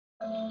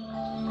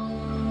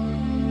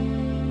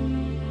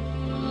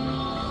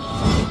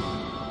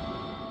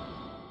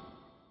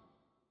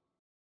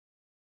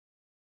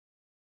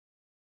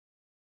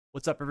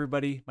What's up,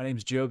 everybody? My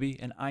name's Joby,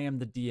 and I am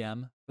the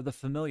DM for the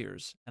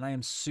Familiars, and I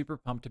am super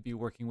pumped to be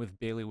working with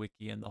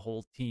Baileywiki and the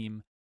whole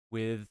team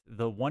with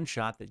the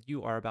one-shot that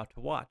you are about to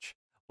watch.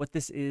 What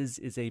this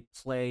is a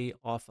play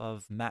off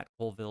of Matt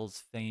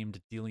Colville's famed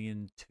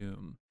Delian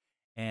Tomb,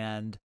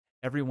 and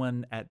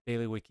everyone at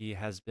Baileywiki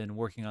has been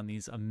working on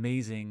these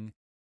amazing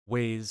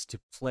ways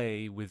to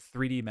play with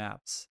 3D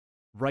maps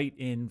right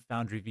in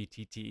Foundry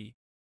VTT,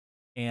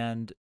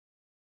 and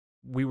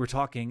we were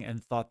talking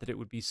and thought that it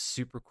would be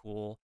super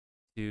cool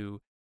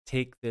to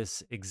take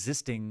this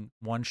existing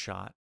one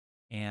shot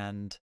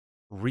and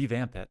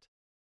revamp it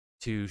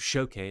to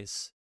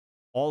showcase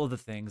all of the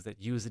things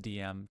that you as a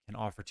DM can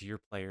offer to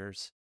your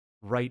players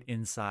right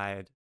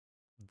inside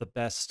the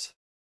best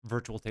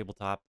virtual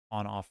tabletop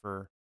on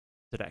offer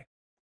today.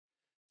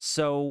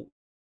 So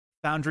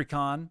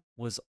FoundryCon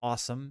was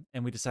awesome,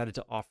 and we decided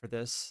to offer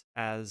this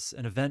as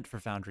an event for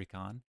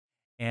FoundryCon,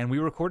 and we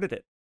recorded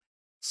it.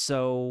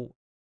 So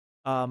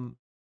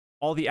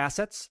all the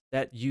assets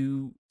that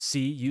you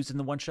see used in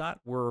the one-shot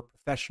were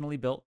professionally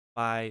built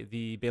by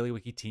the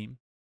Baileywiki team,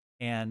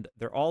 and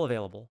they're all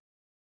available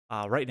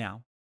right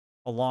now,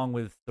 along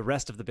with the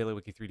rest of the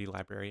Baileywiki 3D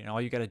library. And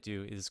all you got to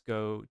do is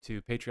go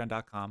to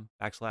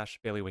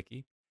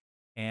patreon.com/Baileywiki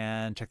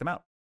and check them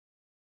out.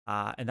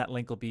 And that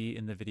link will be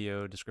in the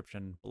video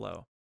description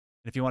below.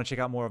 And if you want to check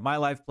out more of my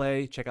live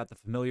play, check out the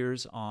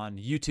Familiars on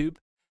YouTube.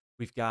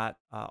 We've got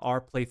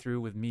our playthrough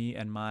with me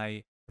and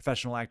my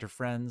professional actor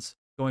friends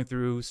going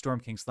through Storm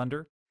King's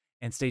Thunder.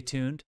 And stay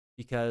tuned,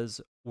 because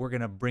we're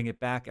going to bring it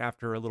back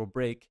after a little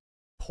break,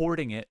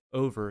 porting it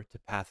over to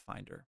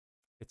Pathfinder.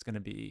 It's going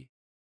to be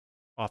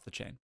off the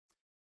chain.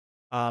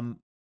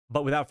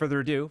 But without further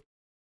ado,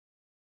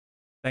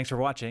 thanks for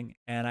watching,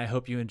 and I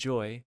hope you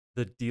enjoy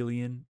the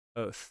Delian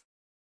Oath.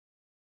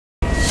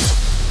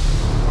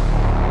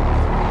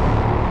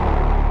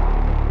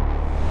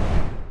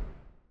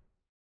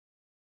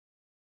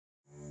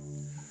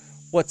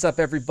 What's up,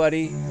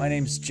 everybody? My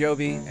name's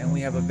Joby, and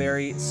we have a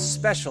very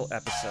special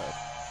episode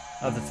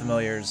of The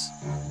Familiars.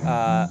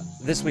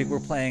 This week we're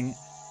playing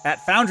at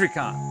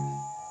FoundryCon,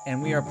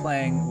 and we are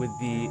playing with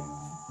the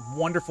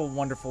wonderful,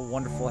 wonderful,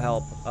 wonderful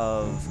help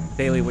of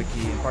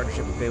Baileywiki, in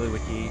partnership with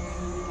Baileywiki,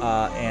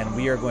 and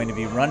we are going to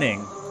be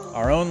running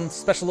our own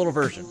special little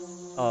version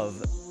of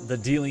the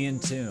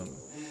Delian Tomb,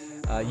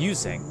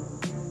 using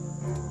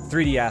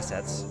 3D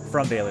assets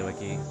from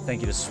Baileywiki. Thank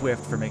you to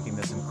Swift for making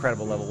this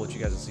incredible level, which you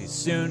guys will see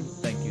soon.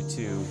 Thank you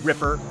to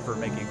Ripper for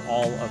making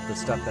all of the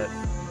stuff that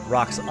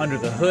rocks under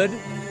the hood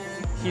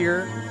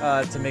here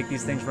to make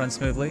these things run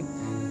smoothly.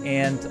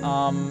 And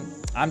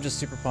I'm just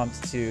super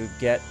pumped to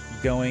get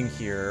going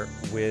here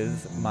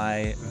with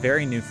my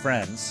very new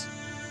friends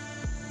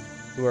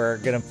who are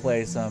gonna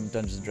play some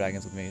Dungeons and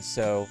Dragons with me.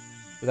 So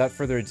without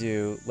further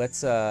ado,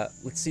 let's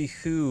see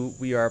who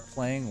we are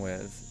playing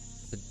with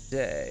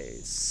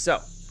today.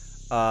 So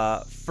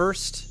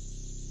first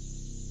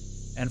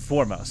and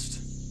foremost,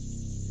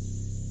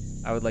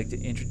 I would like to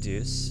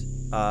introduce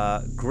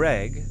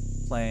Greg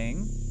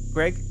playing.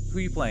 Greg, who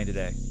are you playing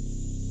today?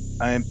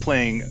 I am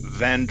playing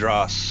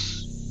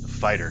Vandross, the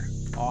fighter.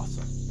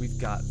 Awesome. We've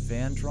got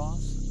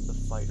Vandross, the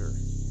fighter.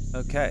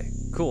 Okay,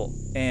 cool.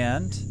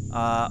 And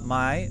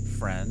my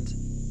friend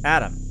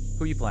Adam,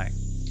 who are you playing?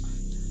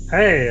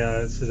 Hey,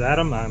 this is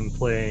Adam. I'm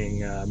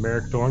playing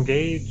Merrick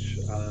Dorngage,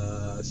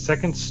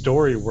 second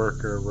story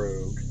worker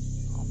rogue.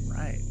 All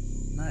right,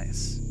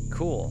 nice,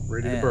 cool.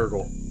 Ready to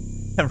burgle.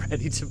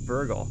 Ready to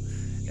burgle.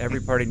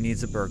 Every party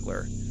needs a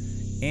burglar.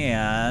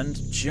 And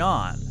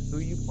John, who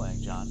are you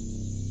playing, John?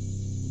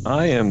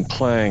 I am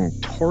playing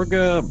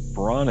Torga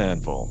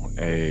Bronanvil,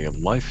 a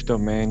life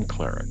domain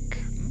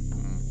cleric.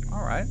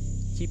 All right,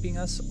 keeping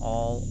us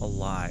all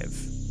alive.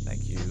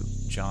 Thank you,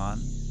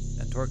 John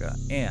and Torga.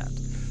 And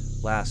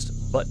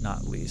last but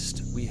not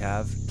least, we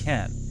have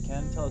Ken.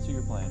 Ken, tell us who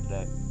you're playing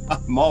today.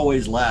 I'm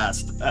always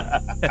last.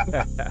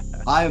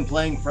 I am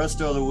playing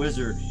Presto the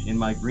Wizard in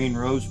my green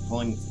rose,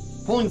 pulling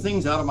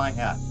things out of my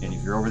hat. And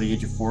if you're over the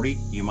age of 40,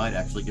 you might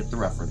actually get the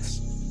reference.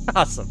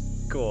 Awesome.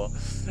 Cool.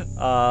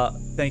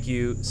 Thank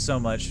you so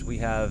much. We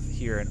have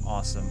here an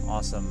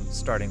awesome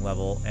starting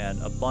level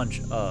and a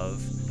bunch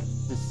of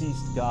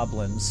deceased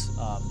goblins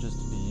just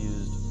to be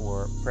used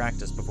for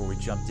practice before we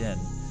jumped in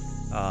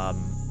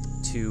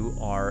to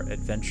our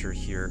adventure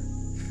here.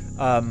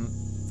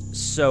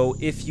 So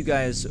if you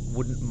guys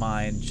wouldn't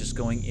mind just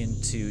going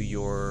into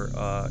your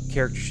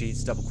character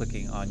sheets,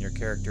 double-clicking on your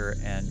character,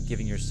 and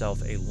giving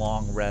yourself a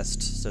long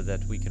rest so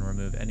that we can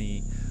remove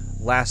any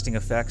lasting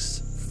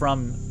effects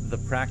from the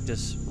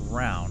practice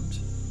round.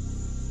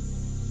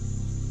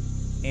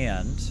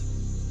 And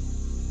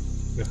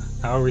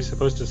how are we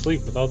supposed to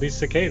sleep with all these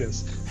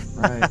cicadas?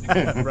 Right.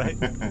 right,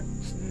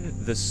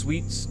 the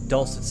sweet,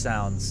 dulcet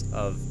sounds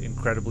of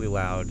incredibly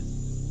loud,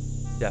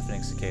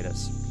 deafening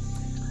cicadas.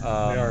 We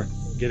are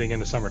getting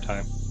into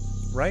summertime.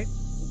 Right?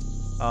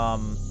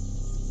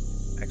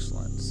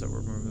 Excellent. So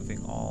we're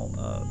removing all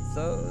of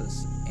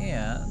those,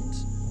 and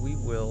we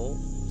will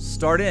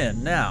start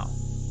in now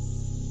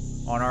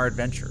on our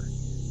adventure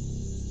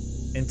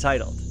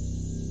entitled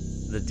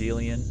the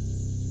Delian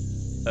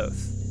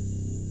Oath.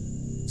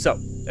 So,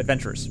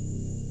 adventurers.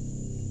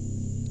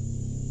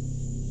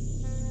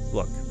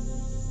 Look,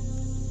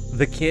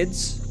 the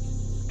kids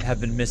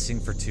have been missing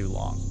for too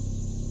long.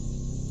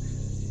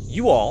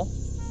 You all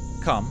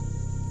come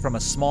from a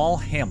small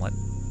hamlet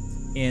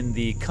in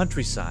the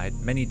countryside,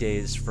 many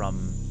days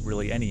from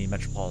really any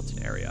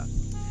metropolitan area.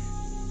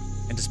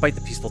 And despite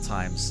the peaceful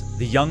times,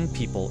 the young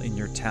people in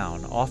your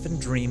town often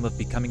dream of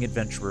becoming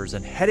adventurers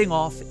and heading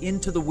off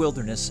into the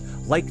wilderness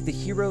like the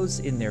heroes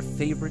in their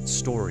favorite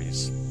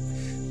stories.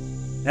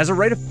 As a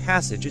rite of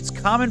passage, it's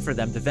common for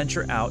them to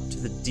venture out to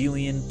the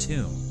Delian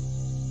Tomb,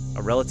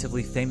 a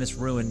relatively famous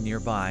ruin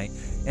nearby,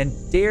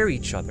 and dare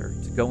each other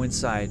to go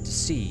inside to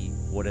see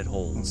what it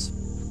holds.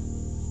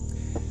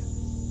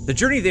 The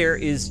journey there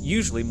is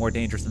usually more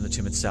dangerous than the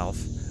tomb itself,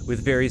 with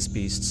various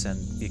beasts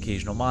and the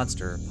occasional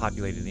monster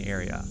populating the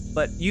area,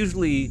 but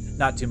usually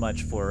not too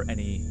much for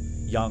any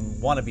young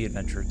wannabe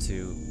adventurer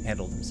to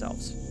handle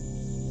themselves.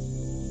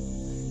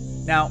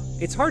 Now,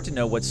 it's hard to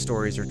know what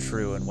stories are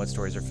true and what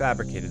stories are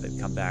fabricated that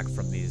come back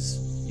from these,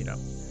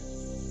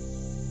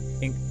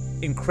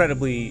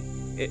 incredibly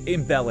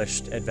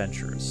embellished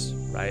adventures,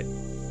 right?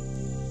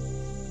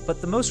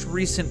 But the most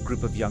recent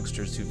group of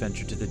youngsters who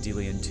ventured to the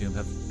Delian Tomb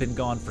have been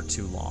gone for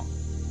too long.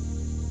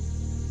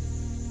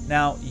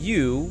 Now,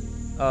 you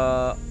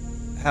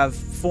have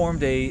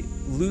formed a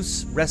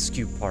loose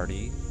rescue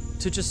party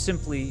to just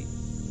simply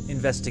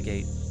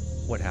investigate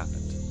what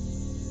happened.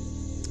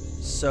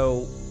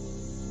 So,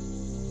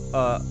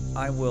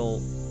 I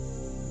will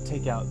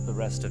take out the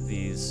rest of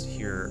these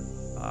here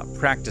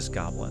practice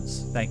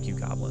goblins. Thank you,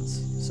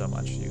 goblins, so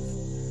much.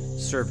 You've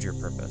served your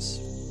purpose.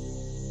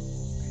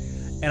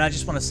 And I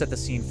just want to set the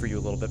scene for you a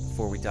little bit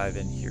before we dive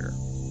in here.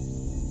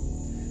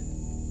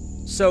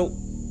 So,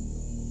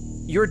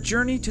 your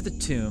journey to the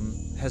tomb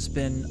has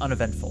been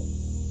uneventful,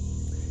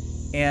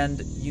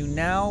 and you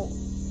now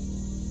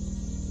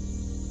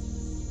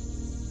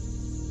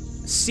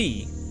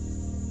see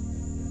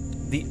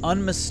the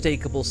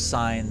unmistakable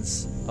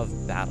signs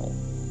of battle.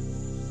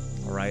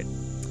 All right?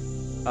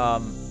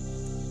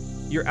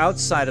 You're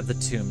outside of the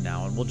tomb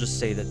now, and we'll just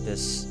say that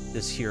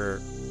this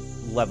here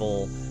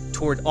level,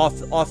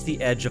 off the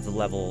edge of the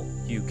level,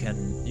 you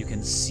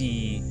can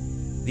see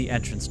the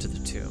entrance to the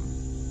tomb.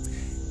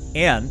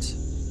 And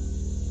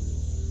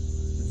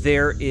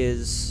there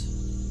is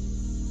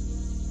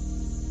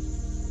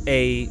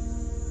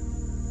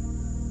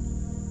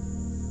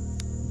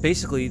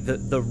basically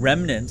the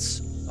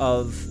remnants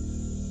of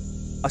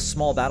a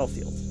small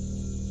battlefield.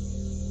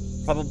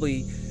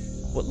 Probably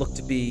what looked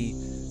to be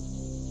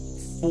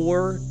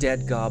 4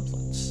 dead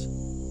goblins.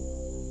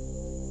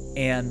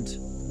 And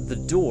the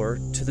door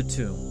to the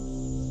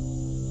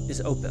tomb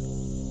is open.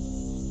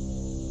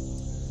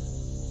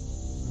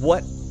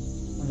 What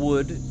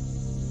would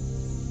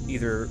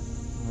either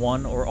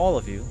one or all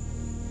of you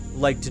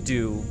like to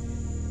do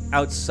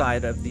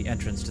outside of the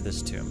entrance to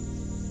this tomb?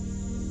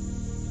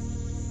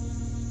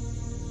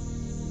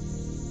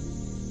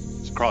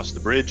 Let's cross the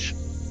bridge.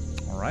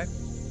 All right.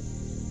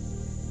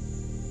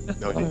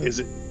 No, is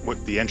it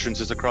what the entrance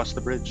is across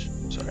the bridge?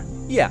 Sorry.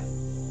 Yeah.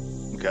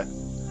 Okay.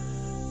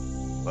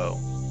 Well,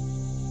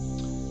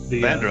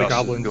 The Vandross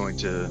goblin is going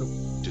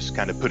to just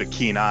kind of put a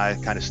keen eye,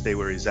 kind of stay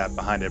where he's at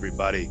behind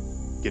everybody,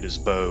 get his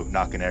bow,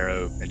 knock an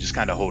arrow, and just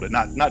kind of hold it,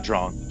 not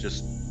drawn,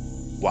 just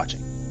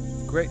watching.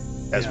 Great.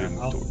 As we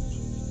move towards.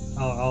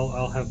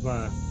 I'll have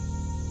my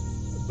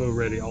bow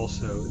ready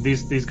also.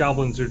 These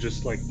goblins are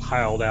just like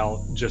piled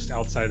out just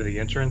outside of the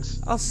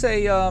entrance. I'll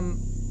say,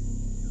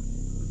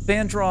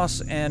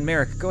 Vandross and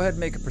Merrick, go ahead and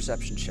make a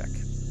perception check.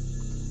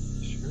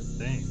 Sure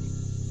thing.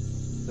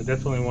 I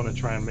definitely want to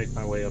try and make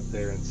my way up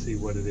there and see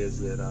what it is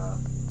that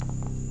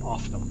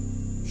off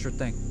them. Sure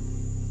thing.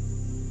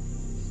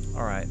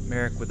 All right,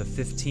 Merrick with a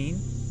 15.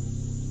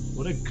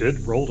 What a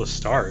good roll to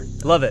start.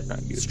 Love it.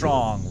 Good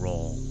Strong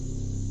roll.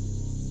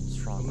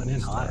 Strong Coming roll in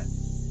to start.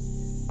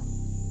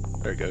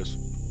 hot. There it goes.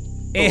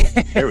 And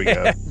There we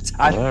go.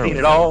 I've seen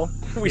it all.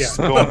 we Yeah.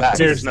 Going back.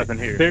 There's There's- nothing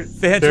here. There's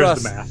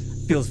Vandross the math.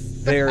 feels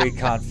very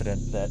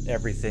confident that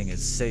everything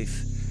is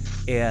safe.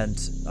 And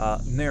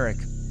Merrick,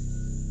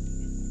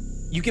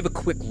 you give a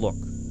quick look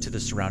to the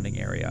surrounding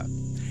area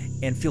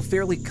and feel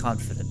fairly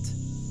confident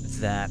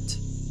that,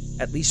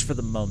 at least for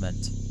the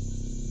moment,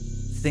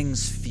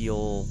 things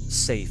feel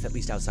safe, at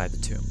least outside the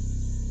tomb.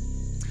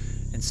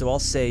 And so I'll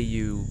say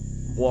you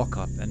walk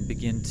up and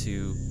begin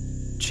to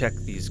check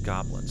these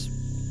goblins.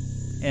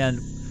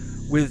 And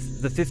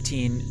with the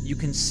 15, you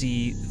can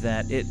see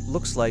that it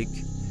looks like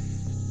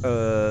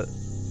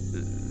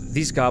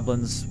these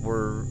goblins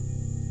were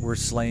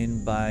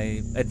slain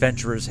by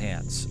adventurers'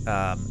 hands.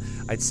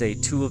 I'd say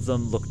 2 of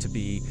them look to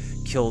be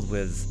killed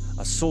with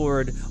a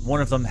sword.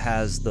 One of them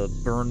has the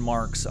burn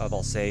marks of,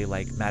 I'll say,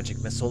 like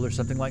magic missile or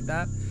something like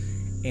that.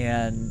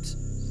 And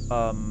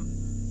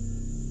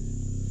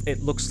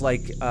it looks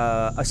like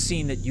a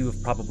scene that you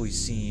have probably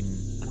seen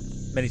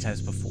many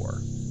times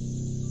before.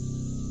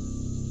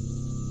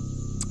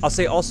 I'll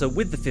say also,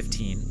 with the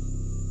 15,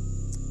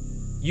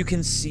 you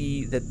can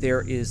see that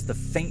there is the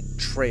faint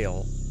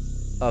trail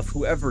of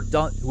whoever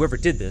done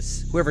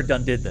this,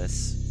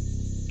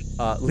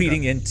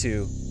 leading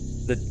into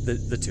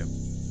the tomb.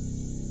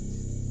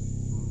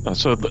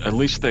 So at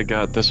least they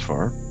got this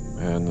far,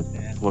 and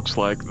it looks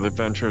like the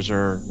adventurers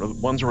the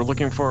ones we're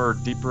looking for are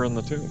deeper in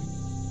the tomb.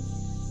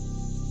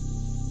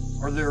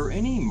 Are there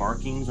any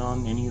markings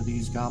on any of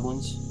these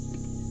goblins?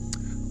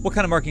 What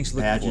kind of markings are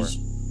you looking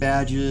for?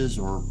 Badges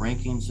or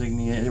rank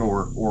insignia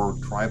or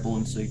tribal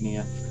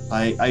insignia.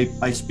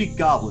 I speak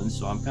goblin,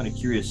 so I'm kind of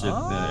curious if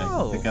I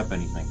can pick up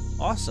anything.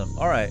 Awesome.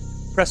 All right,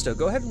 Presto,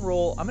 go ahead and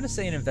roll. I'm going to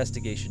say an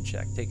investigation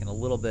check, taking a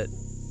little bit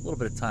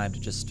of time to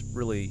just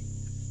really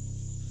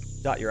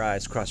dot your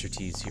I's, cross your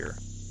T's here.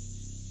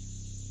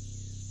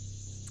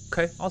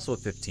 Okay, also a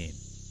 15.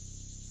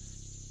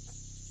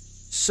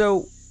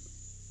 So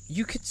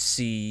you could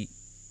see,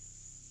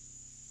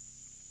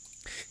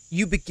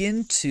 you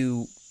begin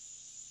to,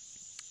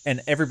 and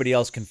everybody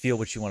else can feel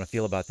what you want to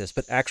feel about this,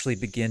 but actually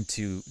begin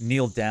to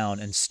kneel down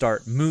and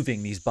start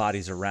moving these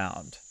bodies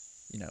around,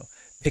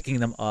 picking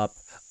them up.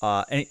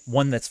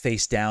 One that's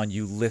face down,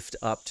 you lift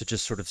up to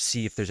just sort of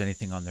see if there's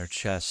anything on their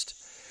chest.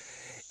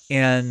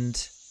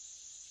 And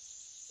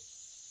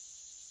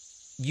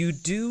you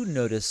do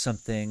notice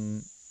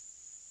something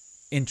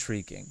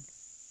intriguing.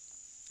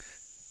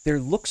 There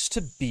looks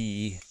to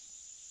be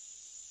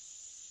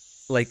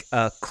like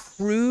a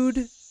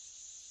crude,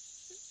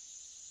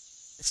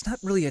 it's not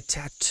really a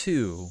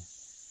tattoo,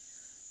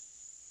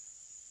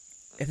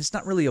 and it's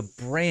not really a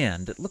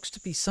brand. It looks to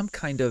be some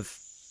kind of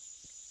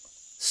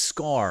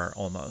scar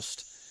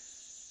almost,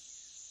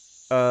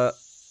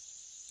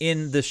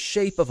 in the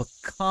shape of a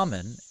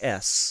common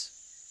S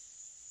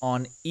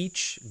on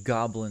each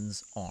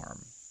goblin's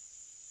arm.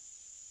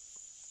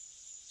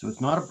 So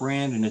it's not a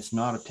brand and it's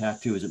not a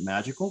tattoo. Is it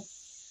magical?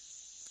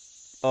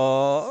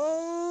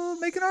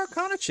 Make an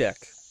Arcana check.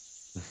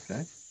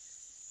 Okay.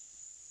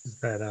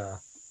 That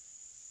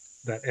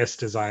S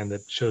design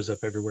that shows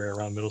up everywhere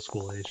around middle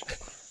school age.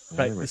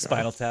 Right, the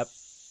Spinal Tap.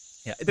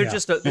 Yeah, they're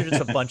just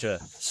a bunch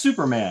of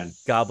Superman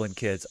goblin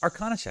kids.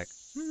 Arcana check.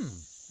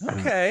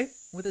 Okay,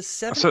 with a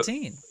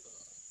 17.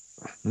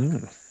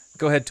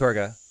 Go ahead,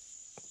 Torga.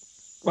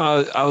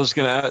 Well, I was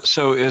going to ask,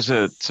 so is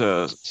it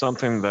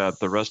something that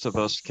the rest of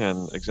us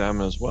can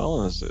examine as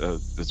well?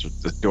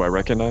 Do I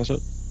recognize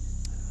it?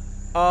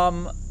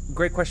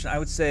 Great question. I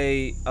would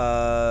say,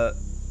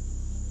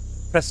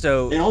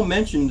 Presto. They all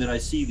mentioned that I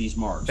see these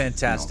marks.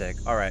 Fantastic.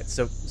 All right.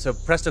 So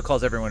Presto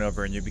calls everyone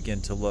over, and you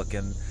begin to look.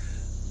 And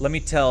let me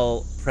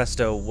tell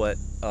Presto what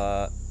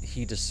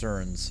he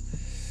discerns.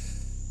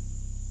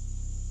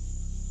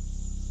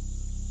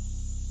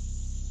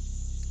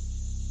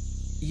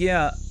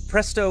 Yeah,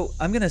 Presto,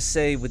 I'm going to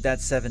say with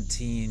that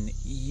 17,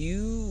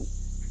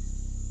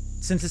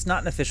 since it's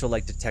not an official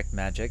like detect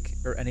magic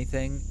or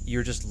anything,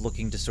 you're just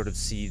looking to sort of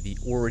see the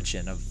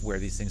origin of where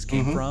these things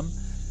came from.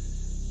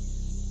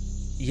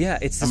 Yeah,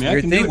 it's this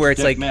weird thing where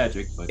it's like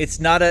magic, but... it's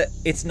not a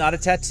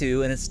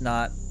tattoo and it's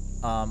not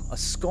a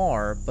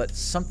scar, but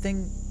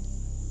something.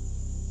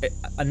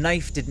 A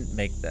knife didn't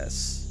make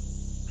this.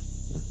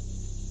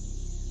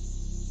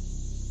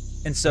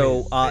 And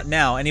so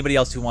now, anybody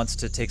else who wants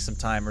to take some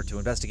time or to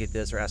investigate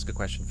this or ask a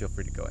question, feel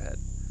free to go ahead.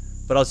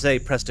 But I'll say,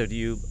 Presto, do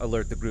you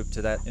alert the group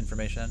to that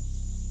information?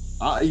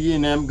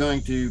 And I'm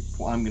going to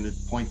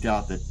point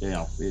out that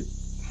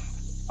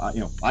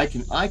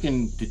I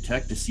can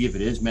detect to see if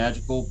it is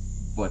magical,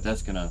 but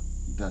that's gonna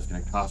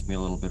cost me a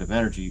little bit of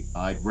energy.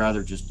 I'd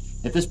rather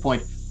just at this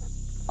point,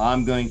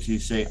 I'm going to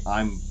say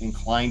I'm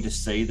inclined to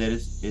say that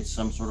it's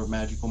some sort of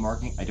magical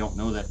marking. I don't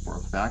know that for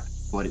a fact,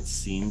 but it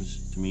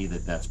seems to me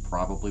that that's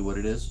probably what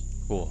it is.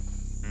 Cool.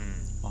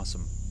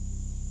 Awesome.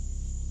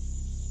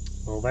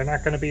 Well, they're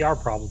not going to be our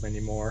problem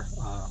anymore.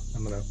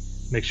 I'm going to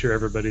make sure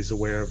everybody's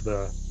aware of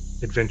the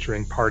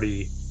adventuring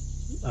party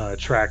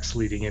tracks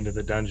leading into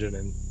the dungeon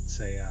and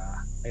say,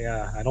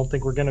 I don't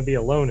think we're going to be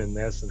alone in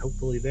this, and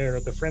hopefully they're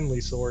the friendly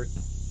sort.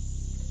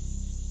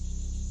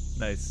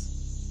 Nice.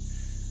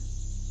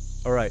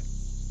 All right.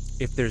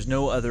 If there's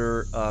no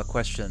other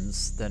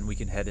questions, then we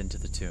can head into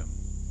the tomb.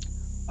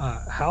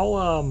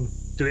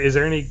 Is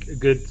there any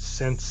good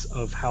sense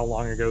of how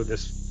long ago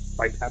this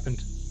fight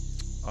happened?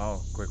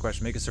 Oh, great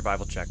question. Make a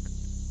survival check.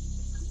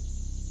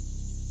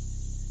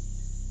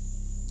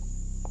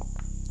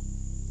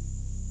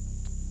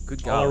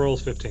 Good God. All our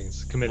rolls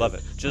 15s. Committed. Love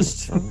it.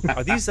 Just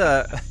are these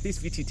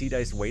VTT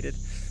dice weighted?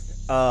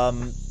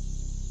 I'll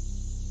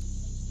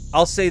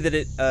say that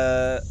it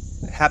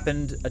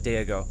happened a day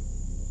ago.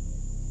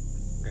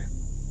 Okay.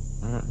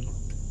 All right.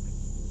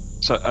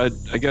 So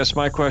I guess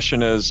my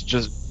question is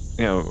just,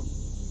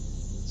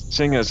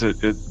 seeing as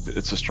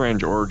it's a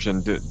strange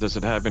origin, does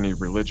it have any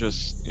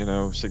religious,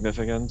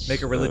 significance?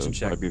 Make a religion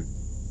check.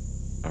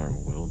 I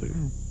will do.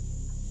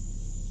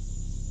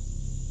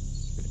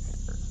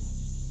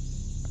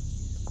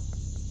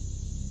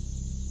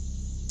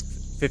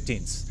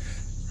 15s.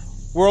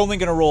 We're only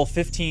going to roll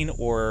 15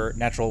 or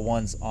natural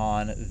ones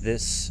on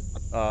this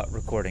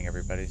recording,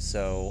 everybody.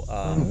 So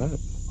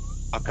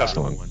I'll cover the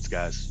Excellent. ones,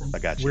 guys. I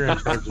got you. We're in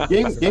charge of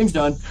Game's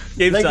done.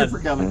 Game's Thank done. you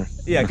for coming.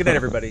 Yeah, good night,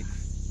 everybody.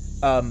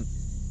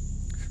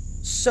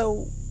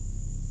 So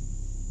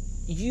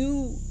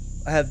you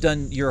have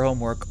done your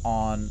homework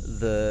on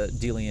the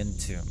Delian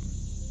tomb,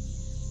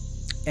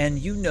 and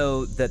you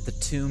know that the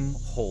tomb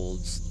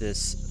holds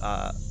this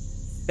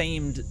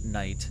famed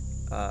knight.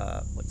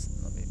 Let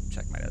me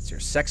check my notes here.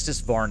 Sextus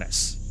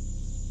Varnus,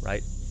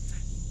 right?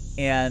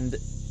 And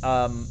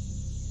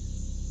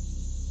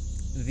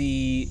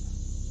the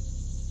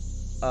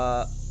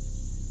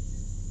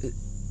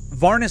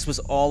Varnus was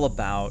all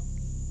about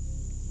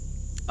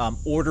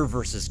order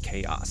versus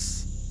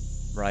chaos,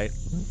 right?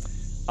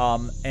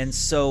 And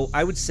so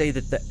I would say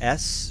that the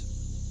S,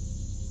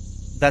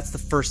 that's the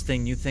first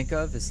thing you think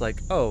of, is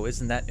like, oh,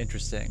 isn't that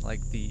interesting?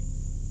 Like the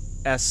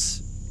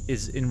S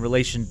is in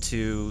relation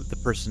to the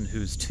person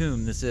whose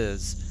tomb this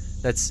is.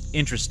 That's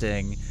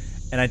interesting.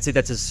 And I'd say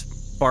that's as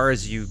far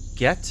as you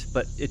get,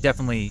 but it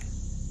definitely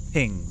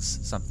pings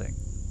something.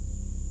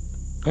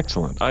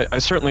 Excellent. I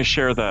certainly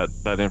share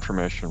that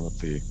information with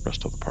the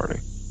rest of the party.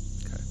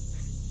 Okay.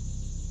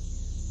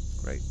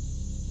 Great.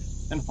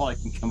 And all I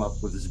can come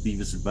up with is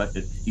Beavis and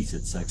Butthead. He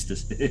said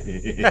Sextus.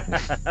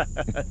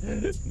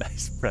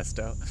 Nice,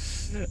 presto.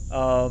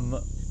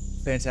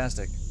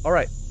 Fantastic. All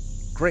right,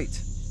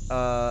 great.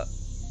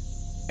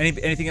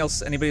 Anything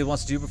else anybody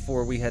wants to do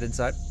before we head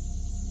inside?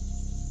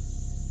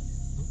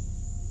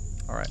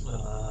 All right.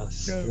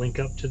 Slink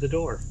up to the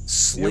door.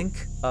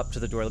 Slink up to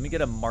the door. Let me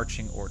get a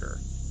marching order.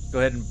 Go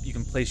ahead and you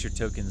can place your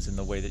tokens in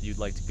the way that you'd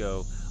like to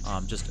go,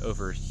 just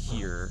over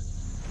here.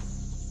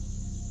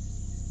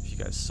 If you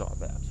guys saw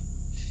that.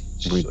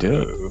 We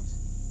did.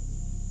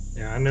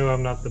 Yeah, I know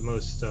I'm not the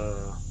most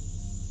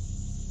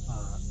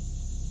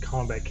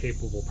combat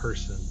capable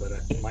person, but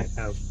I might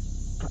have.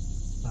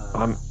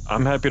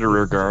 I'm happy to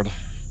rear guard.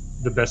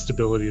 The best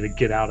ability to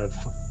get out of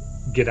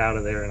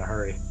there in a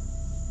hurry.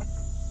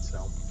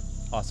 So.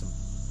 Awesome.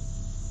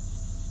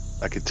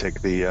 I could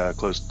take the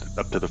close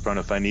up to the front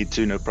if I need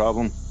to, no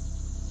problem.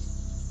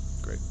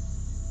 Great.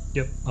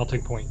 Yep, I'll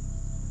take point.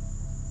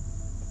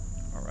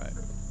 All right.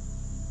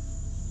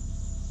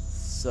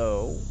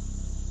 So,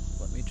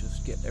 let me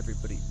just get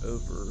everybody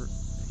over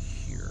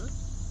here.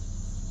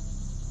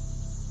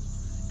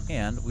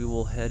 And we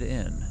will head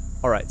in.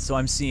 All right, so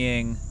I'm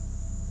seeing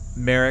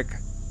Merrick,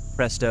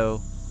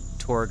 Presto,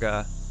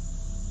 Torga,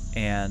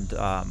 and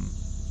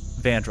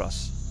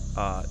Vandross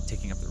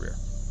taking up the rear.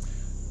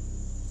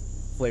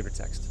 Flavor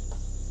text.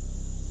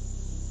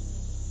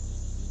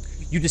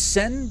 You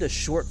descend a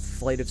short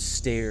flight of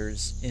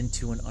stairs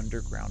into an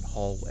underground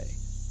hallway.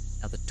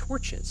 Now the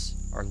torches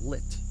are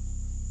lit,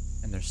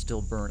 and they're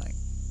still burning.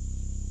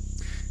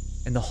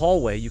 In the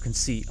hallway, you can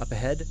see up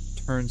ahead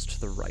turns to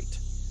the right.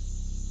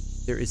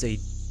 There is a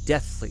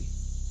deathly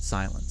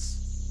silence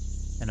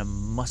and a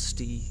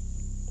musty,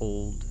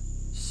 old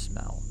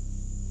smell.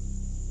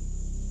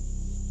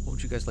 What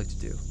would you guys like to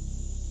do?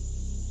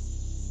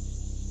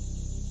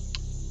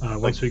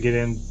 Once we get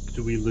in,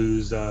 do we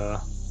lose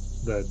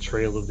the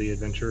trail of the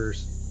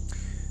adventurers?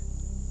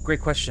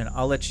 Great question.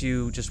 I'll let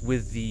you, just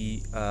with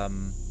the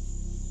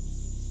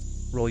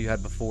roll you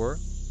had before,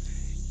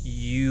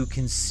 you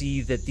can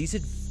see that these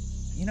had,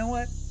 you know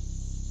what?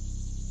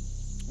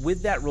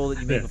 With that roll that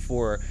you made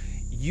before,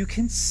 you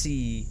can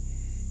see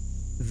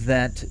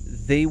that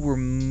they were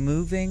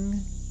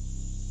moving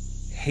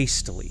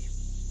hastily.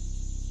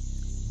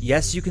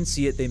 Yes, you can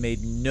see it. They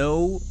made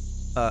no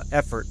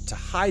effort to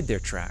hide their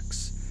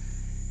tracks.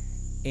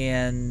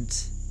 And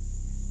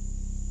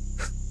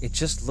it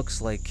just looks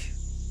like...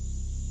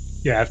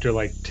 Yeah, after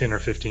like 10 or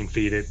 15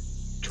 feet, it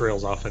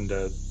trails off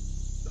into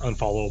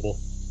unfollowable.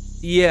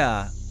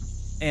 Yeah,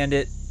 and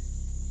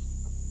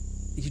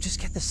you just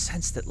get the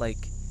sense that,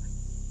 like,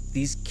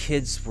 these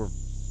kids were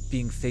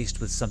being faced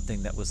with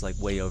something that was, like,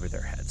 way over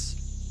their heads.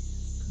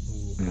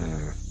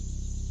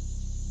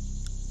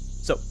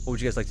 So, what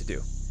would you guys like to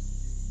do?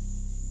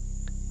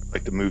 I'd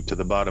like to move to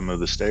the bottom of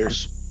the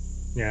stairs.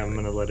 Yeah, I'm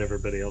going to let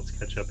everybody else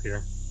catch up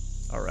here.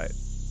 All right.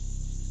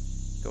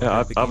 Go Yeah,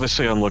 ahead, Vicky.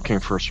 obviously I'm looking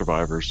for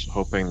survivors,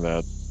 hoping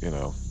that,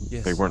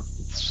 Yes. they weren't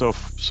so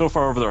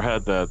far over their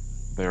head that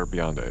they're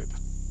beyond aid.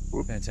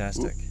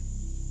 Fantastic.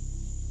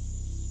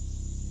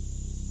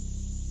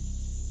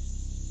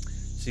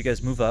 So you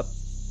guys move up,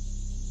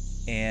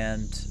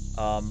 and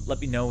let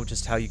me know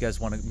just how you guys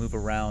want to move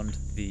around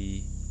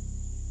the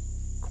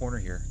corner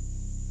here.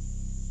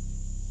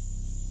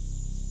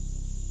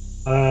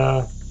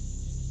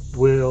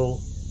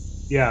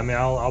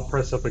 I'll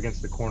press up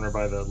against the corner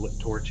by the lit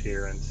torch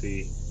here and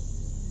see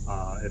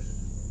if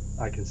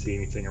I can see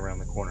anything around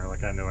the corner.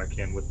 Like I know I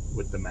can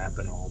with the map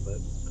and all, but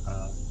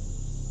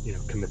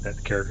commit that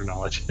to character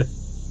knowledge.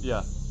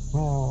 Yeah.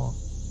 Oh.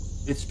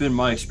 It's been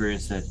my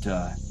experience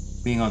that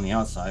being on the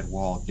outside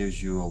wall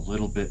gives you a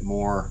little bit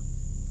more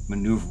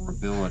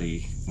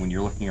maneuverability when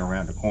you're looking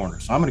around a corner.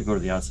 So I'm going to go to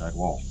the outside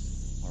wall.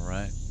 All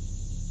right.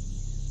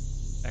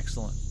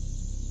 Excellent.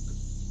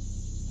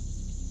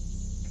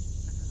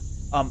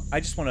 I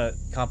just want to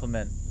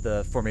compliment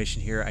the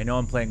formation here. I know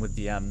I'm playing with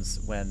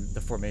DMs when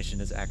the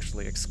formation is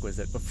actually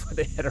exquisite before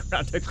they head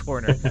around a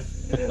corner.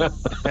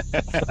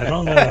 I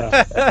don't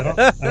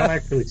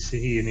actually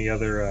see any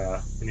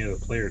other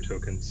player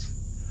tokens.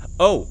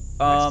 Oh,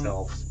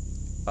 Myself.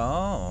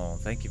 oh,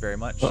 thank you very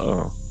much.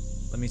 Oh,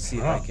 Let me see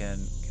if I can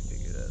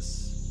configure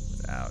this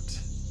without.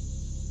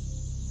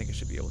 I think I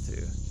should be able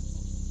to.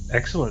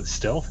 Excellent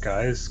stealth,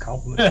 guys.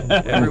 Compliments.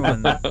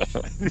 Everyone,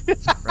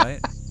 right?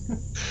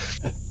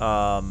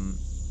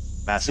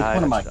 Mass It's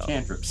one of my Hide.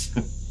 cantrips.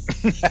 a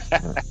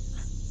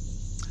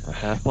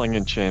halfling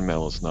in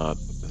chainmail is not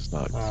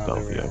stealthy. there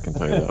we I go. can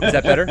tell you that. Is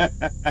that better?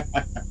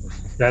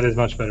 That is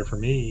much better for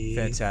me.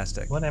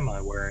 Fantastic. What am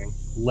I wearing?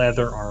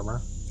 Leather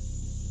armor.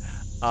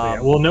 So, yeah,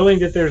 Um, well, knowing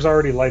that there's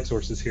already light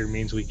sources here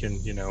means we can,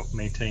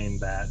 maintain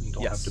that and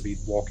don't Yes. have to be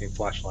walking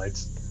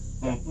flashlights.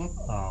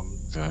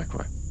 Mhm.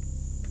 Exactly.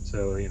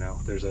 So,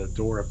 there's a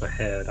door up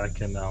ahead. I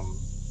can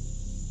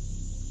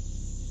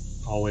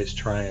always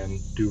try and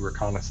do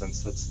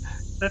reconnaissance.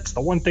 That's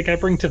the one thing I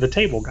bring to the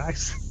table,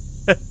 guys.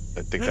 I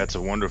think that's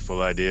a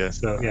wonderful idea.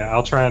 So yeah,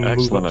 I'll try and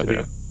Excellent move up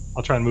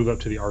idea.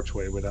 to the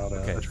archway without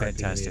Okay,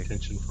 attracting any fantastic.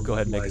 attention from Go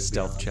ahead and make a lies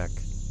stealth beyond.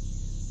 check.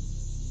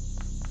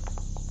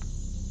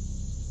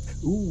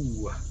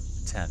 Ooh.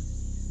 10.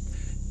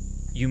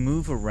 You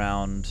move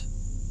around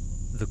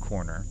the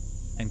corner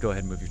and go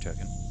ahead and move your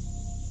token.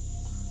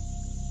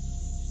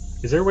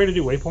 Is there a way to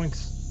do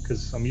waypoints?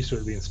 Because I'm used to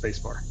it being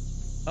spacebar.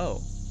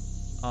 Oh,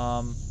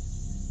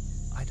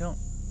 I don't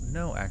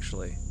know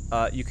actually.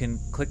 You can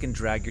click and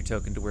drag your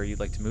token to where you'd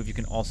like to move. You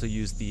can also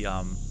use the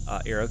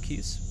arrow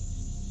keys.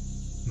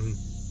 Mhm.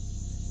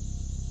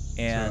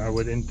 And So I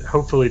would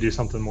hopefully do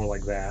something more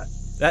like that.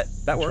 that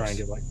Try works. and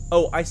get like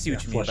Oh, I see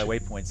what Yeah, you mean by flush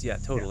waypoints. Yeah,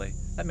 totally.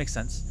 That makes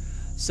sense.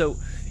 So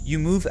you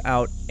move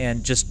out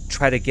and just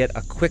try to get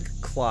a quick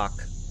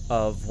clock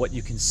of what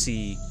you can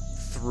see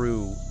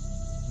through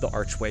the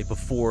archway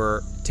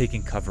before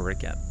taking cover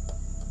again.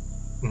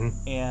 Mhm.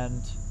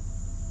 And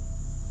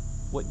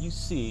what you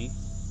see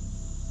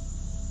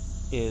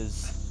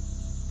is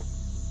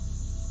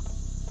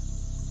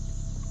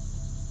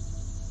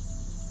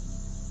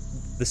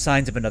the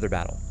signs of another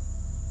battle.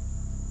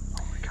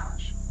 oh my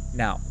gosh.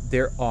 Now,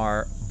 there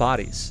are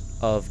bodies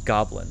of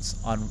goblins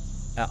on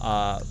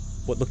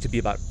what look to be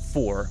about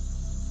 4,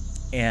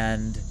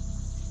 and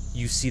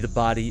you see the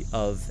body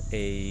of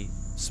a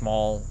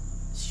small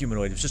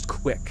humanoid. It's just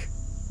quick,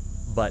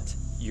 but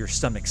your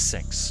stomach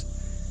sinks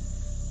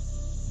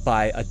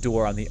by a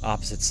door on the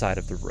opposite side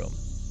of the room.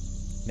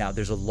 Now,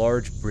 there's a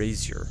large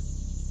brazier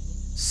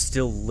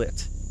still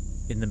lit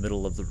in the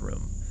middle of the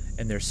room,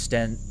 and there's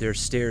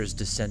stairs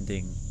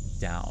descending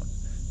down.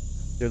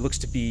 There looks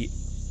to be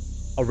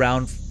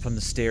around from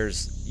the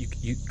stairs,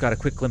 you got a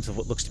quick glimpse of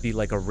what looks to be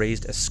like a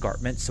raised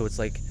escarpment. So it's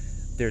like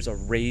there's a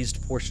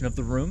raised portion of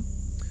the room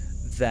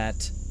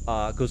that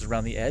goes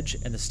around the edge,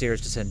 and the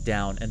stairs descend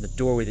down, and the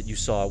doorway that you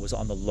saw was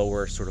on the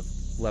lower sort of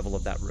level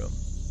of that room.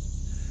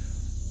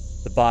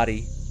 The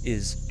body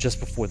is just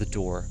before the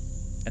door,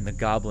 and the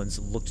goblins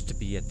looked to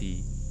be at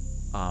the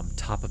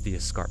top of the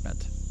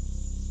escarpment.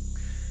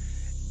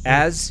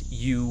 As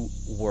you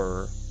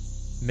were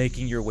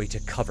making your way to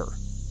cover,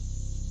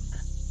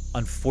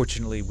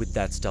 unfortunately, with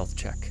that stealth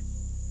check,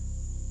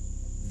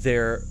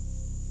 there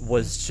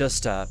was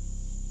just a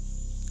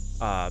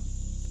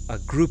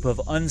group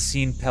of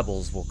unseen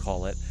pebbles, we'll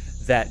call it,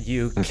 that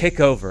you kick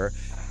over,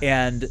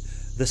 and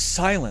the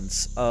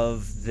silence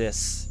of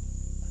these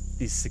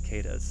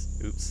cicadas,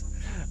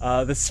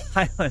 the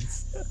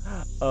silence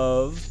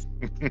of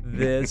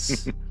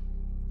this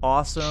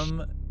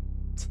awesome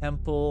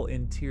temple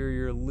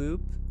interior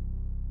loop.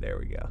 There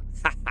we go.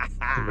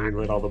 Somebody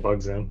let all the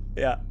bugs in.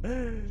 Yeah.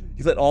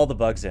 You let all the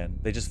bugs in.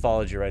 They just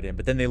followed you right in.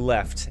 But then they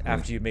left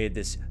after you made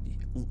this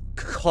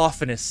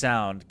cacophonous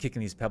sound kicking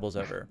these pebbles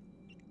over.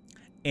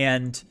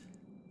 And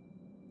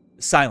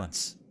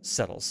silence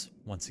settles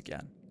once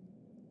again.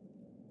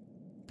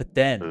 But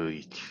then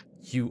Oy.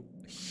 you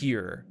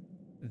hear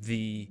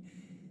the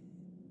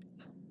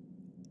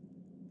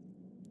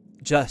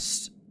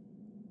just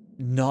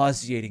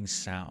nauseating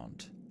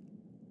sound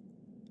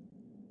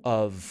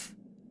of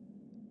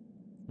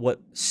what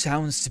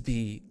sounds to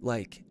be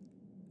like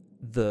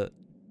the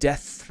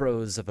death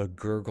throes of a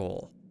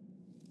gurgle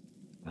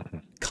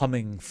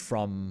coming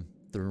from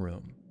the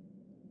room.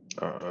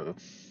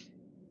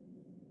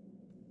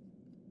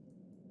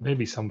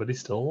 Maybe somebody's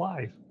still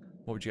alive.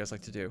 What would you guys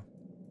like to do?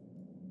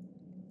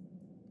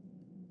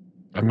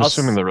 I'm I'll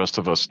assuming s- the rest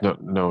of us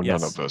know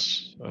Yes. none of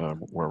this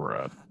where we're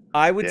at.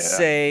 I would Yeah,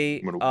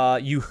 say I'm gonna-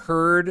 you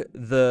heard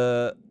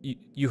the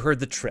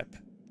trip,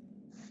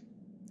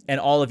 and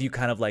all of you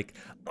kind of like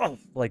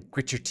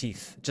grit your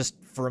teeth just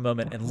for a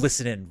moment and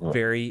listen in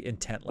very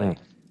intently.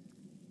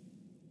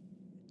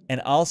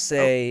 And I'll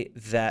say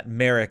that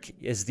Merrick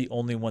is the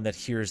only one that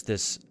hears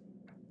this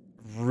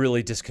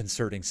really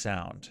disconcerting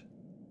sound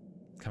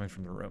coming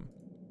from the room.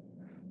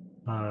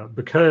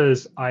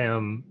 Because I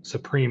am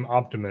supreme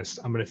optimist,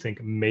 I'm going to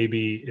think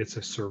maybe it's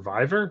a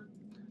survivor,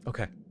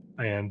 Okay.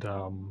 and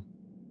I'm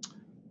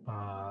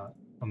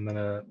going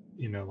to,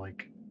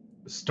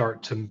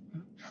 start to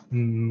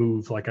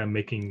move like I'm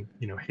making,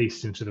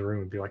 haste into the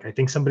room and be like, I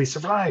think somebody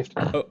survived.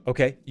 Oh,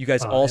 okay. You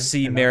guys all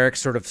see Merrick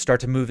sort of start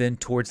to move in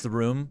towards the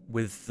room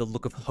with the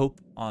look of hope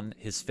on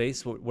his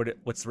face.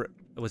 What's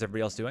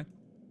everybody else doing?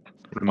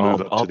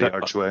 Move up to the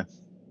archway.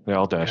 Yeah,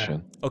 I'll dash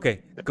in.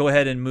 Okay, go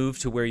ahead and move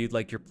to where you'd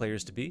like your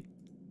players to be.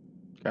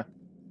 Okay.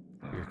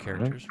 Your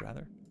characters,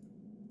 rather.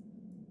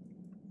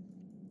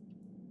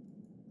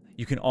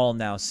 You can all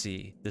now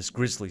see this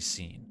grisly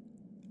scene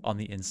on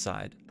the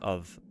inside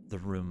of the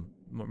room.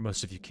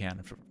 Most of you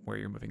can from where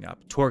you're moving up.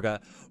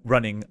 Torga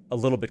running a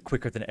little bit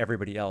quicker than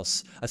everybody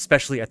else,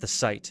 especially at the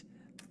sight.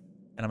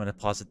 And I'm going to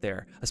pause it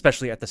there.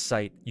 Especially at the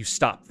sight, you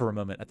stop for a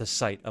moment at the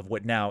sight of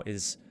what now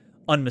is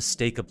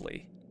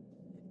unmistakably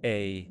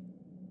a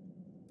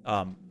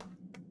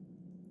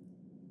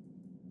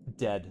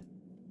dead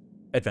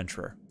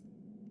adventurer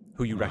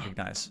who you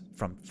recognize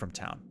from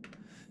town.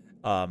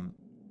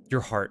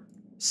 Your heart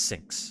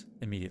sinks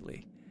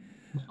immediately.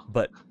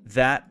 But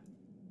that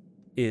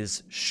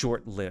is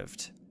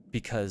short-lived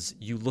because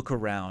you look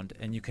around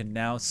and you can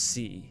now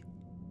see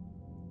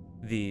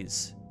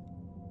these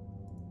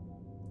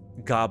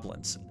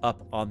goblins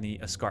up on the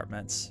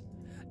escarpments,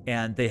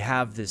 and they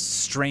have this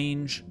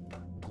strange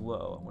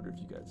glow. I wonder if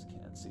you guys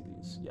can see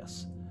these.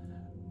 Yes.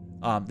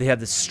 They have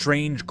this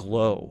strange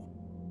glow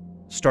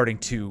starting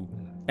to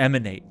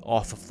emanate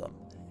off of them,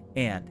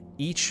 and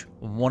each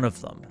one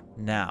of them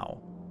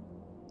now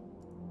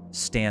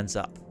stands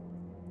up.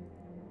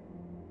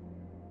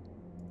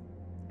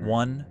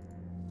 One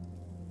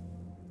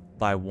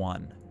by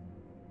one.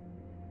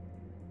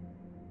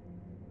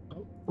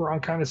 Wrong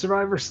kind of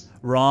survivors.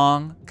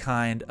 Wrong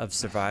kind of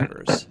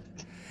survivors.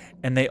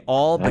 And they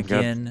all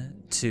begin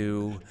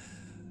to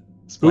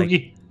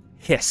spooky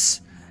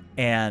hiss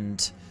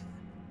and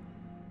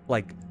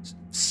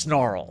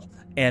snarl.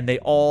 And they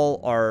all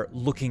are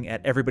looking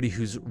at everybody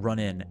who's run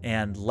in.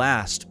 And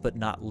last but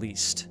not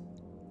least,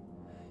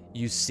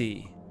 you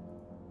see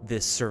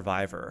this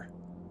survivor.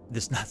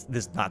 This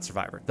not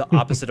survivor. The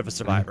opposite of a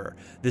survivor.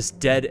 This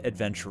dead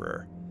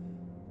adventurer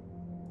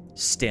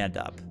stand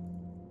up.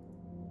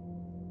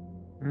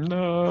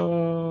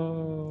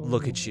 No.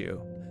 Look at you.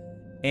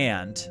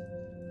 And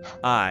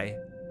I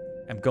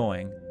am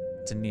going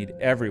to need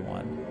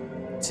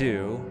everyone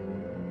to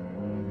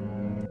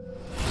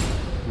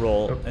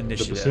roll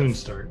initiative. The bassoon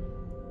start.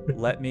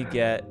 Let me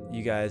get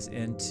you guys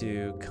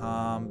into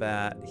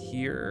combat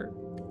here.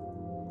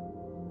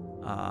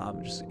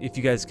 Just, if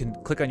you guys can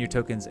click on your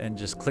tokens and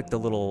just click the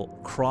little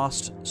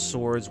crossed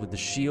swords with the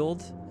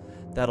shield,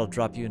 that'll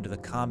drop you into the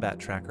combat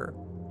tracker.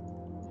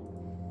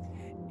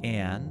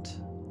 And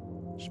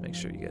just make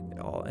sure you get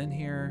all in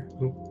here.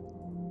 Oop.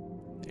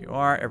 There you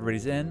are.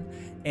 Everybody's in.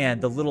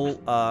 And the little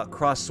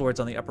crossed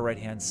swords on the upper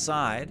right-hand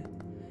side.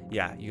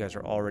 Yeah, you guys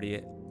are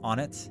already on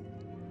it.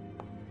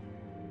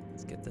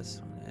 Let's get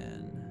this one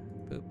in.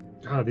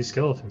 Boop. God, these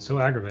skeletons, so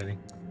aggravating.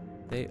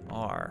 They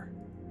are.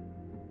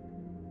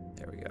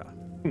 There we go.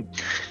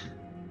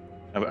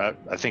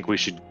 I think we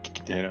should,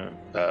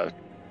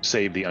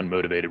 save the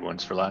unmotivated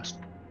ones for last.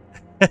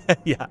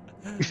 Yeah.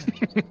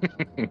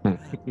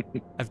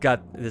 I've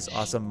got this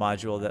awesome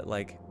module that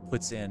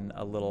puts in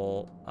a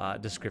little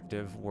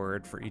descriptive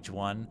word for each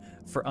one.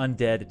 For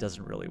undead, it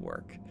doesn't really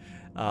work,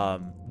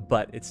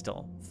 but it's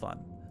still fun.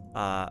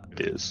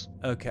 It is.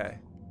 Okay,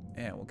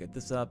 and we'll get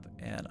this up,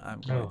 and I'm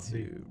going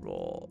to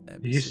roll.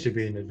 It used to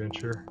be an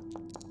adventure.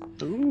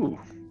 Ooh.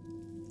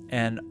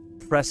 And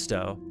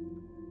presto.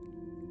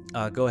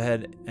 Go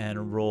ahead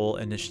and roll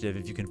initiative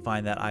if you can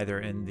find that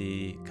either in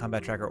the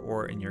combat tracker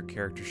or in your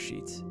character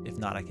sheet. If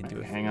not, I can do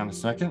it. Hang on a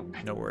second.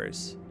 No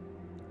worries.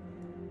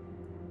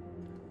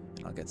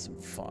 I'll get some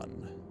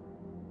fun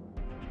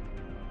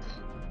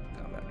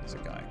combat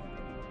music going.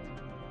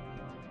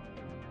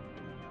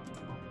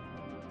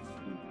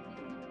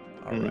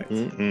 All right.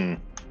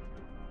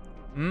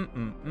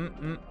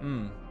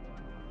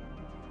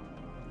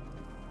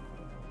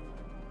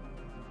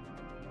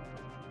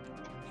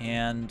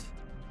 And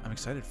I'm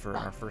excited for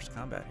our first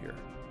combat here.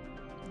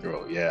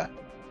 Oh, yeah.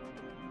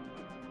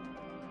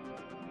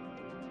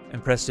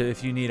 And Presto,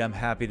 if you need, I'm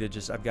happy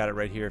to I've got it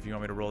right here if you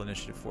want me to roll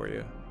initiative for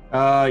you.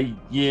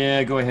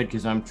 Yeah, go ahead,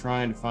 because I'm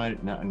trying to find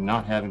it,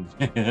 not having...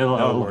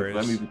 No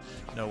worries.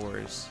 No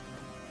worries.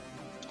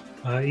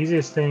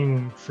 Easiest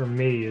thing for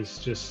me is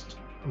just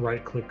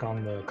right-click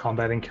on the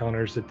combat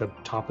encounters at the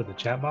top of the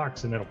chat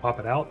box, and it'll pop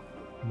it out,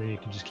 and then you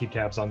can just keep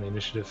tabs on the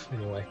initiative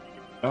anyway.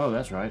 Oh,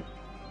 that's right.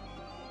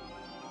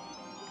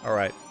 All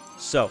right,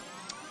 so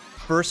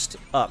first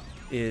up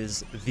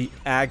is the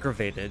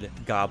aggravated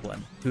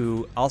goblin,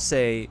 who I'll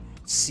say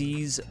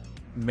sees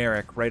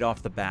Merrick right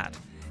off the bat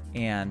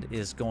and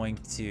is going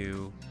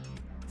to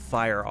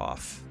fire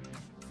off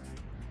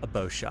a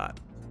bow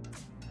shot.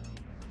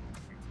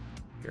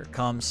 Here it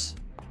comes.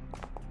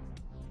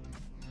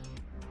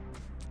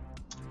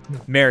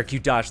 Merrick, you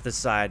dodge this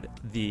side.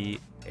 The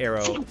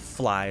arrow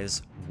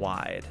flies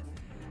wide.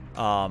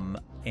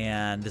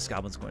 And this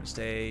goblin's going to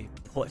stay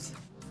put.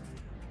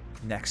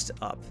 Next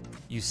up,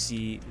 you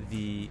see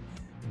the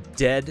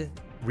dead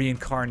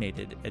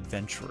reincarnated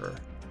adventurer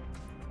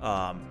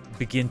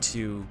begin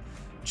to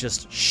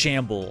just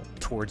shamble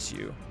towards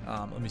you.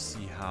 Let me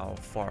see how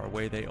far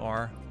away they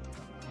are.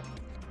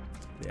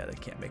 Yeah, they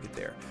can't make it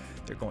there.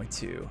 They're going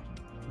to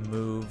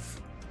move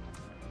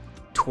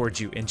towards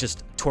you, and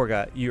just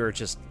Torga, you're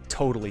just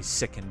totally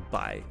sickened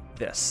by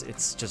this.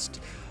 It's just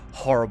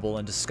horrible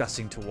and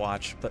disgusting to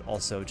watch, but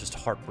also just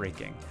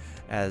heartbreaking,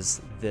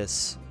 as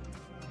this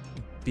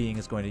being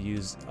is going to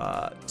use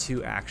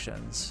 2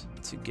 actions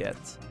to get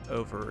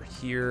over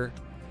here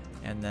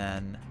and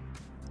then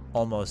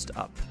almost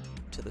up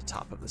to the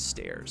top of the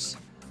stairs.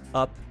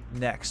 Up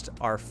next,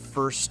 our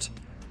first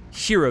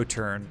hero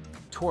turn.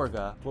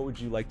 Torga, what would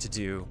you like to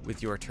do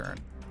with your turn?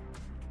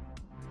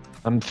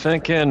 I'm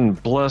thinking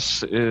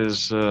Bless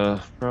is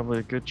probably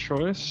a good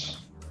choice.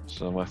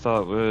 So my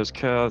thought was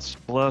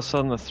cast Bless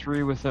on the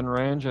 3 within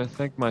range. I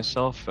think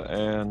myself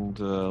and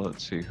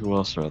let's see, who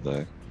else are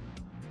they?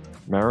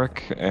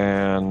 Merrick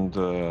and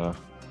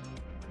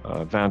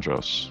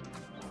Vandros.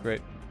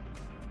 Great.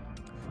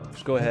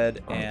 Just go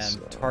ahead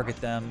and target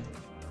them.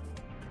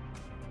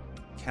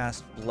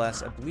 Cast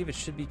Bless. I believe it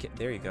should be.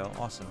 There you go.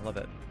 Awesome. Love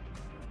it.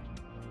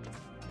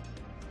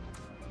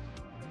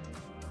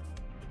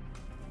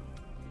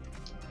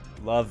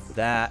 Love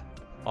that.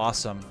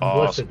 Awesome.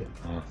 Awesome.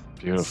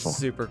 Beautiful.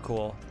 Super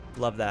cool.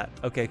 Love that.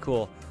 Okay,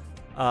 cool.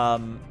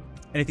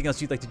 Anything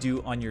else you'd like to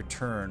do on your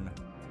turn?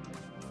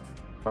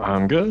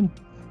 I'm good.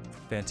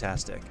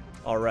 Fantastic.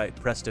 All right,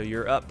 Presto,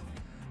 you're up.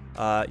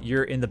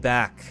 You're in the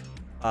back,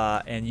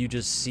 and you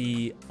just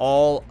see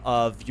all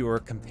of your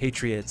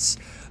compatriots'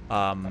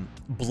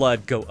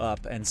 blood go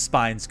up and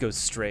spines go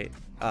straight.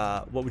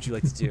 What would you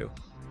like to do?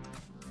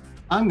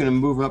 I'm going to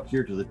move up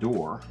here to the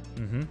door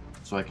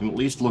so I can at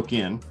least look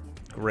in.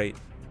 Great.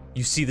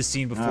 You see the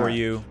scene before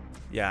you.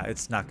 Yeah,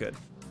 it's not good.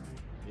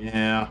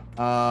 Yeah.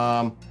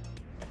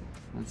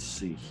 Let's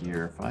see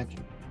here if I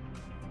can.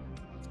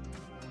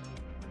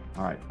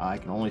 All right, I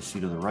can only see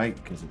to the right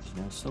because it's,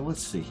 you know, so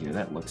let's see here.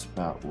 That looks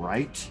about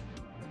right.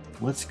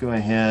 Let's go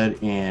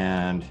ahead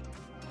and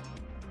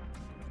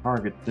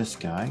target this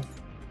guy.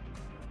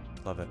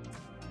 Love it.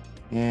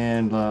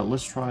 And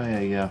let's try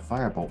a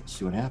firebolt and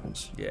see what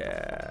happens.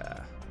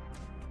 Yeah.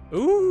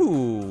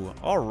 Ooh.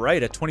 All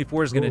right, a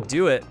 24 is going to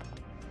do it.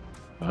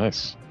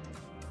 Nice.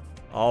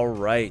 All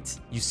right.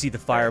 You see the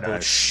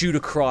firebolt shoot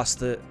across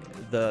the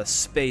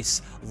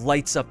space,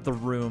 lights up the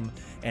room,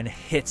 and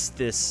hits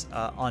this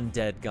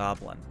undead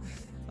goblin.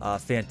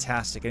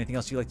 Fantastic. Anything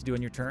else you'd like to do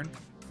on your turn?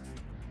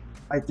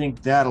 I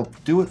think that'll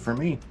do it for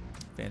me.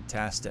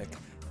 Fantastic.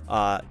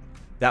 That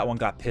one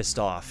got pissed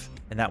off,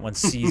 and that one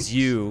sees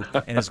you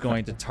and is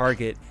going to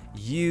target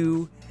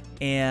you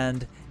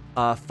and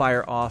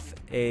fire off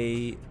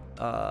a,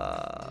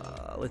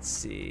 let's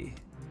see.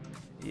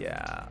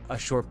 Yeah, a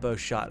short bow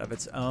shot of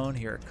its own.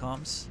 Here it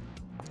comes.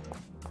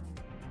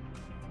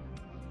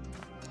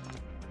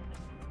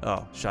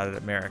 Oh, shot it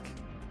at Merrick.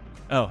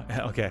 Oh,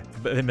 okay.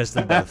 But they missed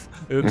them both.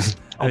 Oops.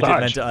 I didn't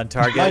meant to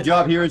untarget. My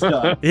job here is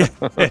done. Yeah,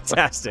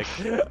 fantastic.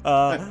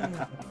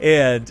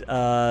 And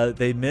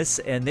they miss,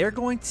 and they're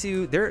going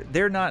to.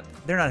 They're not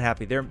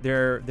happy.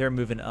 They're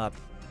moving up,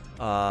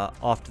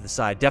 off to the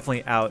side,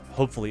 definitely out,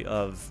 hopefully,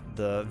 of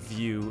the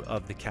view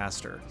of the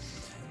caster.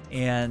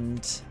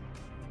 And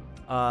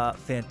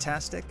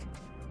fantastic.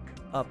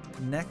 Up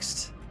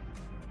next,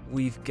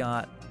 we've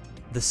got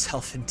the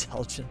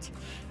self-indulgent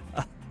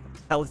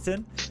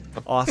skeleton.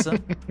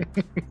 Awesome.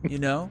 You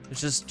know,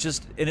 it's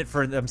just in it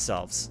for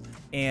themselves.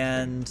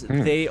 And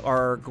they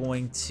are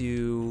going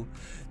to.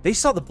 They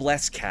saw the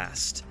Bless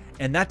cast,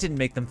 and that didn't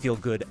make them feel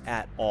good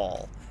at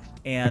all.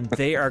 And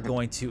they are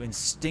going to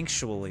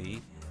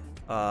instinctually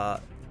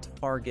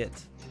target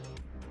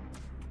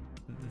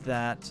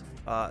that.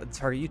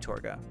 Target you,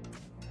 Torga.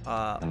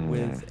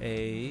 With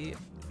a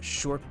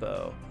short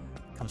bow.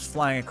 Comes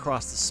flying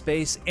across the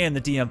space, and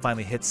the DM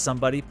finally hits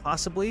somebody,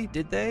 possibly.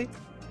 Did they?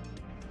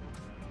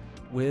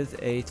 With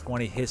a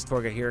 20 hits,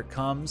 Torga, here it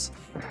comes.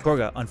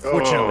 Torga,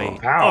 unfortunately.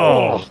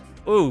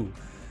 Ooh.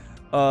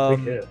 Big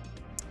hit.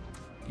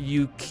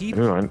 You keep.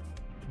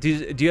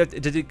 Did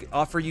it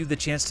offer you the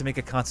chance to make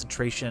a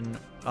concentration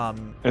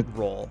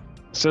roll?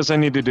 It says I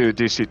need to do a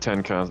DC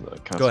 10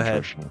 concentration. Go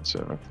ahead.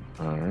 So,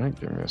 all right,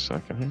 give me a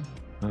second here.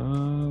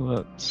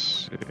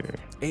 Let's see.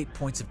 8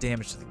 points of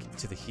damage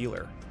to the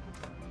healer.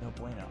 No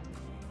bueno.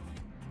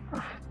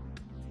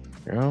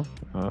 Go.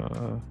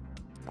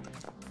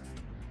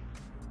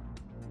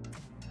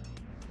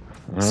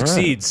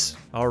 Succeeds.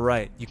 All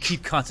right. You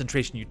keep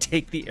concentration. You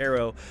take the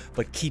arrow,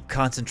 but keep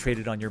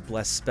concentrated on your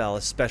blessed spell,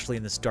 especially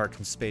in this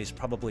darkened space,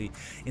 probably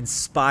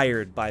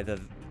inspired by the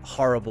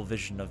horrible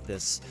vision of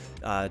this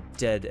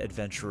dead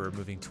adventurer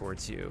moving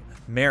towards you.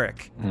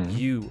 Merrick,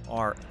 you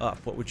are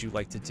up. What would you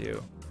like to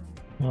do?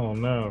 Oh,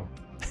 no.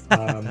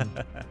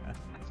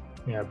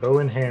 Yeah, bow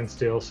in hand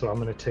still, so I'm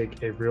going to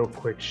take a real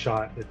quick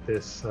shot at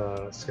this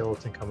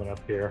skeleton coming up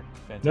here.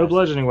 Fantastic. No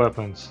bludgeoning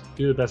weapons.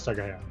 Do the best I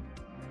can.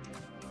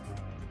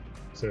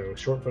 So,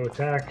 short bow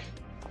attack.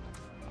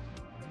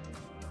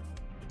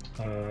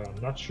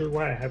 I'm not sure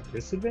why I have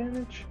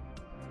disadvantage.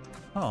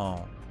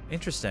 Oh,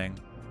 interesting.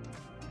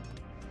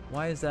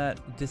 Why is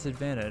that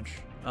disadvantage?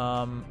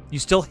 You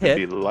still hit.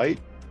 Could be light.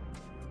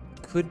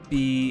 Could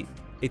be.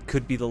 It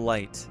could be the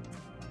light.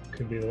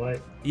 Could be the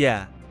light.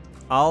 Yeah.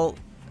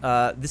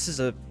 This is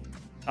a.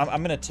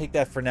 I'm gonna take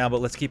that for now, but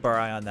let's keep our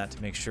eye on that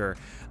to make sure.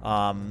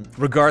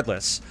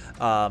 Regardless,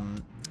 a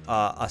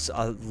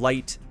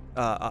light,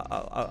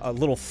 a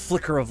little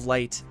flicker of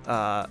light,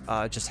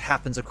 just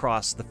happens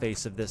across the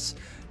face of this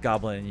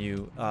goblin, and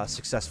you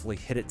successfully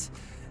hit it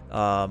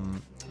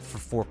for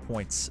 4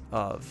 points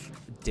of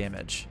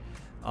damage.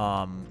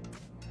 All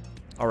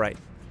right.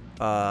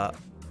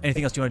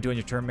 Anything else you want to do on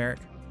your turn, Merrick?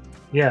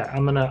 Yeah,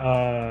 I'm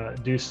gonna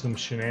do some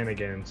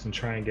shenanigans and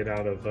try and get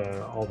out of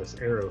all this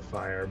arrow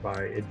fire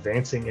by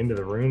advancing into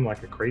the room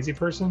like a crazy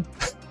person.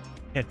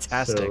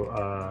 Fantastic.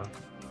 So,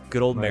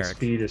 good old my Merrick.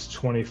 speed is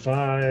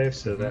 25,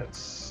 so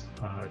that's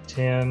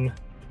 10.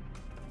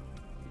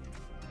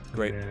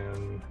 Great.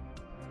 And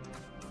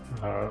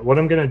what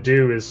I'm gonna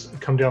do is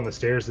come down the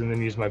stairs and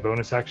then use my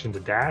bonus action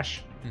to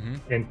dash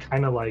and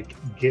kind of like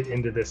get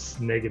into this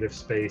negative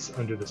space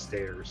under the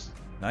stairs.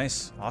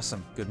 Nice.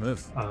 Awesome. Good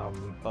move.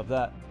 Love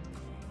that.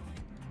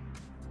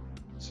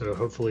 So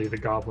hopefully the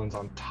goblins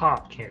on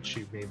top can't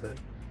shoot me, but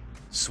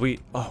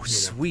Sweet. Oh,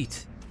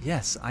 sweet.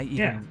 Yes, I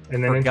even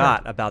and then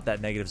forgot about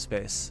that negative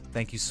space.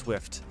 Thank you,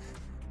 Swift.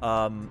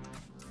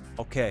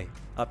 Okay,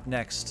 up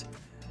next,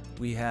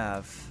 we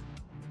have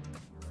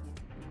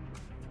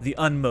the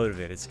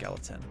unmotivated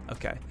skeleton.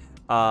 Okay.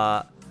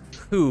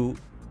 Who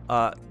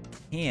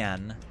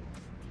can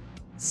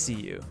see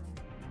you,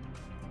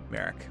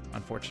 Merrick,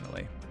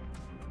 unfortunately.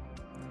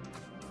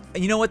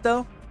 You know what,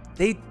 though?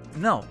 They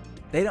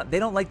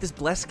don't like this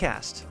bless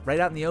cast right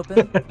out in the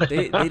open.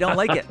 They don't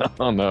like it.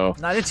 Oh no.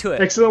 Not into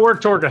it. excellent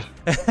work, Torga.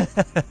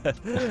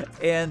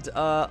 And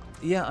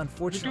yeah,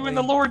 unfortunately. You're doing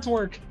the Lord's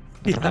work.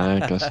 I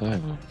guess I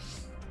will.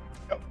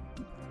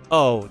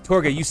 Oh,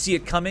 Torga, you see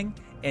it coming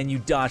and you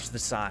dodge to the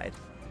side.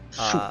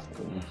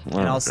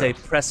 And I'll say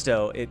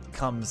presto, it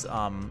comes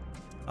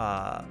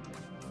a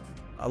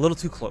little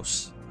too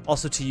close.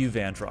 Also to you,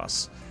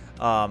 Vandross.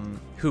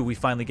 Who we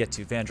finally get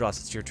to. Vandross,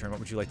 it's your turn. What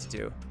would you like to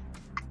do?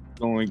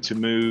 Going to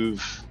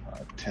move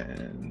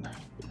 10,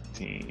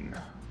 15.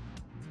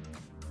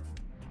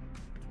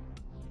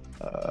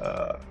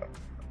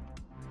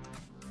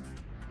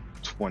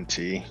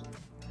 20.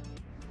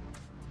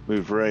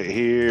 Move right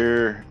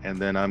here, and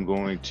then I'm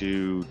going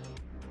to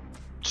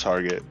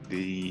target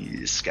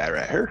the guy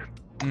right here.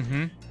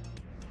 Mm-hmm.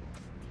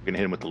 Gonna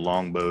hit him with the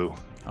longbow.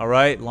 All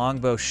right,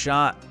 longbow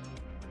shot.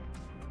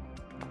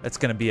 That's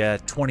gonna be a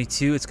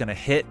 22. It's gonna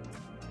hit.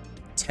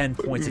 10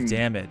 points of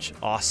damage.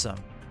 Awesome.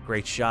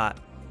 Great shot.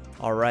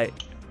 All right.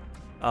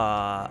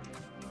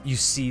 You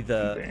see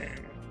the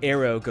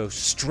arrow go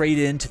straight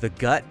into the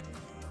gut,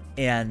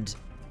 and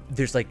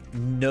there's like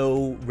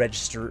no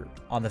register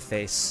on the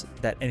face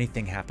that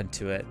anything happened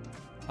to it.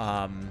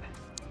 And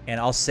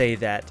I'll say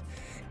that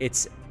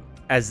it's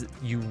as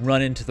you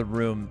run into the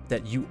room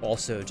that you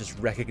also just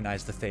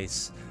recognize the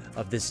face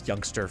of this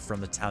youngster from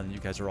the town that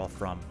you guys are all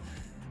from.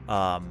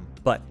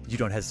 But you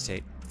don't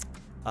hesitate.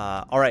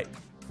 All right,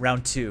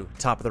 round 2,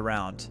 top of the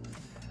round.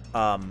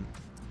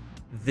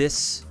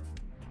 This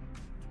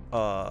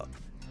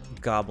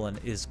goblin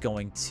is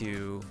going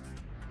to,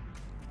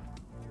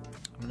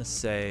 I'm going to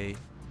say,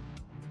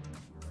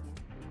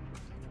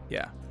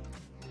 yeah,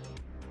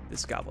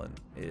 this goblin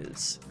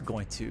is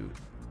going to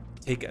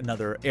take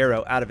another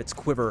arrow out of its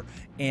quiver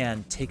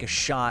and take a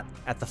shot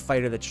at the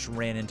fighter that just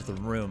ran into the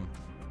room.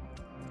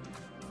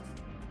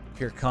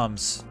 Here it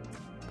comes.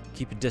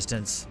 Keep a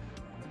distance.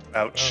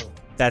 Ouch. Oh.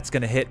 That's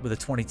going to hit with a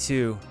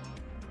 22.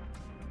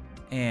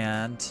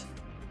 And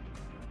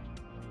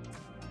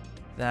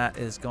that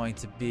is going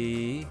to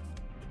be...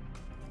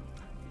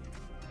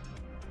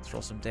 Let's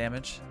roll some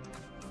damage.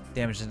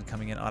 Damage isn't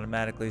coming in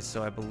automatically,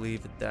 so I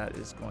believe that that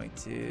is going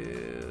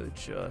to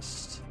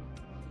just...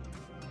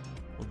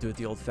 We'll do it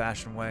the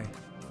old-fashioned way.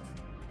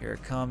 Here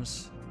it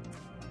comes.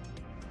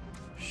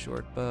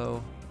 Short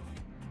bow.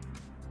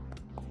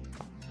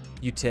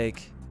 You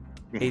take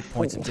 8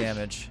 points of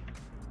damage.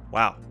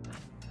 Wow.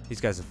 These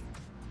guys have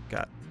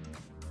got...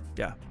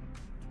 Yeah.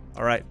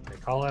 All right. They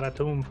call it a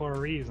tomb for a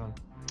reason.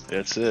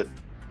 That's it.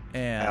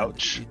 And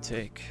Ouch. you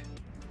take...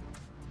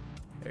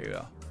 There you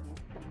go.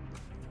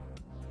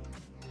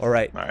 All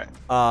right. All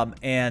right.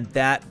 And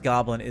that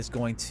goblin is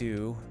going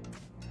to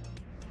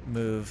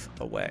move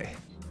away.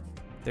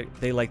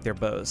 They like their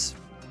bows.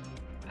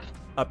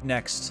 Up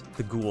next,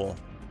 the ghoul.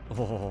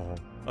 Oh,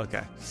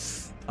 okay.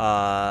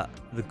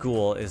 The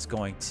ghoul is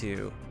going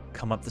to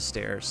come up the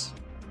stairs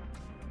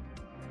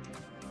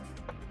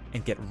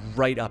and get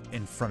right up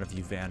in front of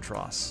you,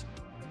 Vandross.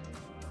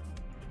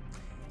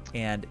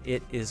 And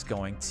it is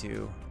going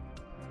to...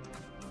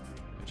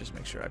 Let me just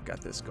make sure I've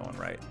got this going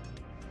right.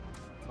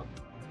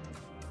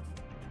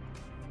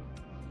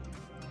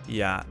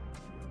 Yeah.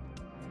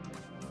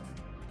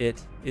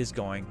 It is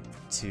going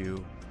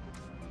to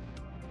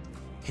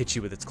hit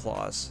you with its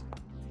claws.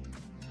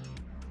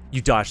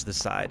 You dodge to the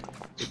side.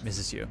 It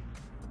misses you.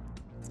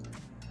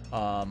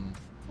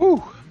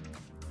 Woo.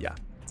 Yeah.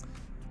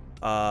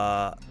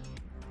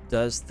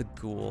 Does the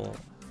ghoul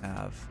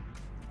have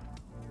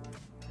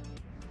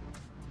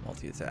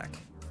multi-attack?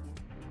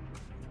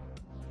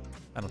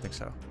 I don't think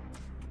so.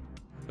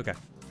 Okay.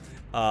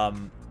 Up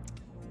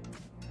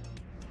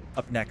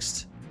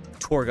next,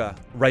 Torga,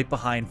 right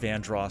behind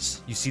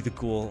Vandross. You see the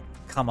ghoul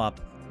come up,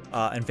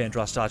 and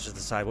Vandross dodges to the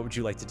side. What would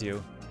you like to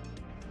do?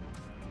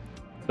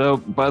 So,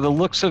 by the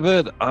looks of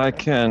it, I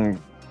can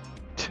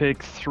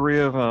take 3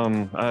 of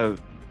them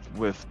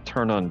with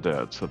Turn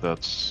Undead. So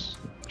that's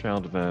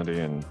Channel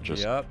Divinity, and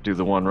just do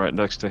the one right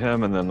next to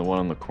him, and then the one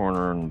in the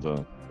corner, and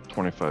the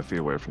 25 feet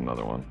away from the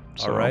other one.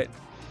 So, all right.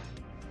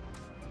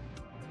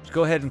 Just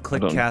go ahead and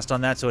click cast on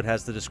that, so it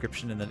has the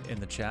description in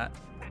the chat.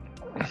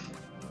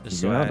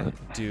 Just so I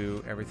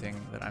do everything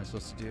that I'm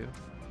supposed to do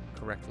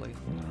correctly.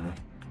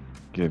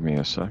 Give me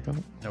a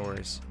second. No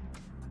worries.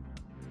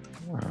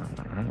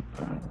 There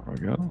we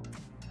go.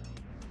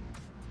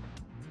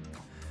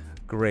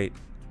 Great.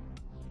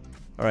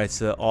 All right,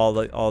 so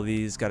all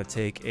these got to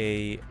take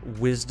a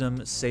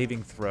wisdom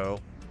saving throw.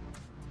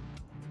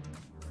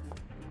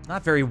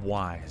 Not very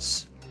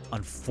wise.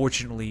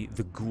 Unfortunately,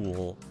 the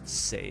ghoul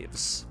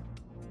saves.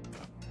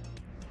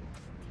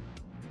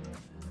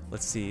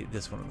 Let's see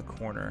this one in the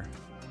corner.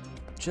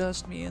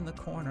 Just me in the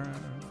corner.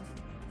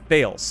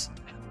 Fails.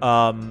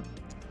 And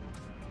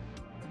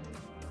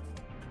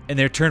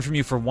they're turned from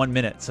you for 1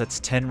 minute, so that's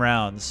 10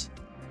 rounds.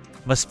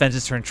 Must spend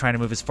his turn trying to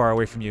move as far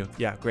away from you.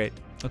 Yeah, great.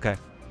 Okay.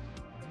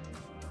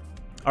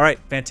 All right,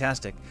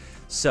 fantastic.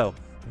 So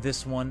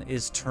this one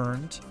is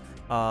turned,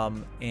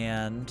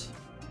 and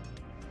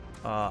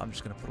I'm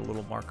just gonna put a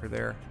little marker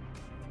there.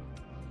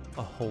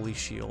 A holy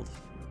shield.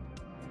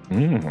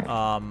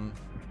 To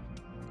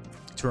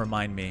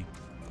remind me.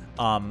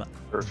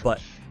 But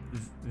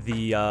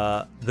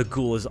the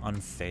ghoul is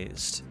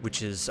unfazed,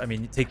 which is, I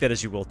mean, take that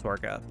as you will,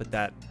 Torga, but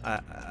that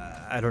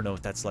I don't know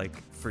what that's like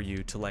for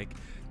you to like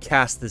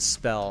cast this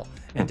spell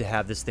and to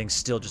have this thing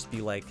still just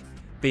be like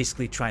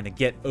basically trying to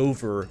get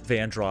over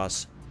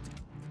Vandross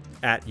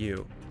at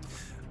you.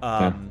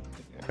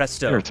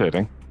 Presto.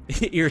 Irritating.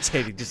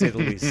 Irritating, to say the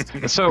least.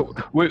 So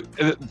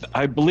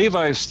I believe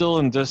I still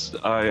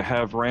I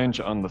have range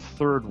on the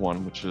third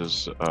one, which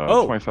is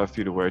 25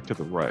 feet away to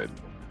the right.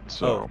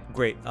 So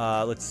great.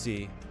 Let's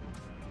see.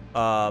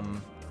 All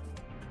right.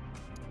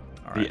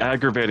 The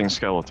aggravating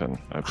skeleton,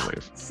 I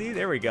believe. See,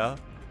 there we go.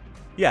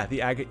 Yeah,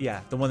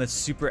 the one that's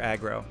super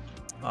aggro.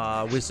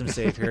 Wisdom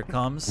save. Here it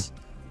comes.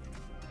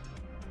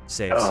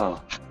 Saves.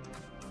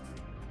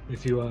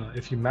 If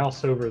you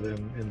mouse over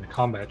them in the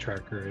combat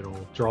tracker,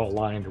 it'll draw a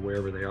line to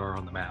wherever they are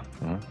on the map.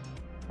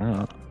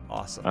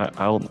 Awesome.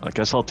 I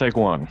guess I'll take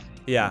one.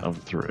 Yeah.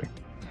 Of the 3.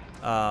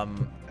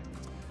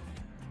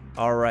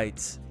 All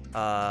right.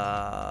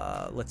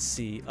 Let's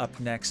see. Up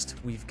next,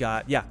 we've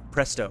got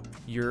Presto.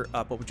 You're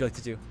up. What would you like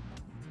to do?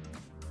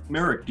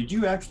 Merrick, did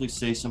you actually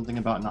say something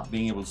about not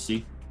being able to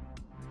see?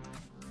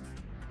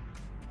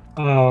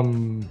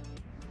 I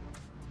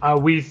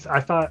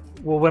thought,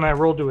 well, when I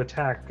rolled to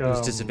attack, It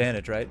was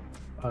disadvantage, right?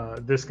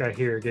 This guy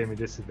here gave me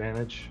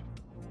disadvantage.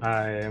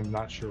 I am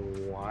not sure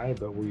why,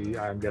 but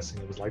I'm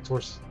guessing it was light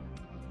source.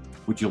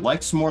 Would you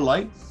like some more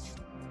light?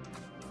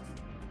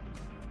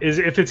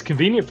 If it's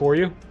convenient for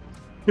you.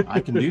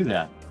 I can do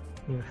that.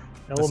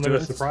 Element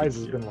of surprise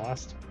has been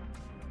lost.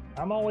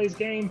 I'm always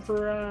game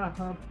for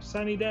a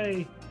sunny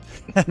day.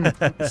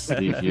 Let's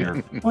see here.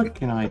 What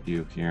can I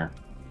do here?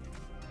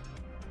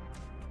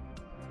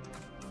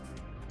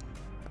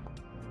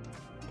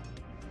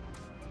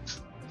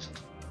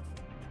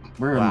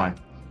 Where am I?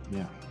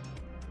 Yeah.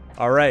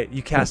 All right,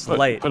 you cast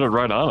light. Put it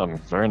right on him.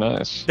 Very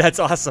nice. That's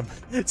awesome.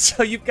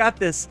 So you've got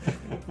this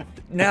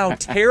now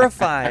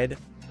terrified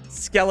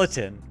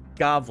skeleton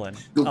goblin.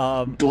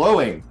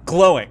 Glowing.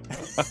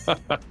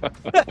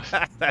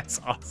 That's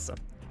awesome.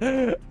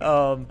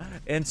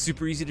 And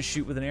super easy to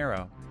shoot with an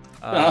arrow.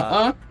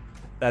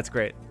 That's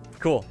great.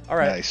 Cool. All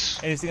right.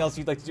 Nice. Anything else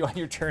you'd like to do on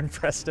your turn,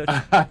 Presto?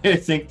 I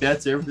think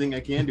that's everything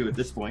I can do at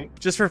this point.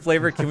 Just for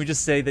flavor, can we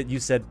just say that you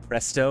said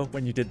Presto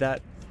when you did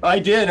that? I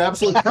did,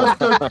 absolutely.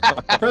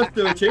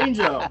 Presto change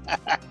up.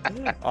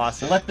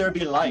 Awesome. Let there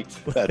be light.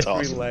 That's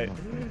awesome. Light.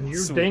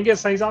 You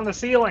dingus, he's on the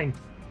ceiling.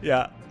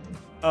 Yeah.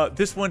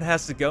 This one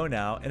has to go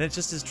now, and it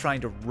just is trying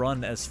to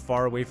run as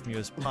far away from you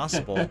as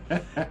possible.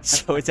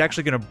 So it's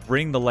actually going to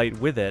bring the light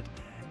with it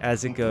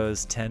as it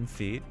goes 10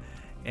 feet.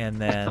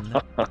 And then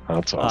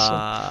that's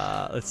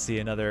awesome. Let's see,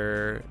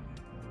 another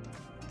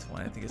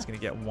 20. I think it's going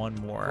to get one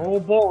more. Oh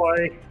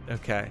boy.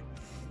 Okay.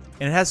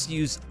 And it has to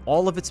use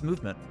all of its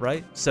movement,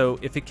 right? So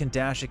if it can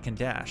dash, it can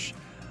dash.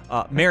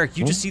 Merrick,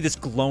 you just see this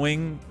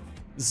glowing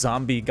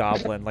zombie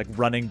goblin like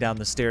running down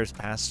the stairs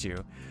past you.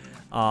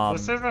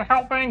 This isn't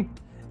helping.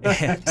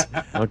 And,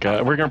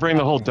 okay, we're gonna bring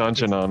the whole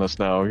dungeon on us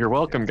now. You're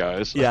welcome,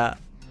 guys. Yeah.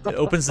 It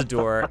opens the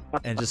door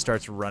and just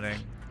starts running.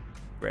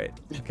 Great.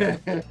 Okay.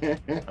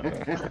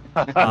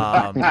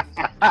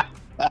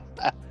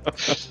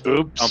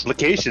 Oops.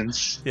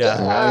 Complications.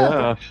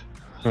 Yeah.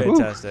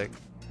 Fantastic.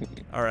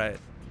 All right.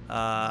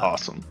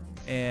 Awesome.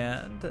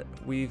 And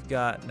we've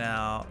got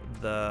now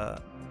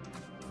the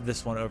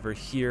this one over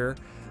here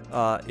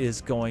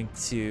is going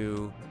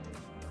to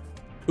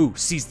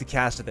sees the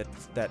cast of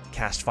that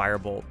cast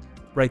firebolt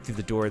right through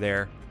the door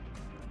there,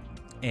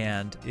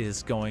 and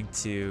is going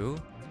to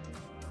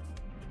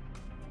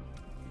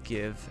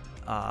give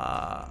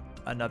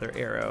another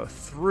arrow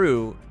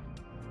through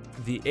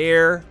the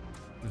air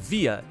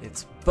via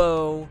its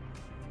bow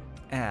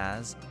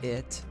as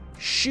it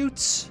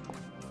shoots.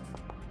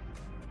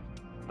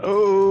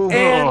 Oh,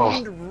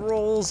 And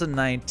rolls a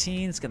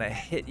 19. It's going to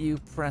hit you,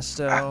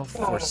 presto,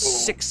 for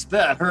 6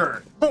 That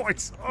hurt.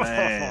 points.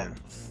 man.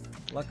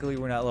 Luckily,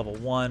 we're not level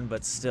 1,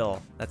 but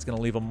still, that's going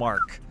to leave a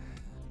mark.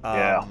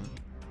 Yeah.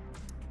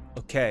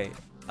 Okay.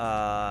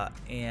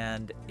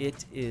 And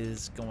it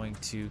is going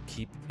to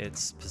keep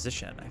its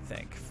position, I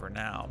think, for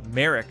now.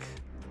 Merrick,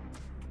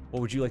 what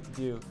would you like to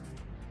do?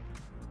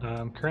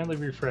 I'm currently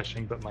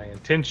refreshing, but my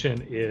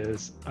intention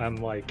is I'm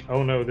like,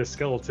 oh no, this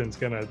skeleton's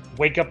gonna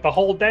wake up the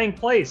whole dang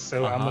place.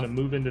 So I'm gonna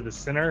move into the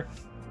center,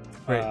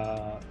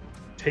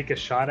 take a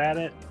shot at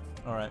it,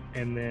 All right.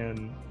 and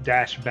then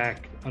dash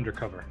back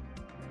undercover.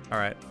 All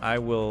right. I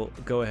will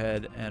go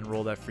ahead and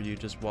roll that for you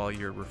just while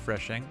you're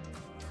refreshing.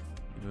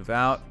 You move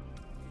out.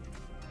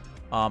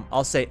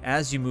 I'll say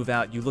as you move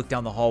out, you look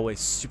down the hallway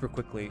super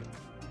quickly,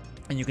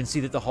 and you can see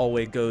that the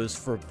hallway goes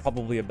for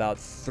probably about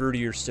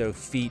 30 or so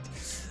feet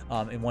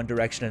in one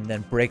direction and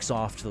then breaks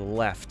off to the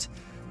left.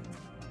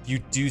 You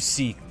do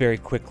see very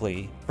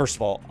quickly, first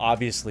of all,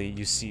 obviously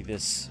you see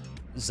this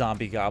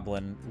zombie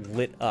goblin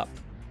lit up,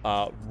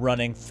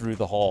 running through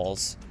the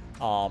halls,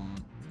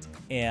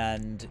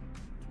 and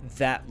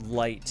that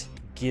light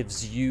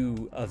gives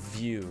you a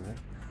view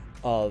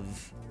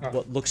of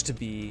what looks to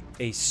be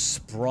a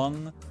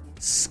sprung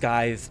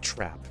scythe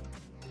trap.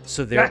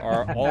 So there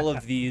are all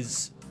of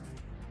these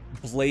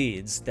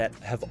blades that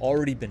have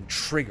already been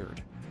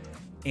triggered,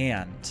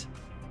 and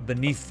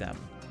beneath them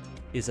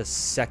is a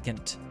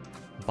second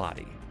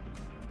body.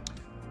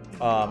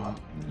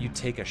 You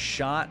take a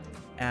shot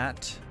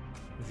at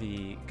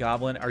the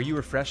goblin. Are you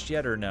refreshed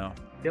yet or no?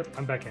 Yep,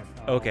 I'm back in.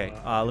 Okay,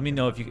 let me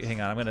know if you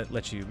hang on. I'm gonna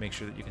let you make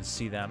sure that you can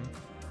see them.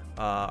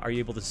 Are you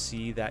able to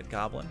see that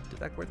goblin?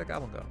 Where'd that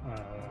goblin go?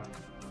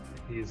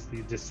 He's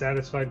the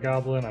dissatisfied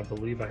goblin. I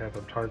believe I have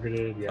him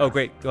targeted. Yeah. Oh,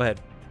 great. Go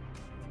ahead.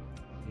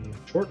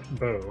 Short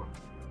bow.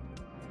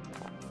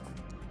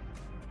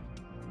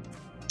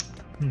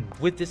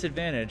 With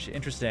disadvantage.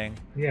 Interesting.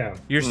 Yeah.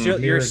 You're still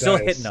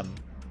dice. hitting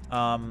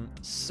them.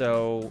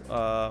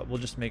 So we'll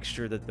just make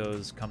sure that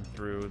those come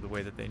through the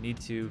way that they need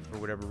to for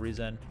whatever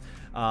reason.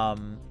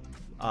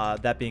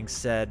 That being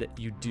said,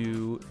 you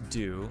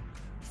do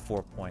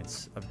 4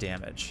 points of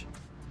damage.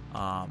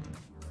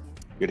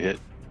 Good hit.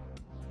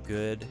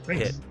 Good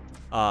Thanks. hit.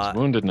 It's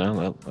wounded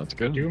now. That's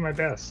good. Doing my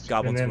best.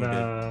 Goblin's and then,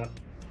 wounded.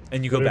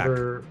 And you go back.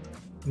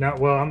 Now,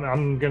 well,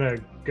 I'm gonna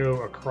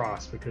go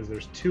across because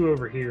there's 2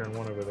 over here and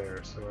 1 over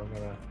there. So I'm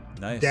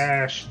gonna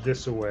dash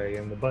this away,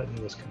 and the button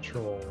was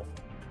control.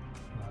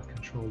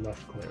 Control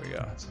left click. There we go.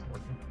 That's not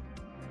working.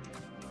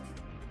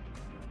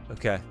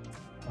 Okay.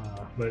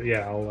 But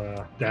yeah,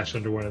 I'll dash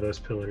under one of those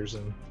pillars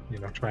and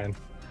try and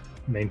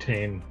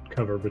maintain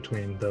cover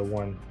between the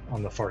one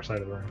on the far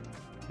side of the room.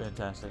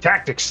 Fantastic.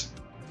 Tactics.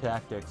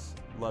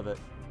 Love it.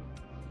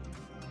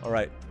 All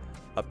right.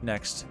 Up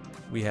next,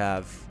 we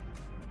have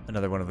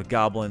another one of the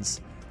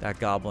goblins. That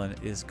goblin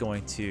is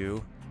going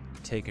to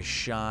take a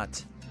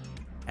shot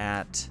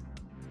at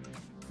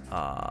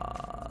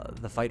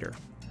the fighter.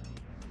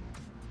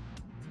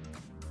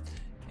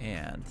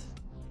 And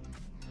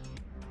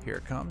here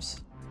it comes.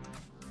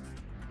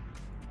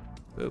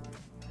 Boop.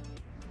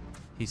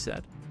 He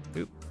said.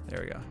 Boop.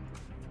 There we go.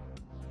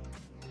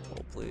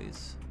 Hold,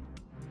 please.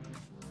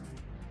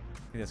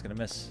 I think that's going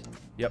to miss.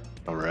 Yep.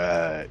 All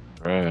right.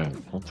 Right,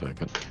 I'll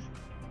take it.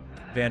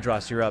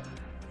 Vandross, you're up.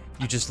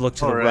 You just look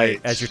to the right.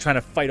 As you're trying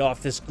to fight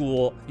off this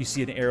ghoul, you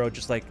see an arrow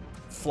just like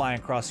flying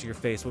across your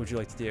face. What would you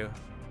like to do?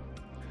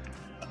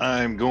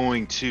 I'm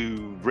going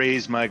to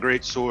raise my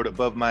greatsword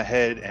above my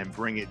head and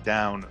bring it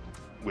down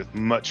with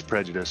much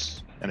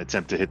prejudice and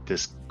attempt to hit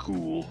this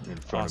ghoul in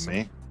front of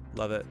me.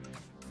 Love it.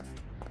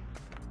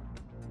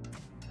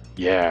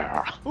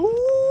 Yeah.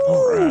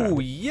 Ooh,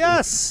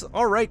 yes.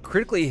 All right,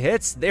 critically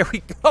hits. There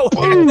we go.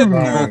 And the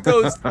ghoul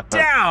goes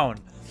down.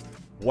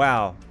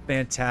 Wow,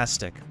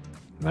 fantastic.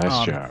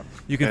 Nice job.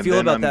 You can feel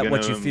about that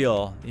what you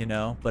feel,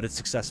 but it's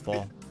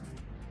successful.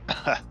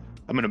 I'm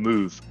going to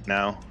move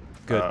now.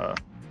 Good.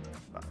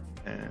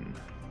 10,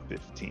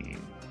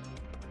 15,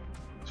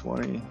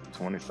 20,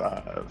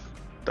 25,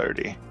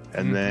 30.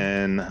 And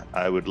then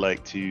I would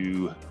like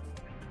to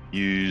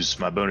use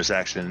my bonus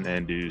action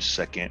and do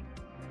second.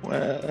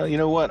 Well, you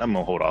know what? I'm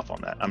going to hold off on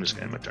that. I'm just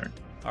going to end my turn.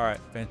 All right,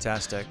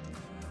 fantastic.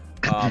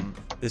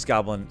 This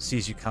goblin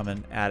sees you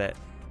coming at it,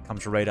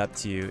 comes right up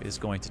to you, is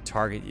going to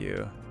target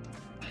you,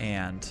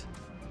 and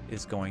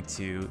is going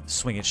to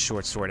swing its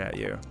short sword at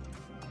you.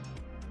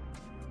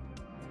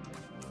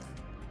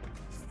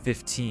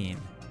 15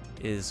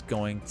 is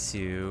going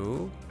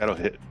to... That'll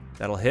hit.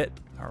 That'll hit.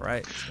 All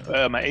right.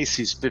 My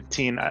AC is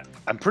 15.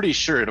 I'm pretty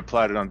sure it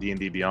applied it on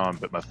D&D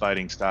Beyond, but my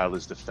fighting style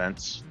is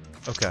defense.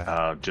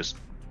 Okay. Just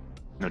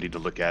no need to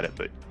look at it,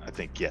 but I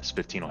think yes,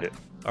 15 will hit.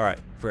 All right,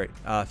 great.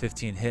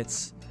 15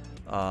 hits.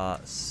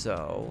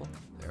 So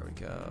there we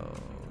go.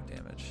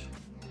 Damage.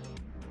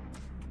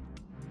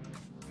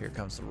 Here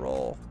comes the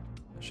roll.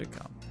 It should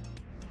come.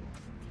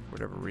 For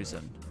whatever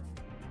reason.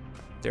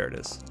 There it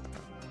is.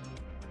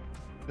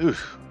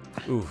 Oof.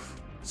 Oof.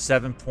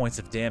 7 points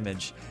of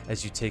damage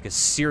as you take a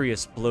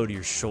serious blow to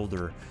your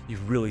shoulder. You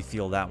really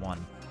feel that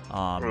one.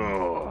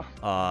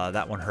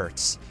 That one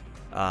hurts.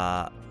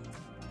 Up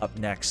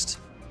next,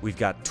 we've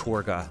got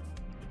Torga.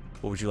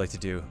 What would you like to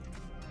do?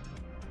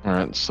 All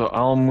right, so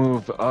I'll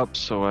move up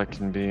so I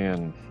can be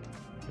in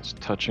this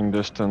touching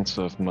distance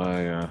of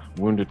my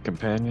wounded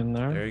companion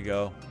there. There you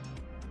go.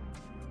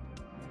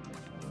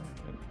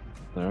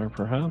 There,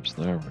 perhaps?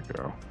 There we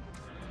go.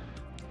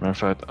 Matter of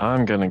fact,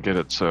 I'm gonna get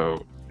it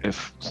so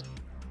if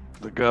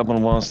the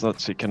goblin wants,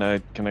 let's see, can I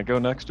go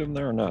next to him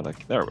there or not?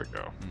 There we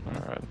go.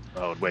 All right.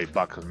 Oh, wait,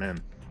 box him in.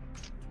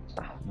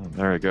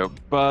 There we go.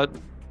 But,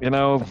 you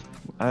know,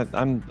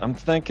 I'm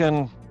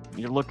thinking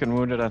you're looking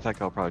wounded. I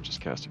think I'll probably just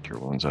cast a Cure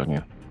Wounds on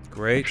you.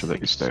 Great. Make sure that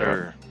you stay up.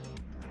 Sir.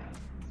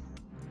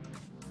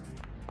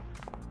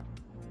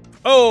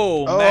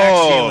 Oh, max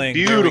Oh, healing.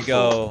 There we beautiful.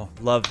 go.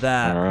 Love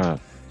that. All right.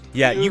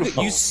 Yeah,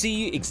 Beautiful. you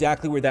see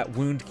exactly where that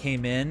wound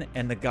came in,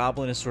 and the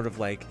goblin is sort of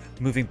like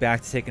moving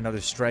back to take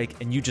another strike,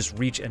 and you just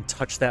reach and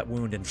touch that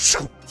wound and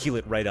heal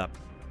it right up.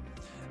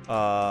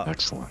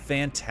 Excellent.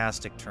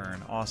 Fantastic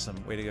turn. Awesome.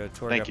 Way to go,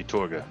 Torga. Thank you,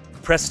 Torga.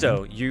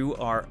 Presto, you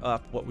are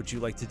up. What would you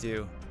like to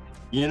do?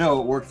 You know,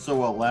 it worked so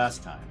well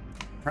last time.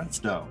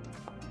 Presto.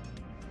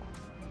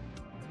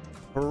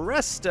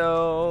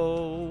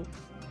 Presto!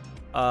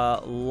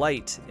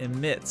 Light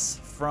emits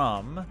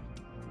from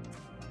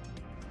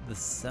the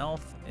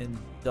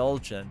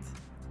self-indulgent.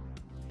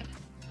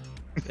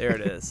 There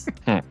it is.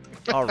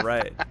 All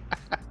right.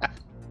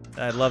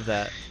 I love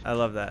that. I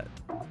love that.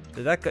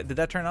 Did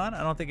that turn on?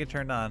 I don't think it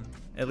turned on.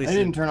 At least I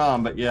didn't turn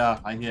on, but yeah,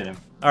 I hit him.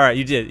 All right,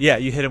 you did. Yeah,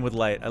 you hit him with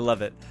light. I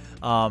love it.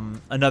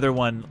 Another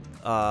one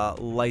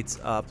lights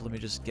up. Let me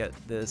just get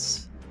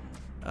this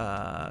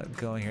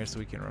going here so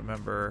we can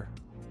remember.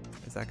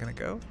 Is that gonna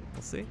go?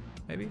 We'll see.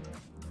 Maybe.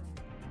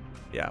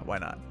 Yeah. Why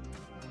not?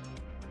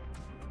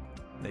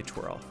 They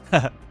twirl.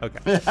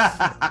 Okay.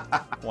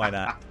 Why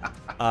not?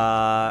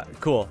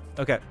 Cool.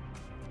 Okay.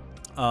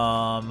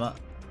 All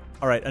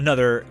right.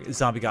 Another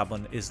zombie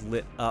goblin is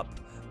lit up,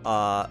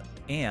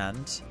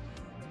 and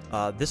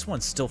this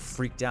one's still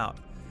freaked out.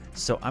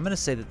 So I'm gonna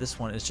say that this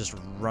one is just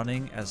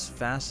running as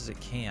fast as it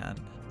can.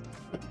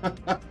 I'm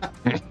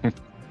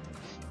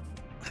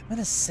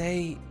gonna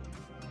say,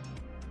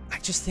 I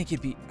just think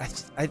it'd be.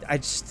 I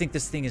just think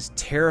this thing is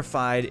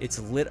terrified. It's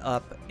lit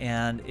up,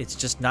 and it's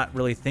just not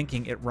really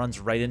thinking. It runs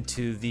right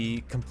into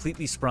the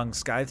completely sprung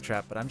scythe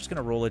trap. But I'm just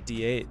gonna roll a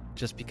d8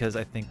 just because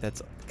I think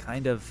that's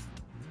kind of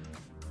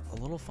a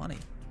little funny.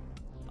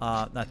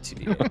 Not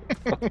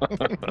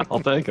 2d8. I'll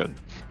take it.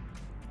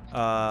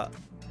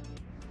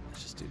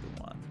 Let's just do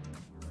the one.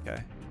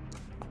 Okay.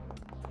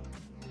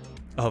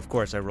 Oh, of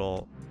course I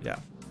roll. Yeah,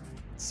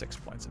 6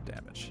 points of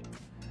damage.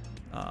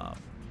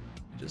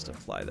 Just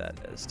apply that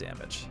as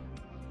damage.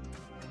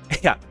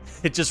 Yeah,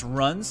 it just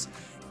runs,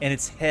 and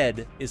its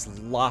head is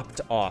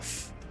lopped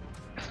off,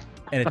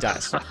 and it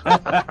dies. All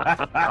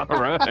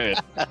right.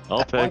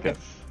 I'll take it.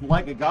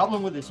 Like a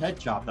goblin with his head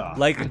chopped off.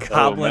 Like a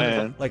goblin,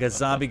 man. like a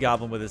zombie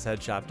goblin with his head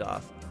chopped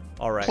off.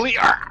 All right,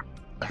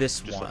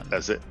 this Just one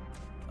that's it.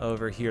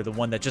 over here, the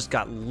one that just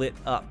got lit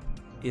up,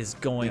 is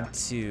going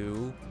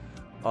to,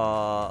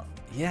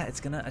 yeah, it's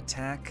gonna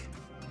attack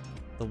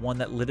the one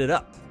that lit it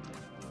up.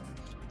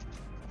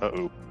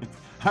 Uh-oh.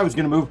 I was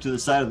going to move to the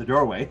side of the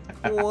doorway.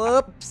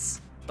 Whoops.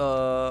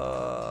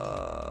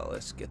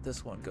 Let's get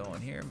this one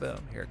going here. Boom.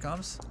 Here it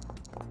comes.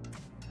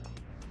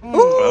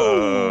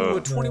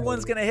 Ooh,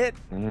 21's gonna hit.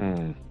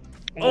 Mm.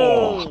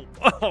 Oh,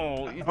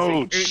 you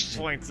Oh, take 8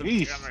 points of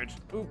jeez. damage.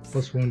 Oops.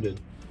 Plus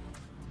wounded.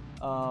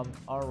 All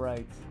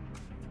right.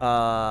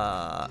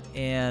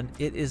 And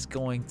it is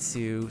going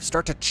to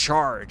start to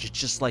charge. It's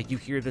just like you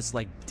hear this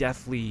like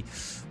deathly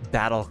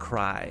battle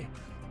cry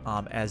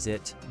as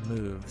it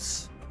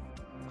moves.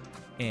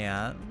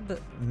 And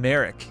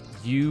Merrick,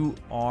 you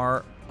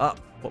are up.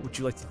 What would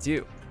you like to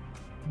do?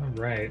 All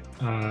right.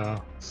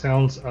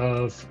 Sounds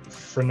of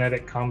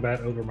frenetic combat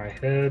over my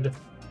head.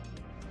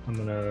 I'm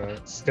gonna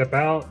step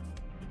out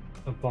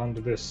up onto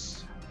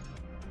this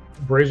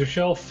brazier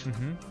shelf,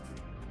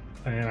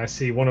 and I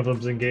see one of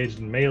them's engaged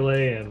in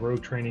melee, and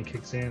rogue training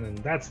kicks in, and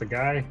that's the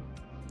guy.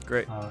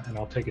 Great. And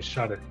I'll take a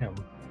shot at him.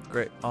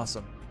 Great.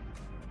 Awesome.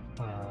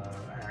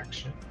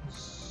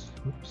 Actions.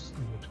 Oops.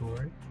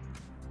 Inventory.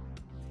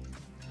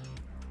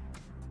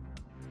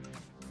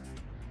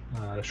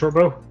 Short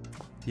bow.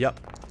 Yep.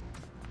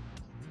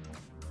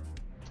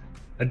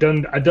 I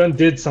done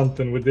did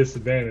something with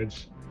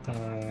disadvantage.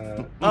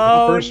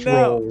 Oh, First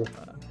no. roll.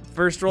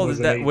 First roll was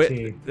is an that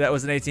 18. that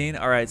was an 18.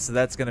 All right, so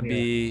that's gonna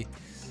be.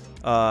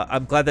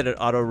 I'm glad that it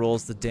auto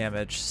rolls the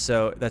damage.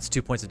 So that's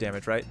 2 points of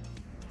damage, right?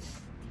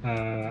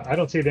 I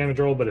don't see a damage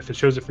roll, but if it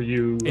shows it for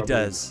you, It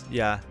does.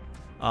 Yeah.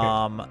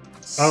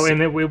 Oh,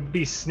 and it will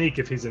be sneak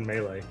if he's in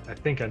melee. I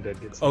think undead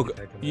gets sneak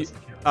attack in this. I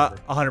can't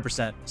remember.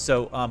 100%.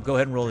 So go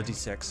ahead and roll a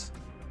d6.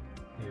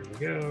 Here we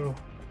go.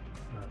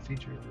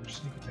 Feature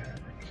sneak attack.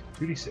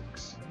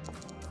 2d6.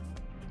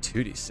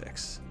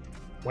 2d6.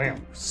 Wham.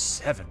 Ooh,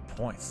 7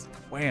 points.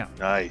 Wham.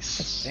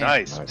 Nice. Damn,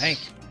 Nice. Thank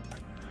you.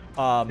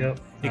 Yep.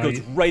 It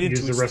goes right into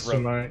use his the rest throat.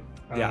 of my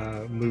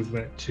Yeah.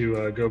 movement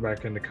to go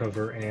back into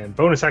cover and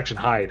bonus action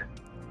hide.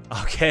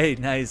 Okay,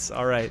 nice.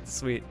 All right,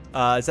 sweet.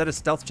 Is that a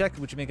stealth check?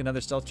 Would you make another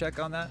stealth check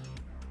on that?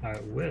 I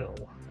will.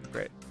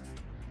 Great.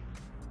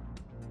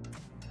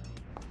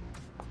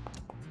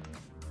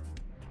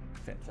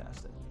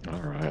 Fantastic. All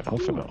right,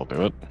 I'll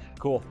do it.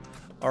 Cool.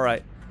 All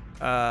right.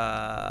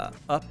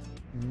 Up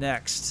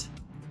next.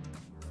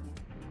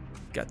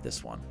 Got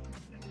this one.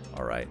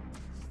 All right.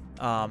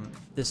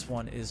 This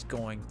one is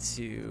going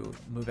to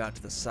move out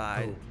to the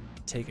side,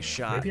 take a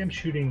shot. Maybe I'm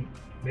shooting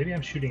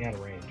out of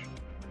range.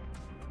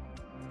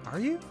 Are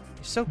you? You're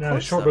so No,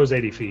 close. short though. bow's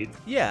 80 feet.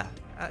 Yeah.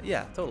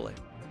 Yeah, totally.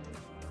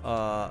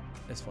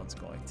 This one's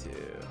going to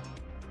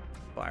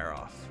fire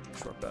off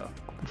short bow.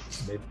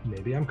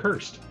 Maybe I'm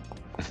cursed.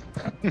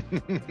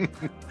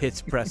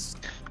 Hits press.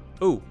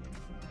 Ooh.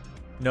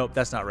 Nope,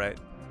 that's not right.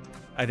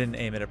 I didn't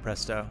aim it at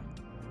Presto.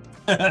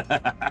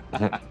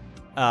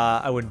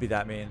 I wouldn't be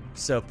that mean.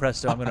 So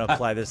Presto, I'm going to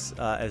apply this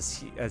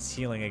as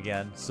healing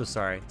again. So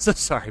sorry. So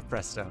sorry,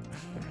 Presto.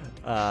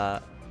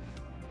 There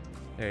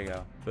you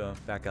go. Boom.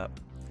 Back up.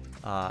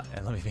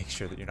 And let me make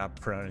sure that you're not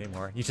prone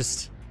anymore. You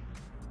just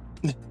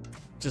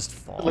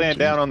fall. Laying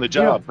down on the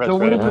job. The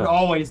wizard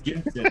always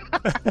gets it.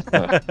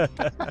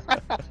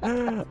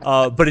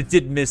 But it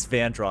did miss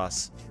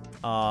Vandross.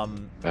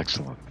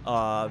 Excellent.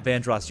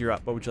 Vandross, you're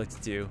up. What would you like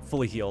to do?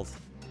 Fully healed.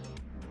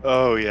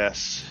 Oh,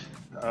 yes.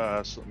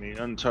 So let me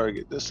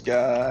untarget this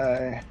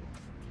guy.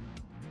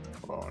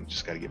 Hold on,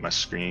 just got to get my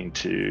screen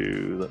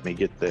to let me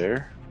get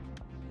there.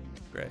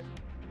 Great.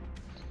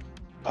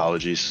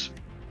 Apologies.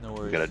 No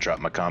worries. Got to drop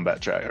my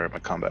combat track or my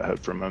combat HUD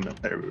for a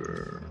moment.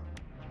 There.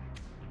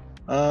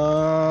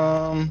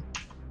 All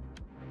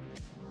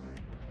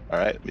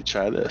right, let me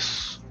try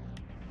this.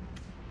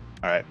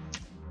 All right.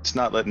 It's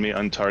not letting me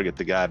untarget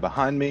the guy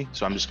behind me,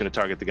 so I'm just going to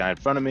target the guy in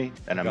front of me,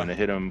 and I'm going to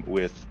hit him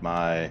with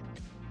my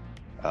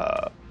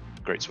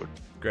greatsword.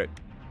 Great.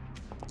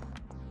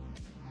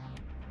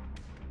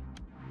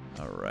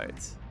 All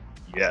right.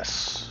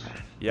 Yes.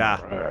 Yeah.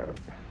 All right.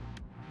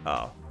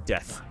 Oh,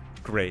 death.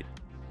 Great.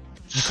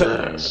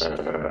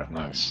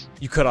 Nice.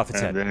 You cut off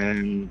its And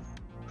head.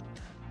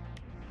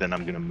 then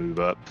I'm going to move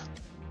up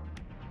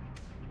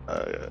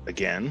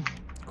again.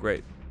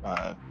 Great.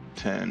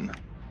 10,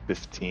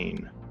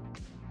 15,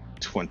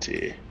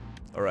 20.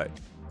 All right.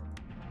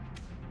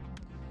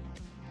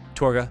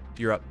 Torga,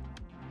 you're up.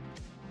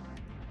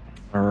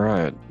 All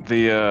right.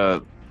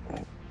 The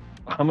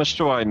how much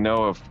do I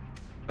know of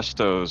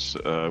Presto's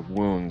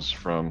wounds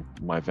from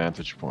my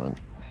vantage point?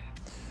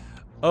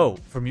 Oh,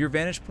 from your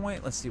vantage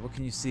point, let's see. What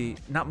can you see?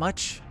 Not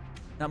much.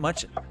 Not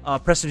much.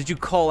 Preston, did you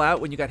call out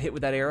when you got hit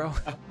with that arrow?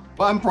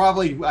 Well,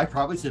 I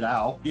probably said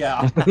ow.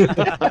 Yeah.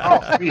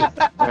 Oh, sweet.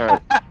 All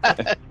right.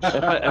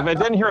 If I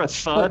didn't hear a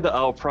thud,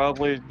 I'll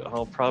probably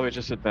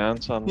just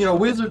advance on. You know,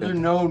 wizards are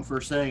known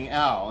for saying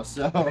ow,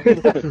 so.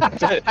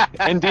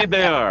 Indeed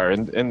they are.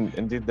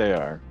 Indeed they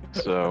are.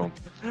 So,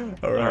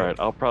 all right.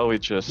 I'll probably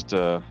just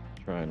try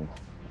and.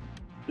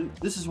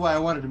 This is why I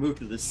wanted to move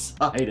to the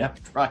side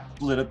after I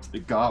split up the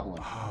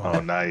goblin.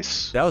 Oh,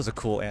 nice. That was a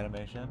cool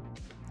animation.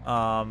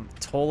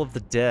 Toll of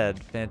the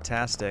Dead,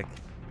 fantastic.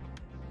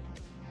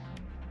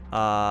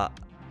 Yes.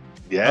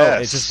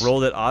 Oh, it just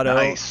rolled it auto.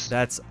 Nice.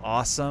 That's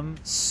awesome.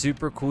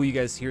 Super cool. You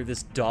guys hear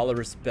this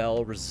dolorous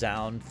bell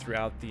resound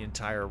throughout the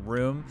entire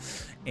room,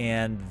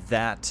 and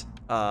that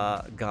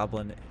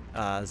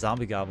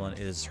zombie goblin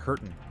is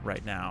hurting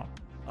right now.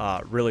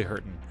 Really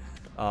hurting.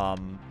 Up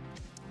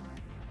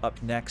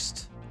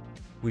next,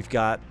 we've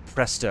got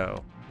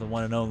Presto, the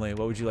one and only.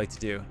 What would you like to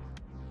do?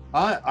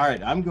 All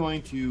right, I'm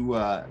going to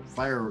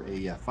fire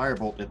a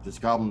firebolt at this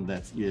goblin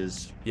that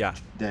is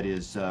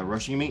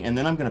rushing me, and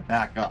then I'm going to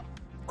back up.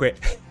 Great.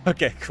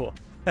 Okay, cool.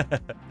 All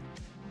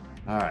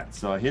right,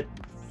 so I hit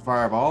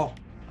fireball.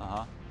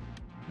 Uh-huh.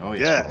 Oh,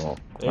 Yeah. Oh,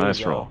 There you nice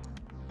go. roll.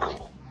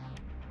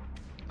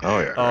 Oh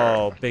yeah.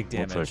 Oh, big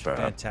We'll damage. take that.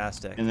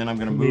 Fantastic. And then I'm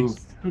going to move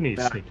Who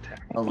needs back sneak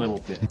attack? a little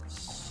bit.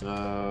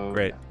 So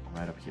Great. yeah,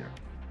 right up here.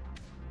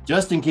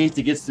 Just in case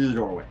it gets through the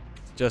doorway.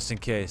 Just in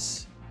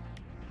case.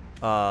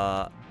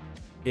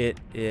 It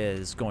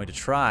is going to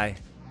try.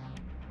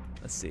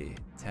 Let's see.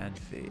 10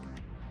 feet.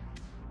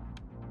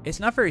 It's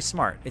not very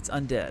smart. It's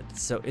undead.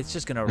 So it's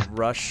just going to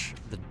rush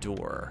the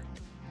door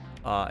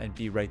and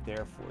be right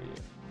there for you.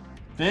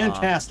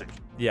 Fantastic.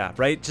 Yeah,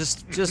 right?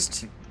 Just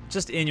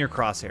in your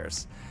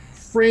crosshairs.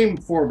 Frame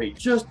for me.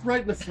 Just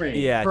right in the frame.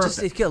 Yeah, Perfect.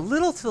 just get a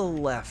little to the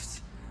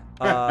left.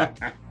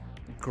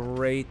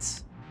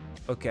 Great.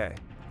 Okay.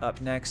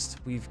 Up next,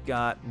 we've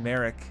got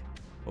Merrick.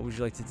 What would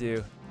you like to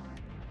do?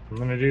 I'm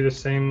gonna do the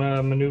same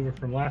maneuver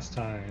from last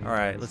time. All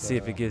right, let's see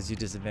if it gives you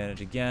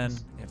disadvantage again.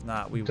 If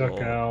not, we duck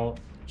will out.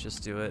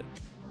 just do it.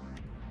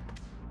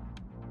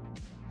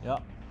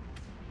 Yep.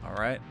 All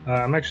right.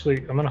 I'm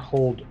gonna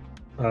hold.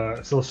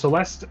 So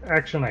Celeste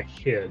action I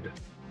hid.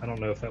 I don't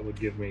know if that would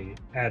give me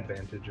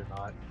advantage or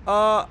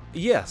not.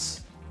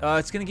 Yes.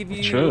 It's gonna give you.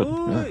 It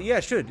should, Yeah,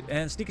 it should.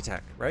 And sneak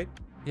attack, right?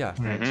 Yeah.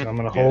 All right, so I'm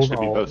gonna Yeah, it hold should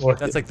be Alt. both. Well,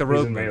 That's like the he's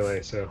rogue in move.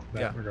 melee, so that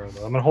Yeah. regardless.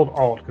 I'm gonna hold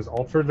Alt because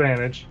Alt for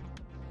advantage.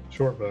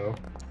 Short bow.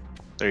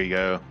 There you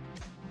go.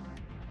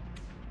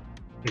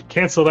 It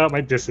canceled out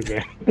my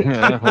disadvantage.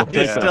 Yeah, we'll take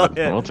It's still that.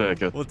 hit. We'll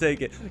take it. We'll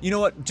take it. You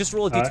know what? Just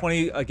roll a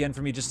d20 again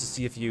for me just to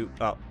see if you.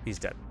 Oh, he's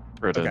dead.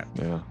 Credit, Okay.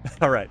 yeah.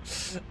 All right.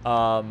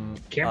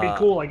 Can't be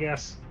cool, I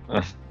guess.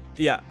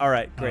 Yeah. All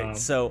right. Great. Um,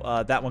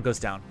 So that one goes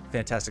down.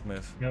 Fantastic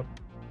move. Yep.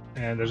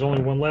 And there's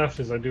only one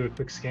left as I do a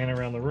quick scan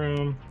around the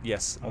room.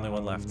 Yes. Only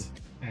one left.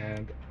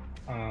 And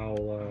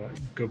I'll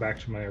go back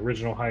to my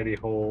original hidey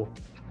hole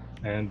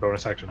and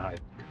bonus action hide.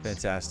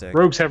 Fantastic.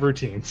 Rogues have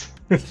routines.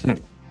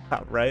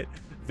 Right.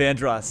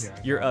 Vandross, Yeah.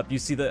 you're up. You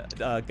see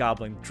the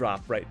goblin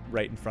drop right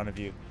in front of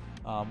you.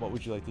 What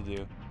would you like to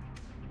do?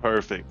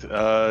 Perfect.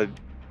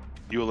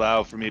 You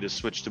allow for me to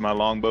switch to my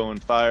longbow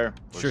and fire?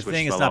 Or Sure switch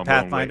thing. to It's my not longbow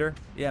and wait? Pathfinder.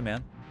 Yeah,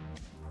 man.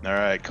 All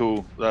right,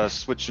 cool.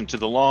 Switching to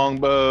the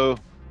longbow.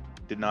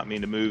 Did not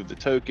mean to move the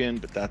token,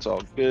 but that's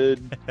all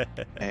good.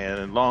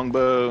 And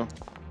longbow.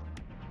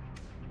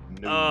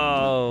 No.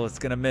 Oh, it's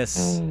gonna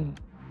miss.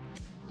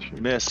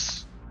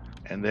 Miss.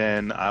 And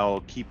then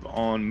I'll keep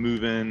on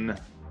moving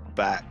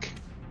back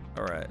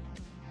All right.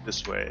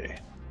 this way.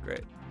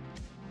 Great.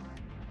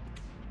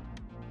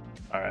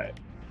 All right.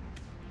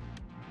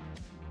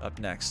 Up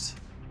next,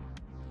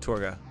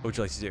 Torga. What would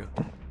you like to do?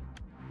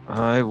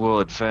 I will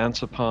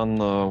advance upon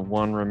the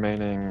one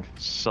remaining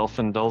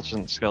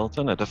self-indulgent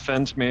skeleton. It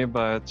offends me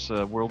by its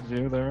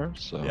worldview there,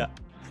 so Yeah.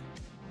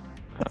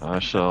 I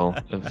shall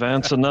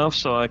advance enough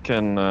so I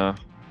can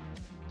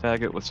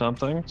tag it with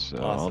something. So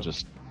I'll Awesome.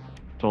 just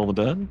toll the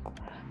dead.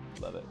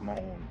 Love it. Come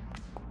on.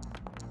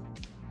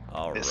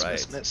 All Miss, right.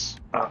 miss, miss.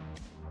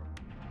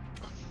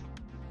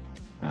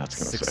 That's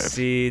gonna save.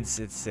 Succeeds.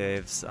 It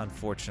saves.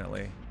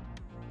 Unfortunately.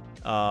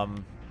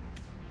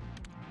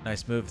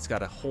 Nice move. It's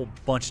got a whole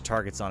bunch of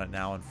targets on it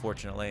now.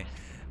 Unfortunately,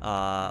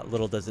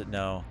 little does it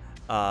know.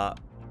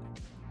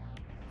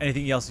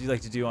 Anything else you'd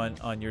like to do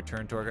on your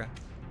turn, Torga?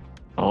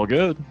 All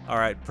good. All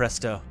right,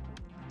 presto.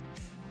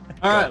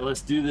 All right,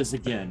 let's do this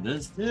again.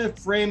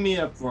 Frame me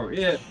up for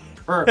it.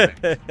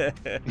 Perfect.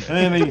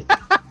 Let me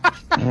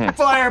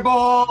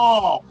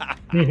fireball.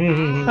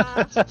 Yeah,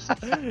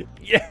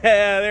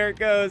 there it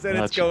goes, and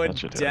it's Gotcha, going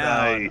gotcha.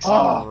 down. Nice.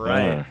 All Oh,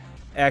 right, yeah.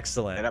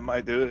 excellent. And that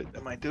might do it.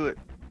 That might do it.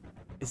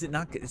 Is it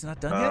not? Is it not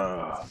done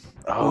yet?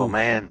 Oh Ooh.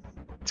 man.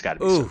 It's got to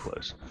be so Ooh.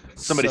 close.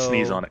 Somebody So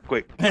sneeze on it,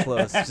 quick.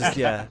 Close. Just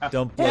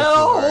don't blow too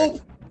hard.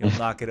 Help! You'll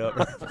knock it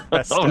over. Oh,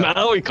 Presto.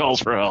 now he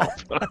calls for help.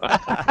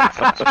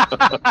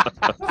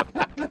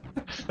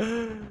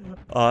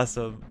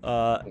 Awesome.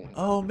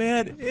 Oh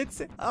man,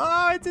 it's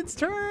its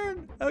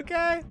turn.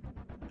 Okay.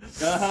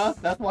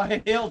 That's why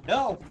I hailed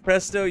help.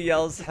 Presto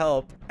yells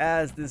help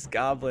as this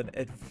goblin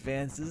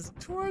advances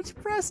towards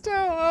Presto.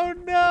 Oh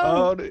no.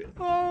 Oh, dude.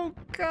 Oh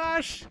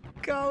gosh.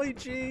 Golly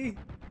gee.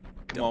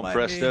 Come Don't on, mind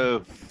Presto.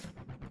 me.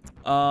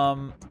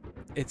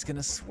 It's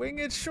gonna swing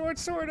its short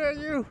sword at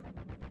you.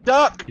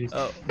 Duck.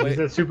 Oh He's wait.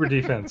 that super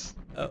defense.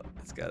 Oh,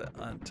 it's gotta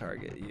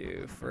untarget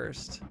you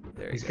first.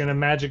 There you He's go. gonna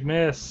magic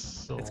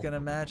miss. It's gonna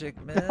magic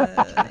miss.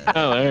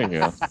 Oh, there you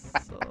go.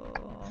 So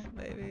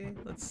maybe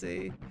let's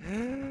see.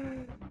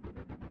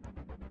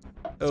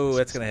 Oh,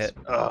 that's gonna hit.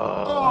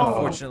 Oh.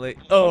 Unfortunately.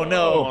 Oh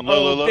no. Oh,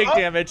 no, no. Big Oh.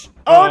 damage.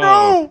 Oh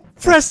no!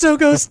 Presto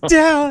goes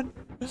down.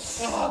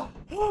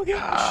 Oh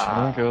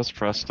gosh. There goes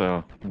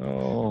Presto.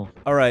 No.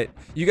 All right,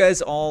 you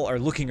guys all are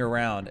looking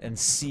around and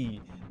see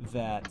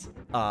that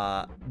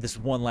this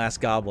one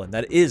last goblin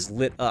that is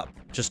lit up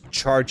just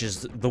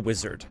charges the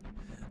wizard.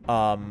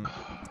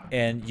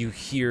 And you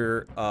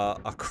hear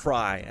a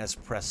cry as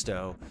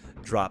Presto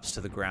drops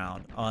to the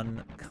ground,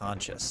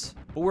 unconscious.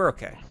 But we're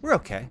okay. We're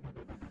okay.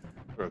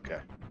 We're okay.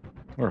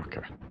 We're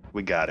okay.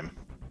 We got him.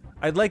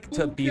 I'd like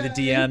to be the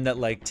Okay. DM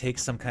that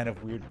takes some kind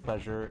of weird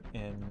pleasure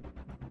in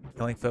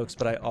killing folks,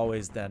 but I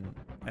always then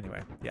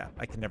anyway, yeah,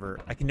 I can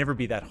never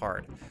be that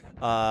hard.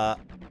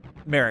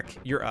 Merrick,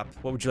 you're up.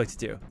 What would you like to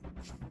do?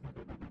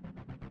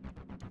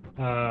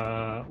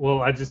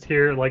 Well, I just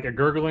hear like a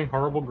gurgling,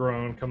 horrible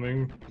groan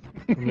coming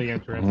from the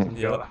entrance. And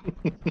go,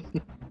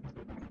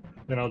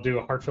 then I'll do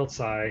a heartfelt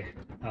sigh.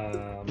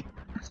 I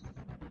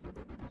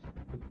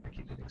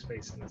keep hitting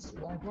space in this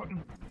long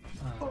button.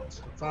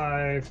 So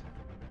 5.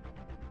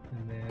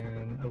 And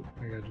then,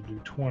 I got to do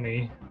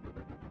 20.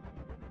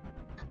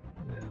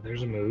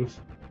 There's a move.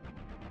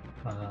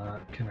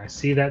 Can I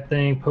see that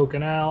thing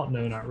poking out?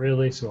 No, not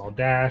really. So I'll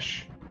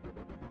dash.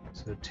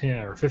 So 10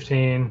 or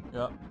 15.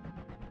 Yep.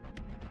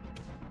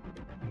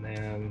 And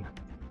then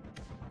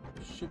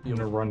Should I'm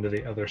gonna run to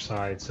the other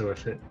side. So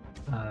if it,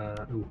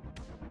 ooh,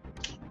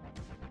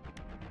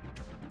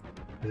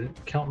 does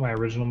it count my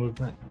original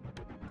movement?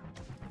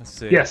 Let's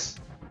see. Yes,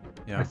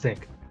 Yeah. I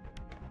think.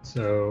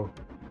 So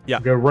Yeah.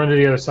 go run to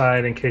the other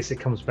side in case it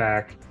comes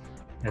back,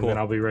 and Cool. then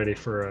I'll be ready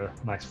for a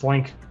nice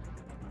flank.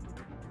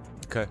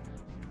 Okay.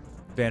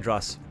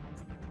 Vandross.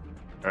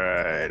 All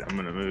right, I'm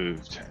gonna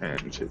move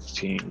 10,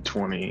 15,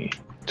 20,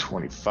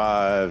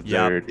 25.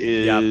 Yep. There it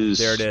is. Yep.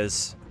 There it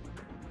is.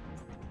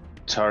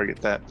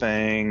 Target that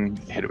thing.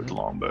 Hit it with the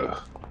longbow.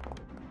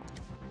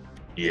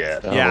 Yeah.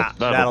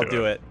 That'll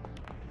do it.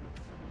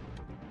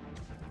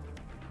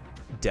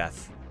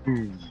 Death.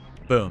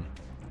 Boom.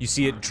 You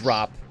see it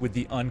drop with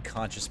the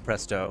unconscious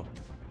Presto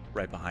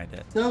right behind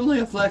it. It's only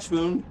a flesh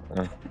wound.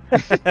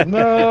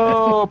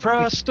 No,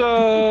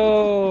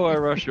 Presto! I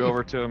rush you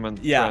over to him and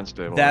try and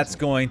stabilize that's him.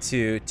 going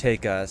to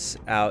take us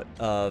out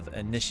of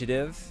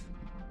initiative.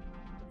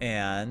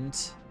 And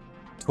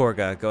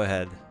Torga, go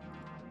ahead.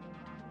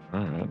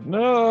 All right.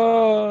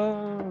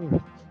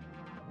 No.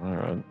 All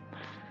right.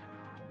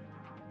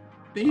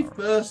 Be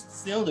first,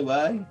 it's the only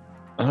way.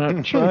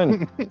 I'm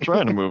trying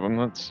to move him.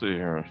 Let's see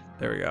here.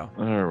 There we go.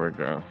 There we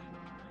go.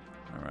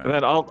 All right. And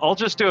then I'll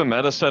just do a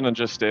medicine and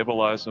just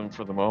stabilize him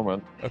for the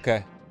moment.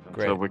 Okay.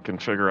 Great. So we can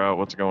figure out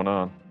what's going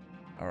on.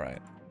 All right.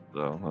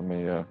 So let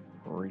me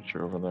reach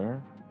over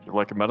there. Would you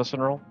like a medicine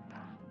roll?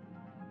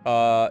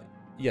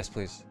 Yes,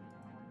 please.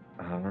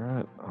 All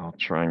right. I'll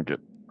try and get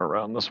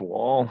around this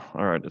wall.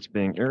 All right. It's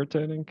being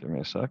irritating. Give me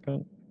a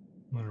second.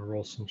 I'm gonna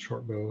roll some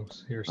short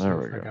bows here, so There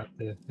we if I go. got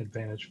the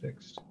advantage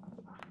fixed.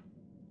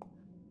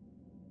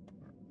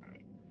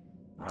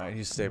 All right,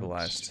 he's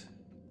stabilized.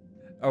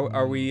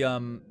 Are we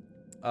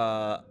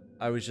I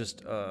was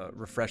just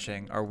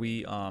refreshing. Are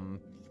we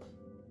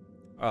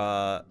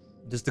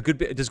does good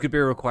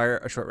beer require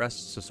a short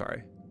rest? So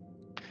sorry.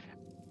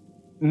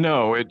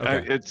 No,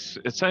 Okay. it's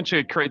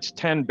essentially it creates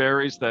 10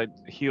 berries that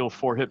heal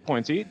 4 hit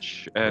points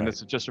each, and Right.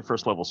 it's just a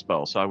first level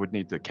spell. So I would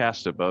need to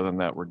cast it, but other than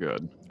that, we're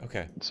good.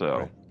 Okay. So.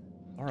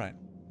 Right.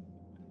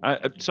 All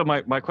right. So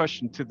my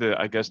question to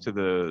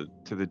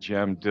the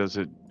gem, does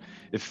it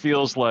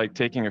feels like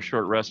taking a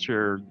short rest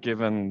here,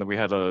 given that we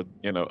had a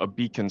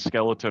beacon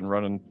skeleton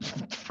running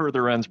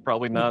further end's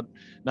probably not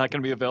going to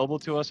be available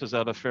to us. Is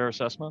that a fair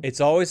assessment?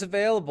 It's always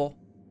available.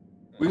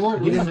 We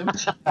won't lose him.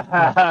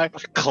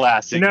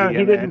 Classic No,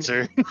 DM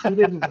answer.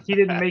 He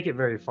didn't make it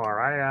very far.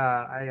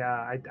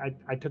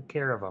 I took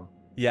care of him.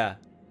 Yeah.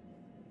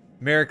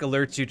 Merrick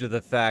alerts you to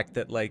the fact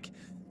that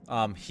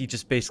he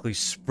just basically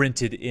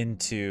sprinted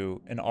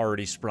into an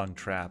already sprung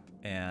trap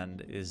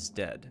and is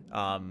dead.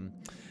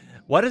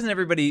 Why doesn't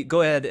everybody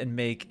go ahead and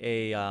make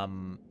a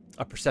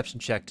perception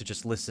check to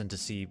just listen to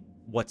see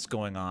what's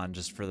going on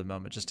just for the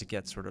moment, just to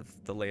get sort of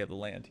the lay of the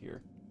land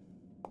here?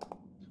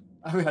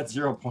 I've got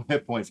 0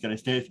 hit points. Can I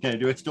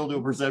do it? Still do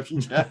a perception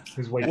check?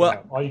 He's waking Well-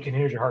 up. All you can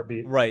hear is your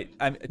heartbeat. Right.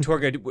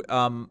 Torga,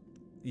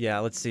 yeah,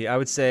 let's see. I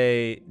would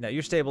say, now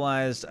you're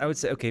stabilized. I would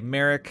say, okay,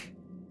 Merrick,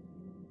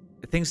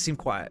 things seem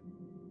quiet.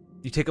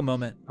 You take a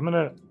moment, I'm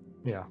gonna,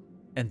 yeah.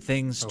 and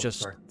things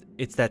Sorry.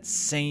 it's that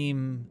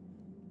same,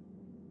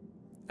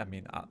 I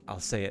mean, I'll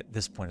say at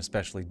this point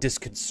especially,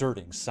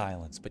 disconcerting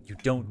silence, but you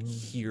don't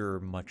hear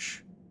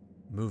much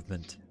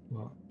movement.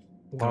 Well,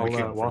 We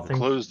can while things-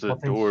 close the while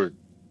things- door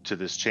to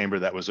this chamber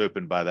that was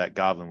opened by that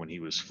goblin when he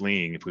was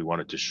fleeing if we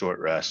wanted to short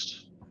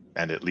rest,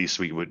 and at least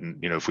we wouldn't,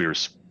 if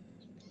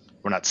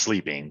we're not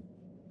sleeping,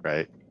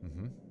 right?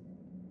 Mm-hmm.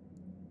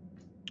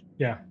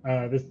 Yeah,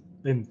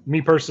 and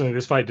me personally,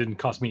 this fight didn't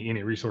cost me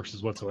any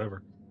resources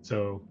whatsoever.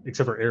 So,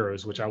 except for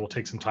arrows, which I will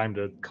take some time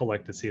to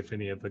collect to see if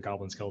any of the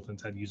goblin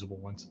skeletons had usable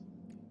ones.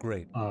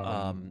 Great.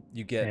 Um,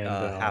 You get and,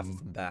 half of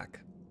them back.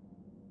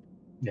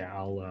 Yeah,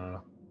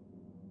 I'll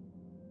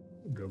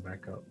go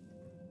back up.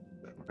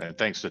 And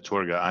thanks to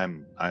Torga,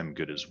 I'm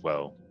good as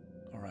well.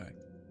 All right.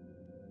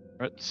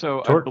 Right.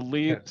 So I Torque,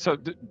 believe. yeah. So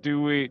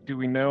do we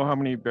know how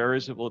many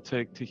berries it will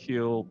take to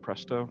heal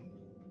Presto?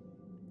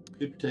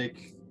 Should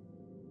take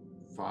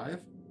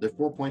 5. They're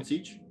 4 points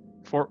each.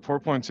 4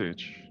 points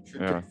each.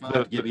 Should Yeah. take 5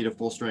 to get me to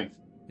full strength.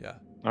 Yeah.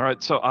 All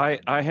right. So I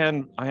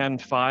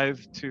hand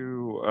 5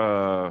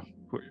 to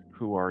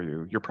who are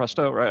you? You're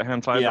Presto, right? I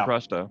hand 5 Yeah. to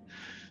Presto,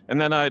 and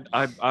then I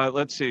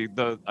let's see.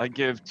 I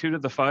give 2 to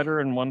the fighter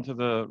and 1 to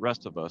the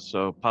rest of us.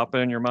 So pop it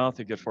in your mouth,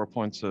 you get 4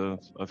 points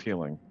of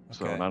healing.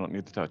 So Okay. and I don't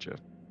need to touch you.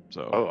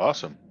 So. Oh,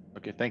 awesome.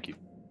 Okay, thank you.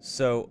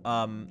 So,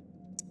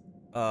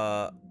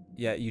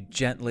 yeah, you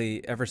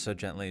gently, ever so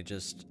gently,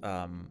 just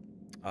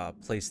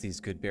place these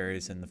good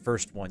berries, and the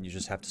first one you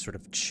just have to sort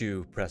of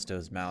chew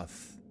Presto's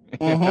mouth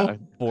Yeah,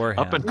 for him.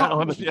 up and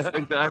down. Yeah,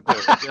 exactly.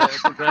 Yeah,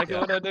 that's exactly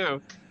what I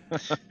do.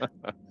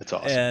 That's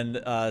awesome.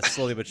 And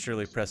slowly but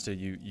surely, Presto,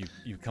 you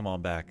come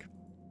on back.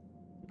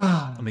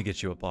 Let me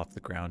get you up off the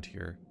ground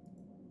here.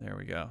 There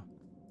we go.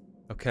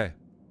 Okay.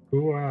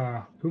 Who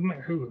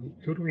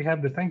do we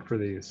have to thank for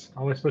these?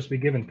 Always supposed to be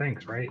giving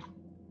thanks, right?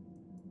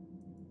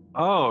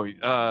 Oh,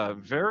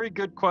 very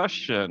good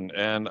question,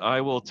 and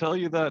I will tell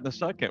you that in a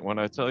second when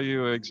I tell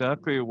you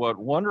exactly what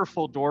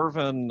wonderful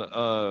dwarven.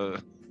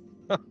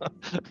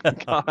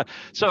 God.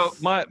 So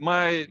my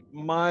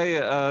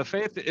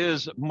faith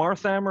is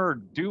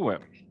Marthammer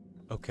Duim.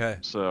 Okay.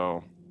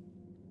 So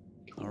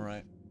All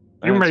right.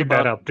 You and it's made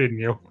that about- up, didn't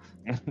you?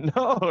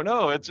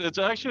 No, it's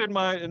actually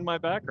in my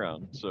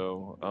background.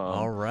 So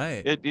All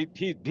right.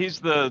 he's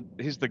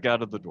the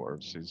god of the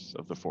dwarves. He's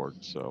of the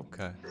fort. So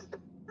Okay.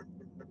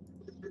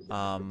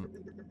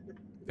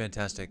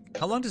 Fantastic.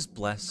 How long does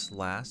bless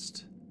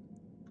last?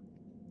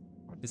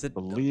 Is it?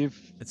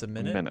 believe It's a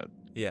minute. minute.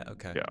 Yeah.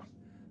 Okay. Yeah.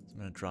 So I'm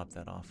gonna drop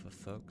that off of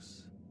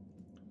folks.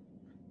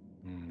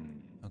 Hmm.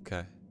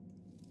 Okay.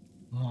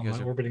 Oh, You guys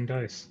my are- orbiting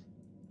dice.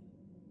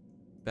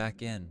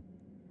 Back in.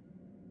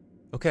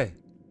 Okay.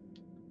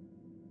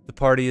 The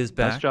party is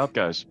back. Nice job,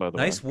 guys. By the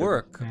way. Nice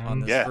work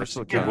on this Yeah, first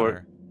good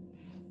work.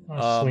 encounter.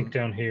 I'll slink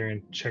down here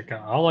and check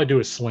out. All I do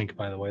is slink,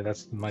 by the way.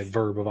 That's my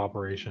verb of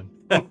operation.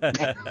 And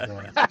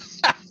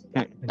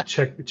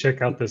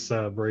check out this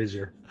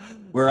brazier.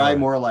 Where I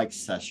more like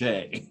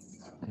sachet.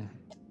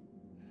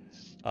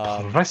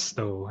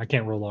 Presto. I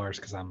can't roll R's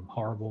because I'm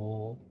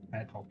horrible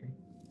at talking.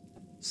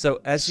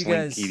 So as you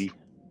guys Slinky.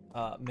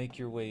 make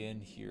your way in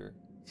here,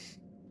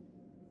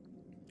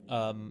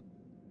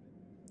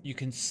 you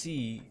can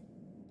see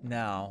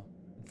now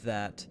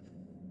that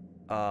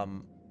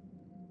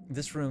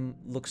this room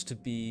looks to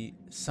be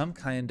some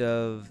kind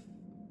of...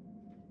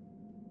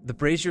 The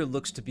brazier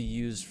looks to be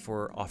used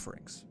for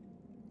offerings.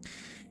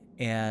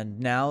 And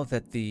now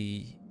that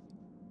the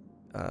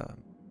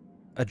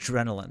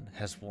adrenaline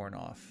has worn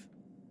off,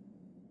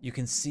 you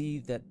can see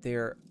that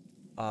there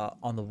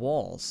on the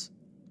walls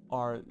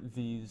are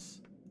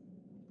these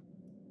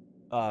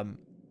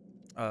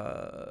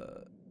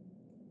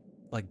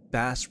like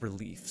bas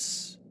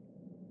reliefs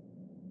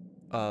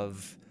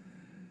of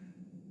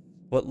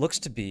what looks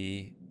to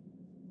be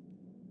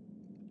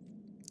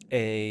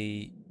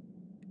an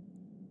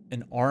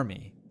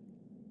army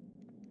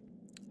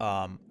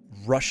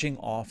rushing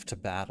off to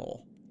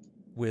battle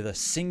with a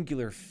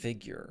singular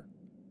figure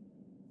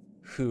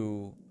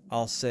who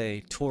I'll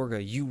say,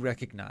 Torga, you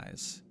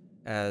recognize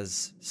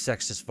as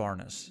Sextus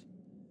Varnus,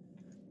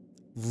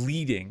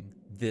 leading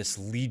this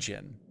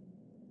legion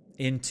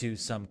into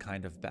some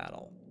kind of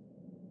battle.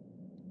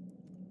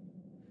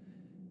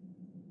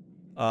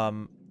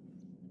 So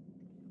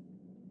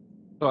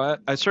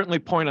I certainly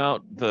point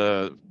out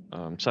the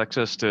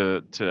sexist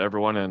to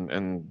everyone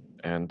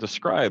and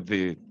describe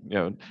the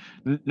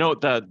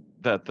note that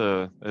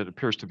it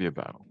appears to be a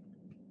battle.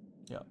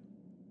 Yeah.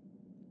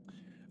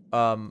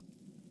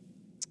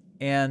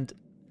 And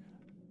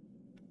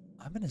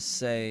I'm gonna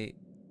say,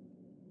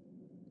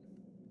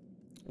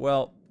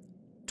 well,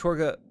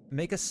 Torga,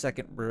 make a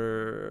second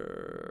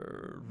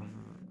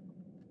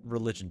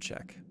religion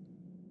check.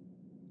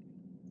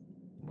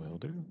 Will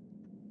do.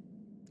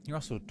 You're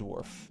also a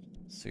dwarf,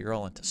 so you're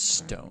all into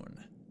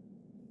stone.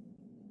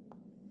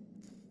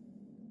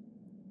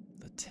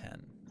 The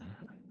 10.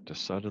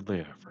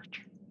 Decidedly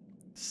average.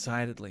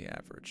 Decidedly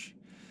average.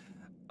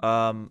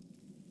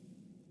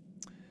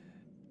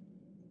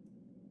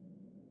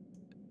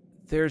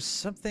 There's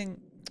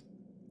something...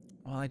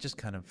 Well, I'm just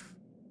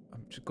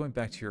going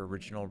back to your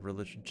original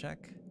religion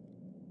check.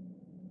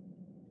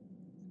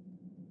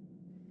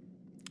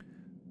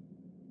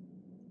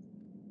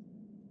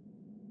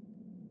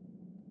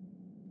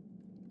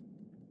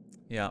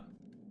 Yeah.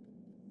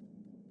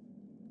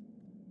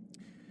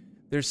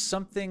 There's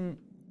something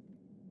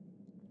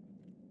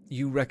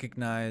you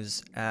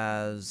recognize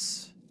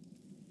as...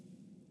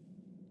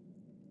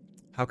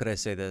 How could I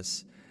say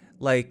this?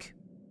 Like...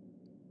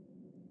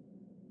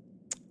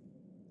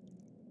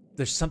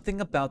 There's something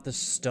about the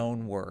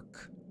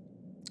stonework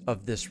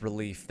of this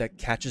relief that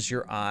catches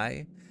your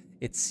eye.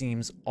 It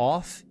seems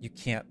off. You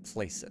can't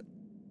place it.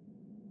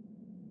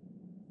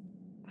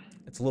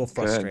 It's a little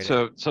frustrating.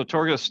 Good. So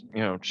Torgus,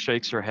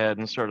 shakes her head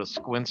and sort of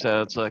squints at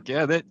it. It's like,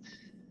 yeah, that,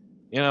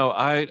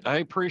 I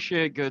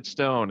appreciate good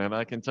stone, and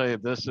I can tell you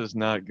this is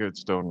not good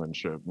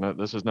stonemanship. No,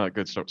 this is not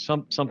good stone.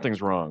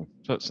 Something's wrong.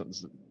 So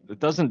it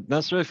doesn't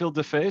necessarily feel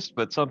defaced,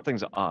 but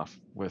something's off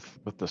with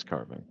this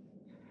carving.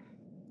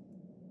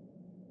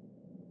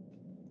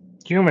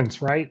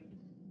 Humans, right?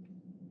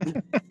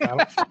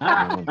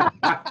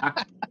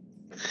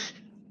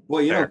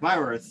 Well, if I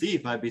were a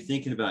thief, I'd be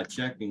thinking about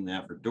checking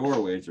that for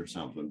doorways or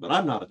something, but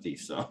I'm not a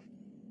thief, so.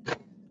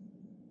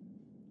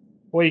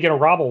 Well, you gonna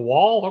rob a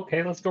wall?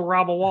 Okay, let's go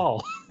rob a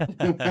wall.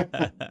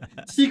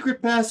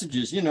 Secret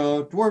passages,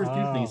 dwarves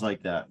do things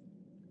like that.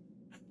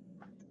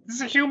 This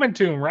is a human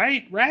tomb,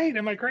 right? Right?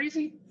 Am I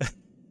crazy?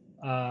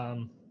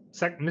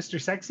 Mr.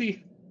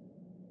 Sexy?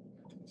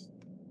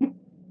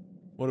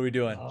 What are we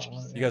doing?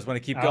 You guys want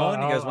to keep going?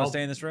 You guys want to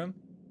stay in this room?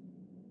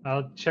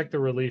 I'll check the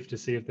relief to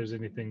see if there's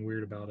anything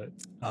weird about it.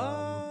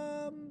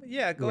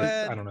 Yeah, go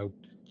ahead. I don't know.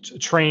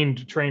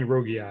 Trained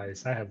roguey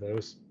eyes. I have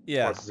those.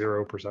 Yeah. Plus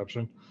 0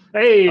 perception.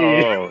 Hey!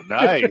 Oh,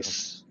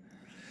 nice.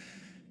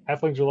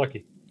 Halflings are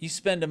lucky. You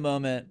spend a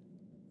moment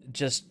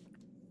just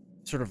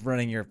sort of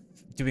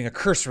doing a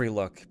cursory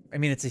look. I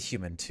mean, it's a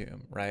human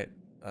tomb, right?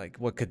 Like,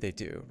 what could they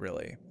do,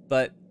 really?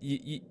 But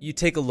you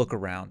take a look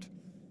around,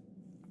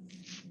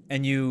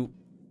 and you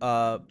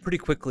pretty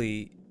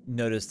quickly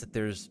notice that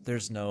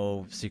there's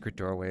no secret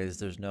doorways,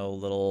 there's no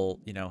little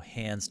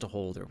hands to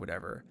hold or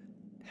whatever.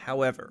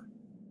 However,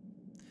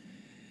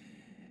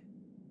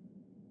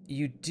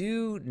 you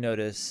do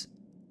notice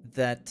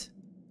that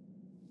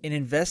in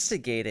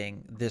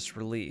investigating this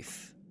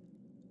relief,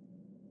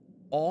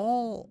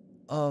 all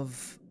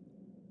of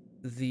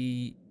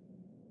the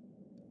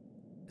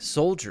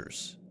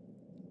soldiers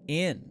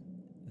in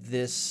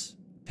this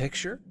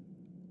picture,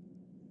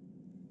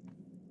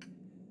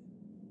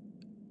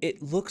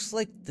 it looks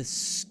like the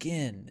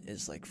skin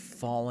is like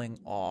falling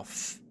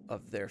off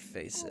of their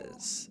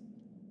faces.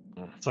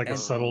 It's like a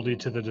subtlety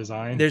to the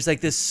design. There's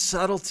like this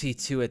subtlety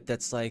to it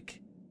that's like,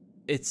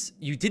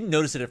 you didn't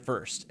notice it at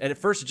first. And at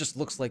first it just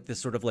looks like this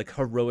sort of like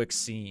heroic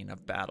scene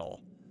of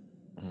battle.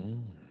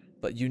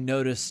 But you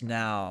notice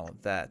now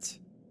that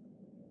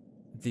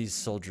these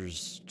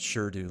soldiers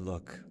sure do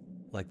look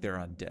like they're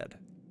undead.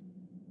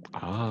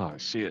 Ah, I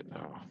see it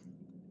now.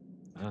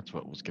 That's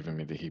what was giving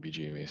me the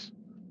heebie-jeebies.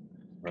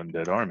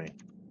 Undead army.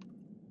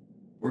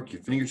 Work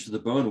your fingers to the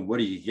bone, and what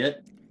do you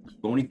get?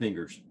 Bony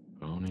fingers.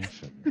 Bony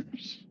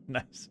fingers.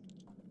 Nice.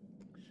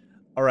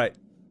 All right.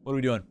 What are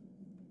we doing?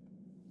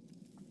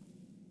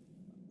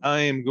 I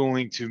am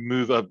going to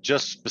move up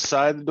just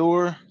beside the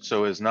door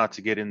so as not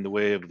to get in the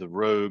way of the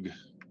rogue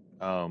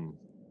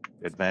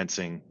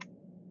advancing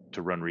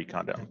to run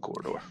recon down the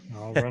corridor.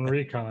 I'll run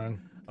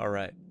recon. All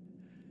right.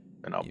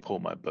 And I'll pull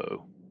my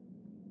bow.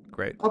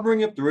 Great. I'll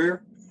bring up the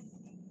rear.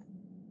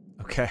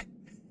 Okay.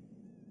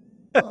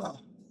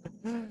 All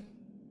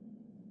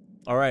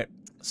right.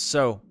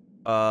 So,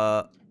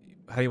 how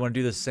do you want to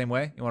do this the same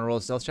way? You want to roll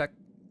a stealth check?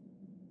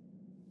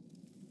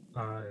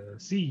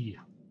 C.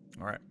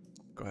 All right.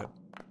 Go ahead.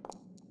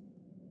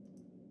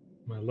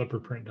 My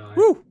leopard print die.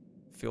 Woo!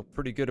 Feel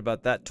pretty good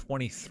about that.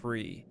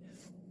 23. You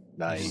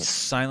Nice.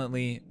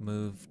 silently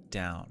move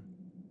down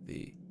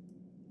the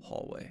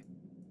hallway.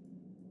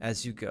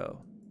 As you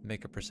go,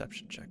 make a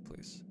perception check,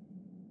 please.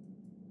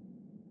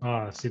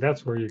 See,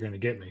 that's where you're going to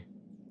get me.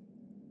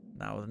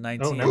 Now with a Oh,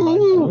 19. never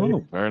mind.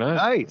 Oh, very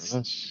nice. Nice.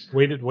 Nice.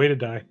 Way to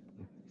die.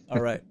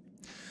 All right.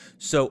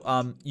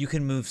 So you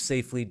can move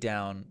safely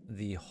down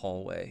the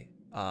hallway.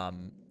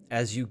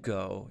 As you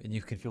go, and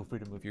you can feel free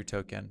to move your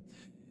token,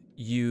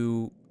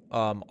 you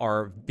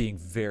are being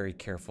very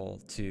careful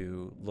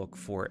to look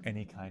for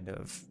any kind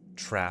of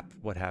trap,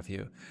 what have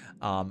you.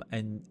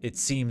 And it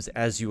seems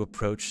as you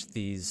approach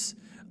these,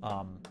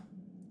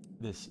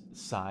 this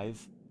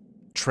scythe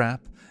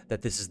trap,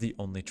 that this is the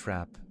only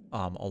trap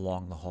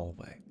along the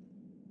hallway.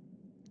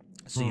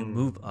 So you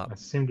move up. I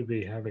seem to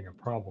be having a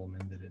problem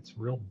in that it's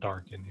real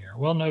dark in here.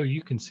 Well, no,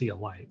 you can see a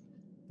light.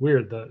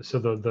 Weird.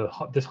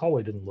 This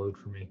hallway didn't load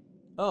for me.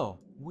 Oh,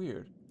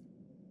 weird.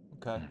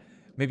 Okay.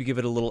 Maybe give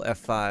it a little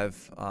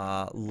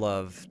F5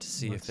 love to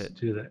see Let's if it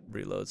do that.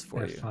 reloads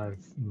for you. F5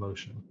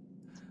 motion.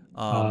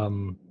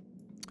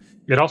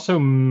 It also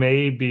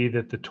may be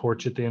that the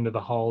torch at the end of the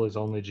hall is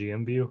only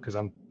GM view because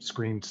I'm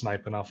screen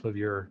sniping off of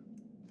your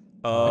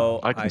Oh,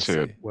 I can see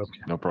it.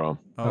 webcam. No problem.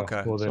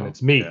 Okay. Well, then So-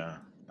 it's me. Yeah,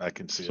 I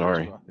can see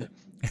Sorry. it as well.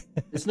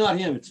 It's not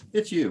him.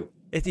 It's you.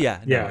 It's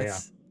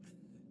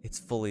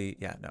fully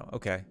no.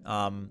 Okay.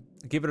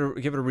 Give it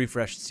a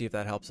refresh to see if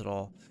that helps at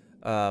all.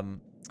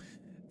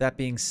 That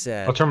being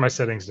said, I'll turn my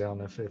settings down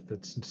if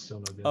it's still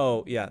no good.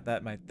 oh yeah,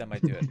 that might do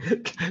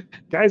it.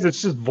 Guys,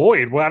 it's just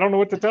void. Well, I don't know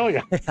what to tell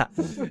you. Yeah.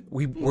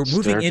 We're Stare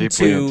moving deeply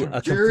into into a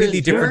it.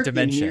 completely different Dark in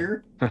dimension.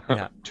 here.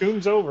 Yeah.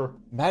 Tomb's over.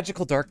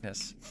 Magical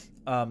darkness.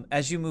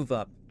 As you move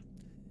up,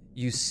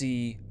 you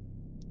see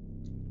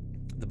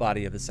the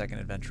body of the second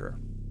adventurer.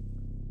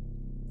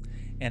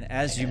 And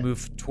as you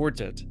move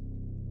towards it,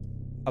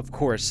 of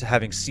course,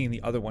 having seen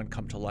the other one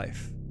come to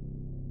life,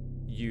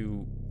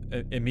 you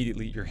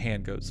immediately, your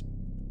hand goes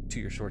to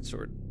your short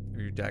sword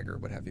or your dagger,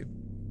 what have you,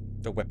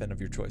 the weapon of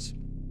your choice.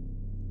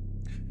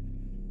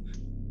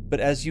 But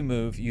as you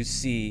move, you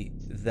see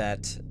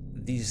that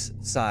these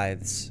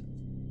scythes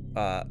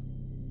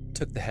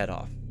took the head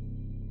off.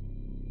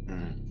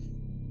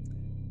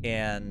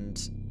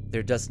 And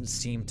there doesn't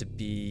seem to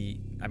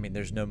be,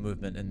 there's no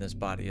movement in this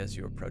body as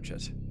you approach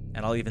it.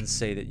 And I'll even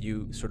say that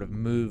you sort of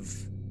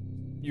move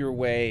your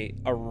way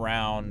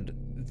around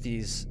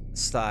these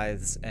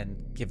scythes and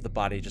give the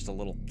body just a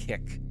little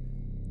kick.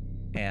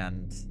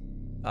 And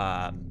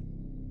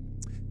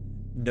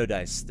no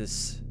dice.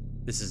 This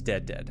is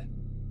dead.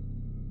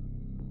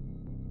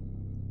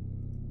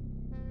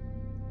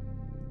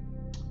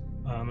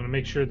 I'm going to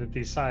make sure that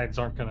these sides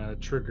aren't going to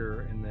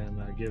trigger and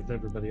then give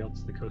everybody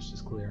else the coast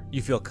is clear.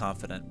 You feel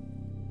confident.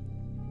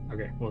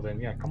 Okay, well then,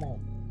 yeah, come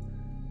on.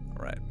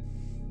 All right.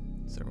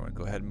 So everyone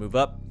go ahead and move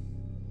up.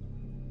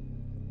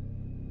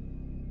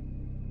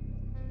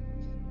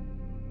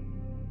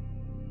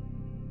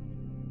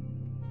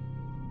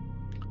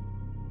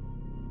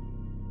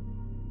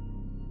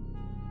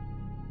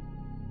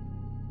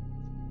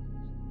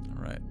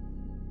 All right.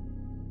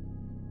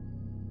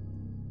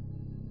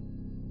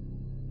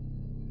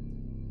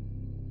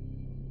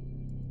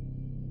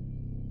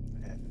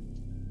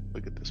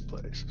 Look at this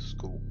place. This is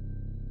cool.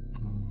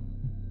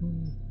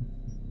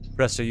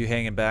 Rest, are you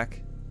hanging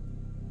back?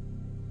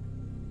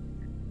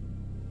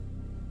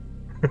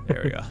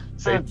 There we go.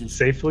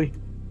 Safely?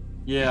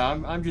 Yeah,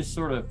 I'm just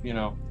sort of,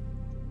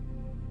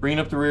 bringing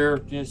up the rear,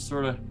 just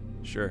sort of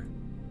Sure.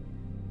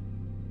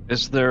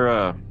 Is there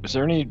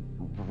any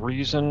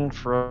reason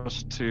for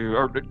us to,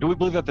 or do we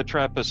believe that the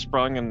trap is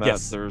sprung and that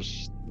Yes.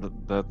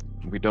 that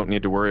we don't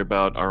need to worry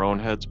about our own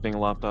heads being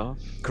lopped off?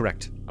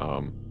 Correct.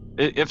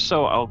 If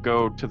so, I'll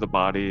go to the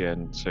body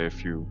and say a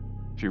few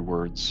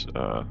words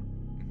to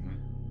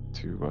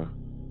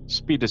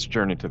speed its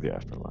journey to the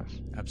afterlife.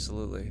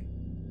 Absolutely.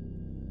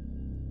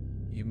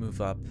 You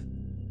move up.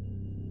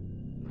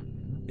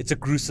 It's a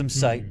gruesome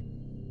sight,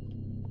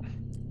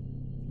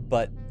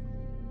 but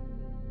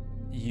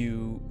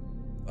you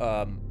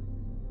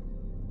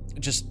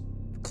just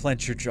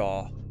clench your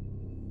jaw.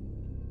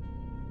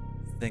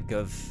 Think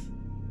of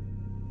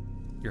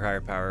your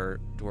higher power,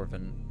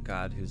 dwarven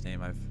god, whose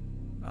name I've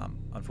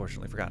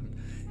unfortunately forgotten,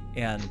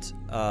 and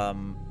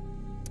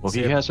well,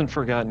 he hasn't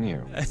forgotten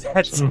you.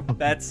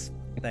 That's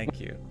thank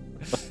you.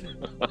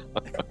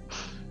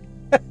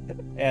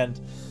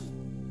 and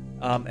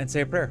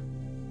say a prayer.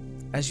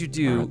 As you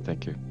do, right,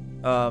 thank you.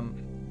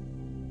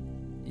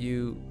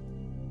 You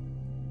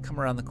come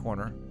around the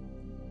corner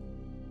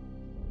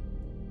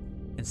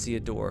and see a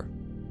door.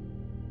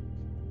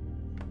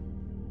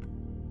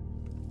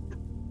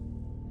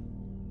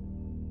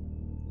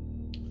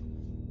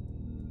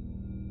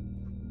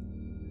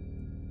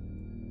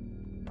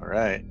 All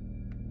right.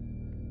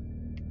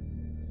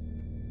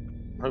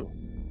 Oh,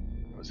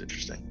 that was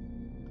interesting.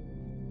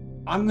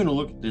 I'm gonna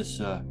look at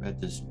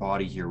this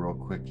body here real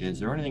quick. Is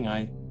there anything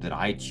that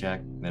I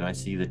check that I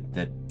see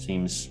that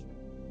seems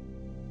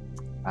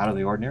out of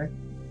the ordinary?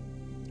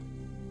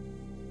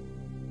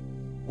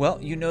 Well,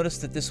 you notice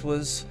that this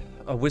was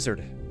a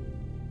wizard.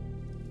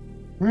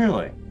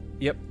 Really?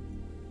 Yep.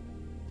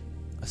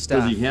 A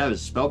staff. Does he have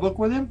his spellbook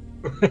with him?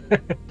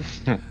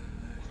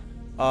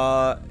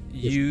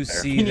 You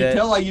see Can that. you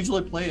tell I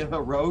usually play a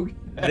rogue?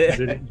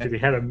 Did he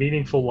have a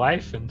meaningful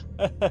life? And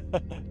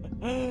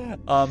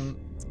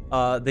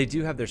they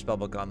do have their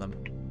spellbook on them.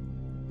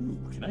 Ooh,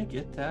 can I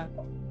get that?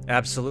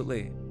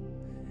 Absolutely.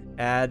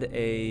 Add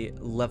a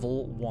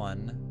level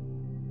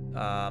 1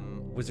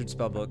 wizard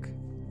spellbook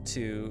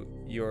to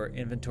your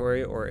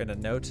inventory or in a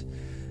note.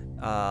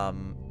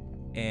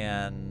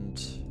 And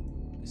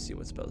let's see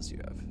what spells you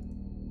have.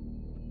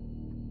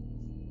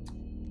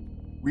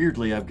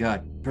 Weirdly, I've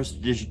got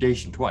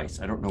prestidigitation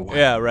twice. I don't know why.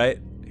 Yeah, right?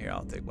 Here,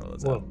 I'll take one of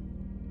those out. well,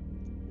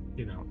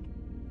 you know,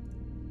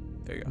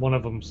 There you go. one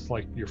of them's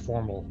like your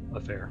formal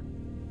affair.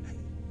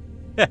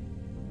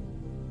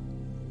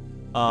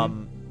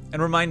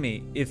 And remind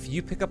me, if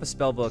you pick up a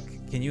spellbook,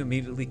 can you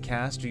immediately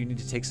cast, or you need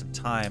to take some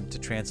time to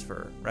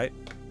transfer, right?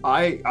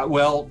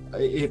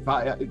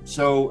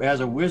 So as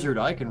a wizard,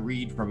 I can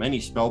read from any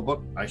spell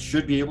book. I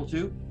should be able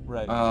to,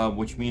 Right.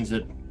 which means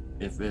that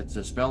if it's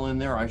a spell in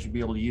there, I should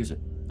be able to use it.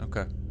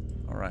 Okay.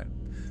 All right.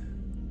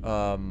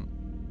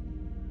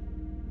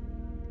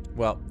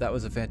 Well, that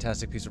was a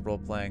fantastic piece of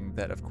role-playing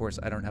that, of course,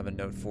 I don't have a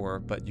note for,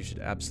 but you should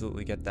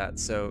absolutely get that.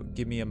 So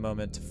give me a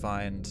moment to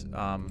find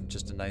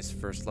just a nice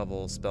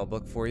first-level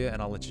spellbook for you,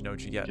 and I'll let you know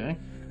what you get. Okay.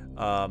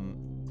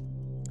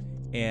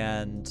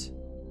 And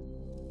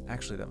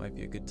actually, that might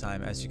be a good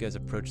time as you guys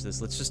approach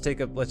this. Let's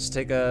take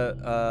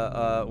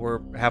a. We're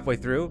halfway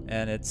through,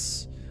 and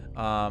it's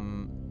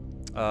we're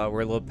a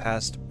little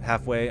past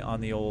halfway on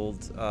the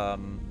old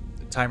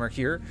timer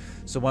here.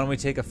 So why don't we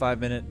take a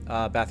 5-minute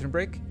bathroom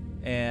break,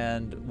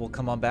 and we'll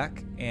come on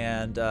back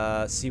and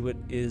see what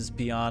is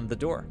beyond the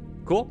door.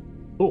 Cool.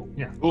 Cool.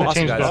 Yeah. Cool.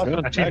 Awesome, guys.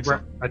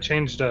 I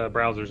changed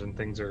browsers and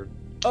things are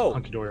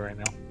hunky dory right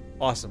now.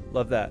 Awesome.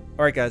 Love that.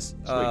 All right, guys.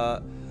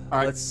 All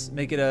right. Let's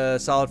make it a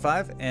solid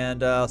 5,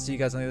 and I'll see you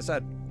guys on the other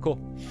side. Cool.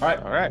 All right.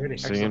 All right. Ready.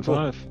 See you in Cool.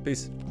 5.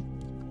 Peace.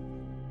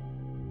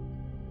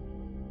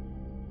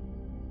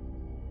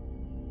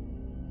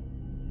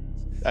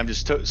 I'm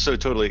just so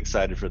totally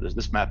excited for this.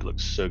 This map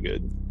looks so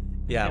good.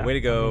 Yeah, Yeah, way to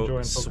I'm go,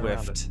 enjoying poking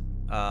around Swift.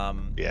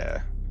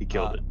 Yeah, he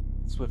killed it.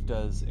 Swift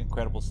does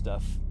incredible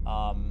stuff.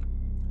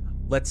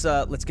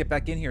 Let's get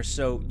back in here.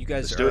 So you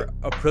guys Let's do are it.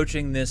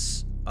 approaching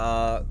this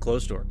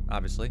closed door,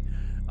 obviously.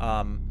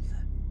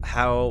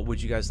 How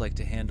would you guys like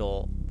to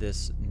handle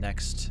this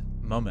next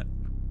moment?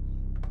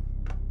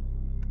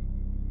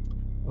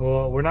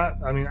 Well, we're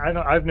not. I mean,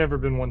 I've never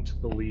been one to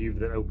believe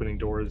that opening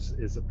doors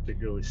is a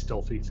particularly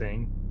stealthy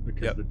thing,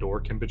 because Yep. the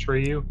door can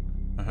betray you,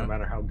 Uh-huh. no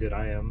matter how good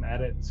I am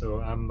at it. So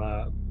I'm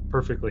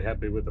perfectly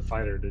happy with the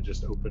fighter to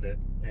just open it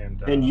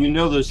and. And you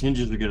know those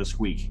hinges are gonna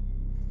squeak.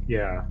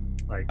 Yeah,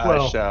 like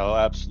I shall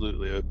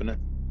absolutely open it.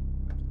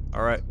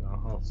 All right.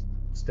 I'll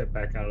step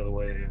back out of the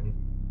way and.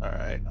 All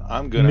right,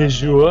 I'm gonna.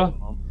 Monsieur.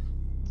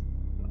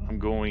 I'm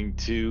going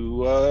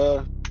to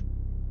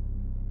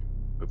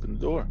open the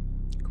door.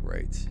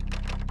 Great.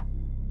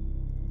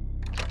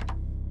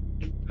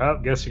 Oh,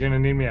 guess you're gonna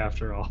need me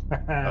after all.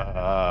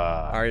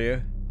 Are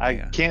you? I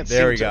Yeah. can't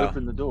There we seem to go.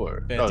 open the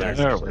door. Fantastic.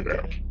 There we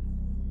go.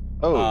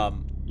 Oh,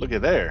 Um, look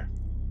at there.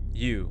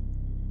 You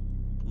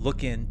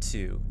look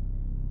into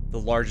the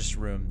largest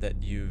room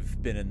that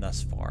you've been in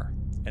thus far,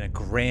 and a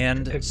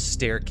grand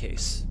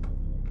staircase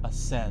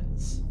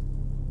ascends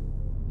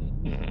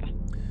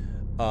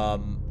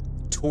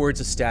towards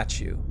a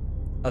statue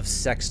of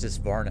Sextus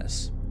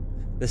Varnus.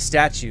 The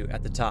statue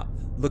at the top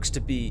looks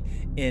to be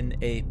in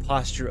a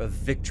posture of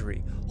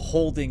victory,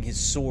 holding his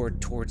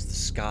sword towards the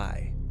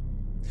sky.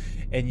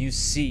 And you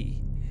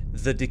see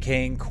the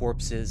decaying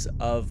corpses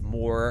of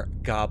more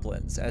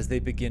goblins as they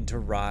begin to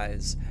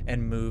rise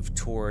and move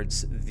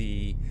towards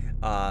the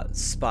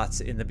spots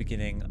in the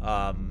beginning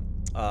at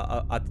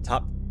the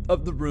top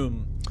of the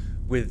room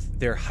with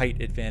their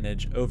height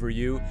advantage over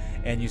you.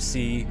 And you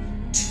see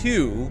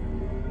 2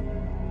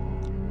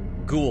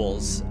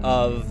 ghouls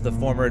of the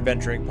former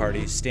adventuring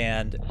party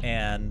stand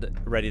and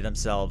ready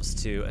themselves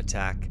to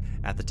attack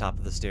at the top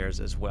of the stairs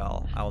as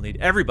well. I will need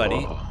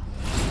everybody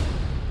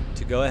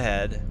to go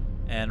ahead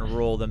and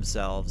roll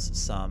themselves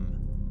some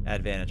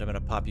advantage. I'm going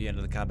to pop you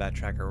into the combat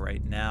tracker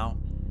right now,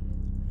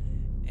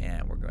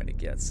 and we're going to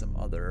get some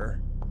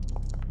other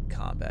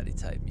combat-y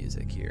type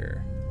music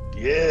here.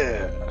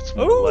 Yeah, that's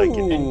what I like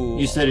it. And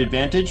you said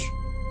advantage? He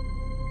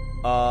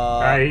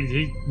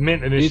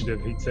meant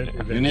initiative. He said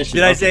advantage. Initiative.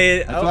 Did I say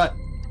it? That's Oh, why.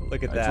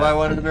 look at That's that. why I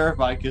wanted to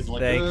verify. Cause like,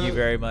 Thank you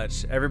very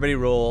much. Everybody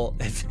roll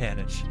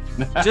advantage.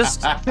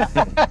 Just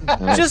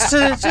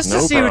to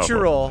see what you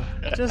roll.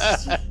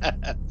 Just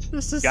to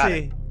Got see.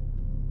 it.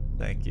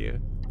 Thank you.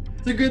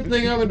 It's a good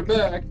thing I'm in the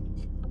back.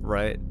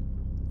 Right.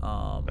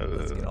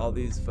 Let's get all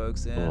these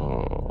folks in.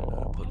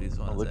 Put these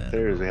ones look, in.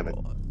 there they have it.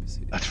 Let me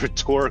see. That's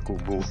rhetorical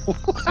ghoul.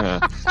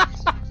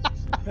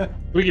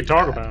 We could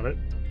talk about it.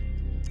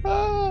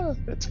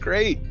 That's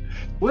great.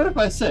 What if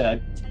I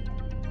said?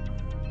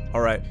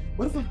 All right.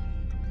 What if?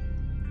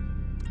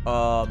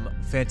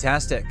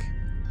 Fantastic.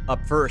 Up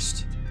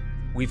first,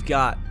 we've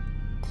got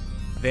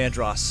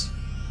Vandross.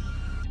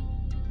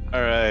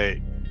 All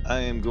right.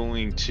 I am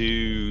going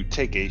to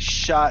take a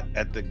shot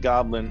at the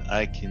goblin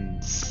I can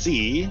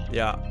see.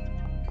 Yeah.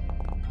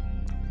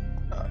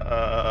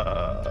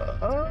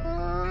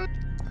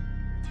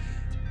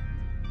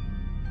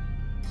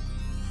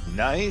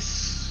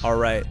 Nice. All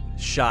right.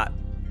 Shot.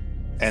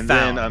 And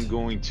Found. then I'm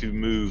going to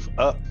move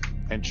up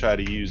and try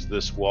to use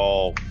this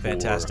wall for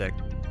Fantastic.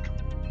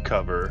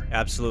 cover.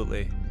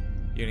 Absolutely.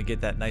 You're going to get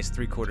that nice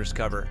 3/4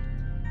 cover.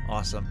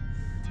 Awesome.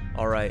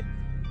 All right.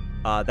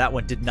 That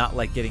one did not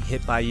like getting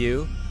hit by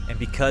you. And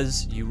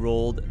because you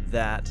rolled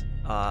that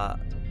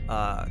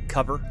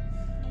cover,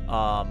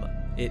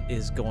 it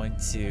is going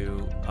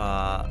to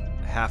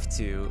have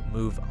to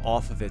move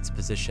off of its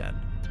position.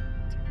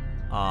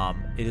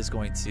 It is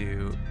going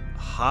to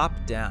hop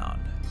down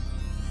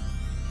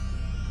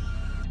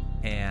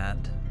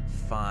and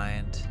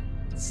find,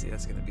 let's see,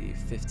 that's going to be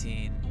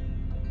 15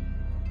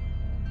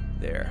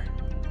 there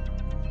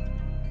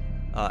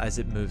as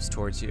it moves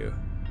towards you.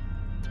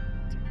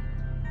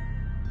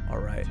 All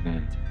right.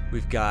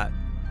 We've got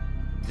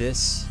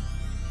this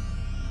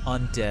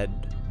undead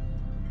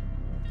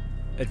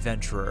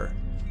adventurer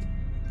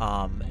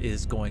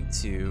is going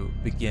to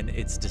begin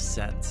its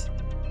descent.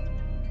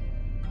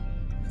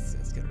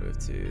 It's going to move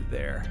to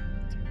there.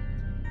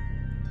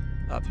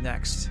 Up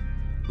next,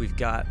 we've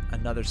got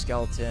another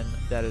skeleton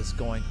that is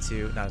going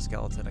to, not a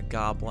skeleton, a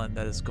goblin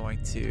that is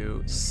going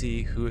to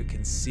see who it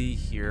can see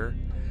here,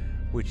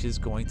 which is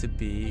going to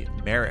be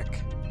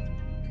Merrick.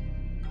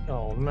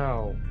 Oh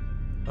no.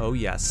 Oh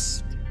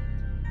yes.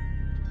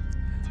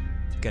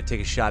 Gonna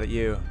take a shot at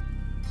you.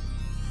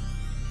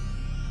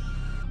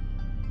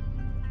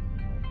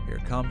 Here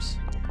it comes.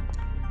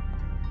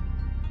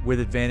 With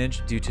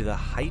advantage due to the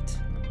height.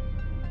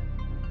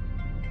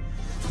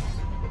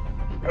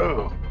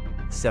 Oh,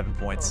 7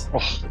 points.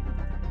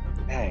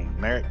 dang,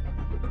 Merrick.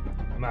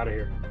 I'm out of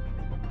here.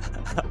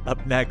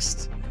 Up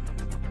next,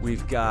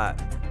 we've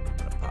got, I'm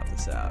gonna pop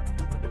this out.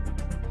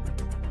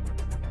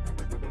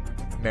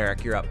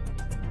 Merrick, you're up.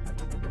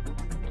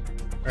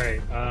 All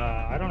right.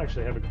 I don't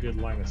actually have a good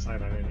line of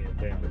sight on any of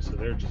them, so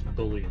they're just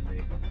bullying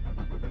me.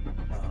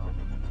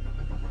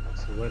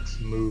 So let's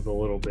move a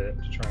little bit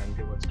to try and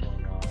get what's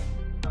going on.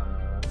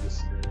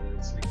 This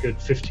is a good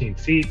 15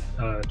 feet.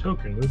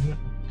 Token movement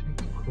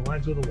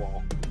collides with a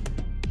wall.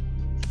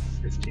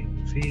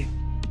 15 feet.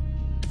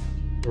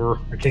 Or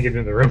I can't get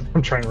into the room.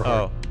 I'm trying to run.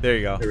 Oh, there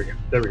you go. There we go.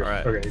 There we go. All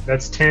right. Okay,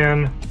 that's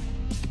 10.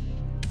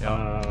 Yep.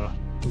 I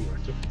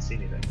still can't see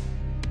anything.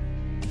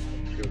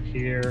 Let's go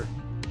here.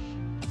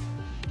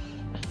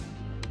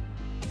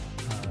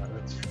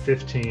 That's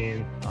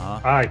 15.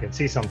 I can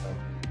see something.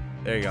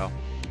 There you go.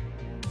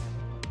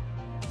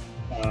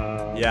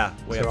 Yeah,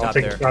 way so up I'll top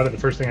take there. a shot at the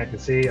first thing I can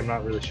see. I'm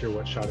not really sure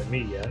what shot at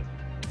me yet.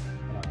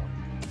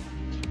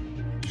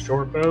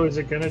 Short bow, is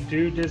it gonna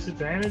do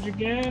disadvantage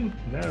again?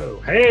 No.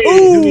 Hey,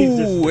 who needs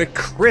this? Ooh, it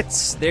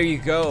crits. There you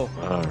go.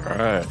 All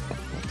right.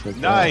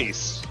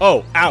 Nice.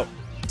 Oh, out.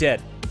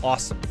 Dead.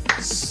 Awesome.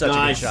 Such a good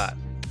Nice. shot.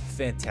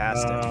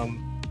 Fantastic.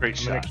 Great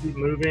I'm gonna shot. keep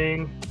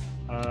moving.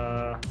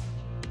 Dang.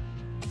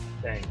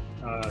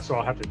 So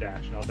I'll have to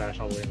dash, and I'll dash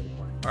all the way into the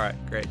corner. All right,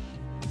 great.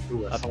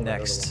 Ooh, I Up saw that other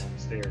next. one on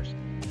the stairs.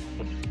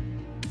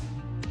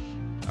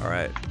 All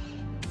right.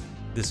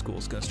 This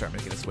school's going to start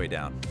making its way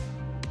down.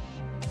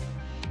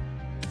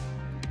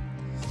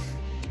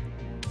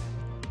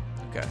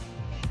 Okay.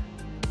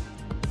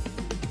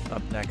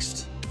 Up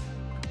next,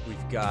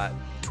 we've got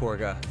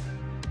Torga.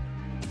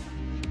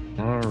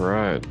 All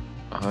right.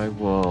 I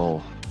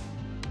will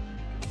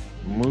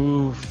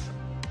move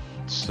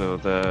so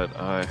that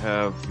I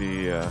have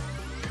the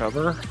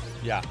cover.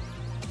 Yeah.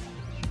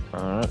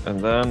 Alright,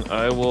 and then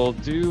I will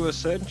do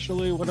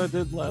essentially what I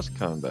did last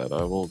combat.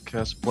 I will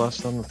cast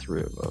Bless on the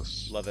three of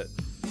us. Love it.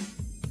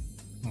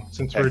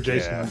 Since we're Heck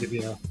adjacent, yeah. I'll give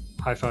you a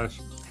high five.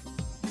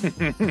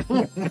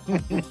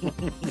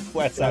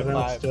 West Shout side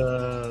outs five.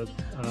 to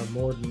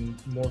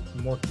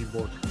Morty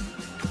Bork.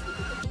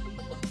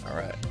 All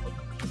right.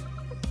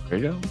 There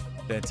you go.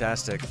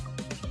 Fantastic.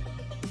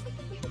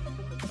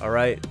 All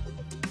right.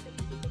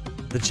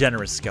 The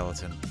generous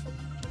skeleton.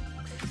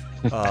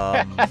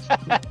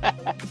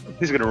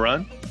 He's gonna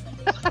run.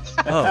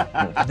 Oh,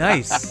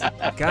 nice.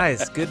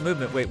 Guys, good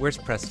movement. Wait, where's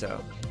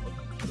Presto?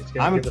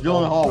 I'm still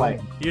in the hallway.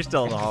 You're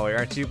still in the hallway,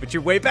 aren't you? But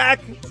you're way back.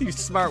 You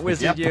smart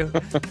wizard, you.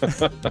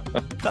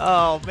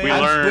 Oh, man. We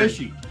I'm learned.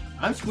 squishy.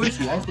 I'm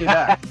squishy. I stay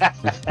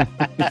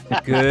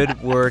back.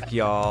 Good work,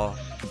 y'all.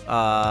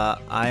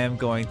 I am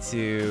going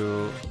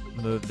to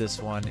move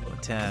this one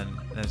 10,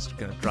 and it's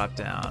going to drop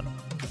down.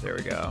 There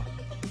we go.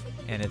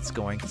 And it's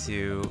going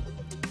to...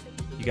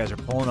 You guys are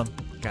pulling them.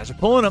 You guys are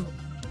pulling them.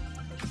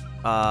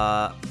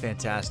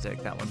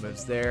 Fantastic. That one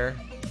moves there.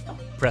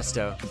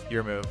 Presto,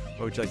 your move. What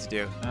would you like to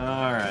do?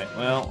 All right.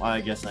 Well, I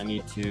guess I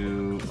need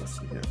to. Let's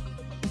see here.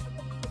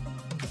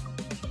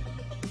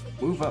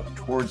 Move up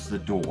towards the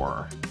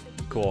door.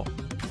 Cool.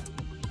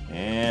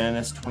 And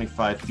that's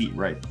 25 feet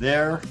right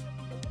there.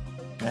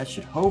 That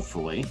should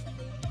hopefully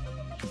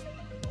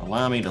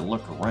allow me to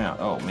look around.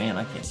 Oh man,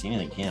 I can't see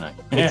anything, can I?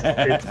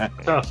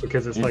 It's tough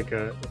because it's like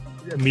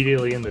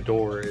immediately in the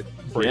door. It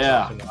breaks Yeah.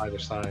 off into either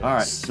side. All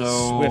right,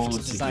 so Swift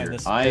let's see designed here.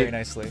 this very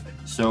nicely.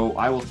 So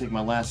I will take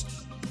my last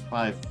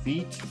 5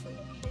 feet.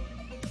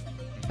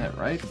 That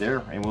right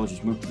there, and we'll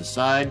just move to the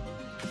side.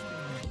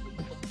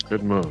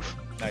 Good move.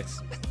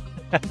 Nice.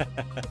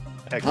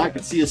 Heck I yeah.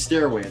 can see a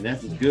stairway, and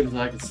that's as good as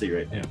I can see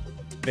right now.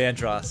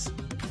 Vandross.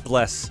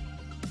 Blessed.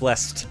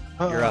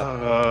 You're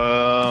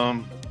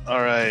up.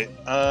 All right.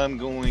 I'm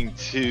going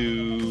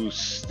to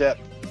step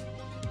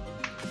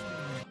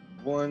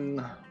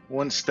one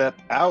step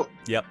out.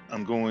 Yep.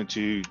 I'm going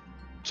to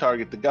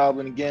target the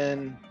goblin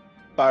again.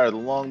 Fire the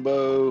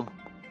longbow.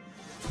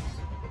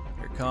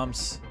 Here it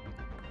comes.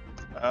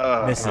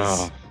 Misses.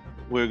 Misses.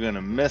 We're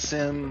gonna miss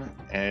him,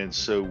 and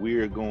so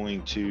we're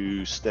going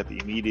to step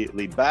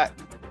immediately back,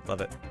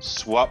 Love it.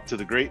 swap to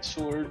the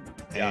greatsword,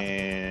 Yeah.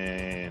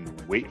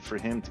 and wait for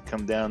him to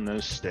come down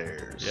those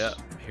stairs. Yep.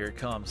 Here it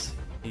comes.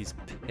 He's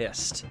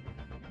pissed.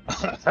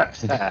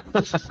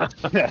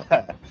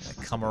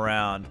 Come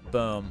around.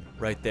 Boom.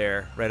 Right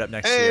there. Right up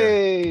next to you.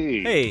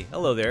 Hey! Hey,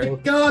 hello there.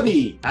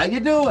 Joby, how you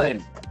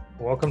doing?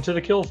 Welcome to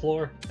the kill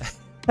floor.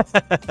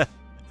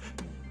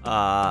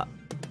 All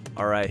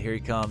right, here he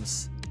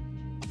comes.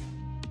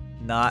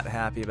 Not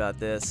happy about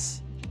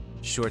this.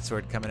 Short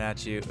sword coming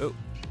at you. Oh,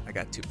 I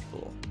got two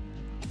people.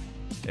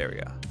 There we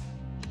go.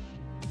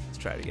 Let's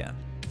try it again.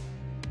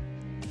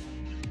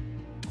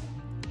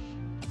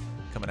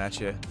 Coming at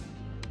you.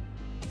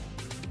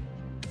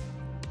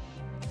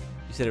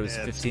 You said it was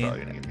Yeah, it's 15? probably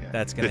gonna give me a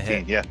That's gonna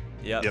 15, hit. yeah.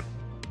 Yep. Yep.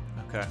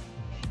 Okay.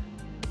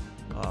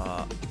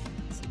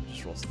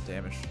 Just roll some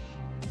damage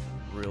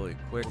really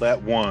quick.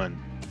 That one.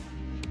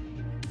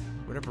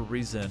 For whatever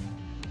reason,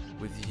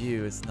 with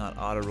you, it's not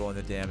auto rolling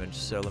the damage,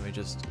 so let me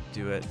just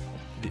do it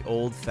the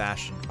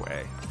old-fashioned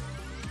way.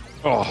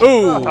 Oh,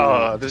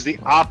 Oh, There's the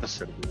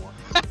opposite of the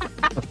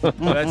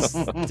one. that's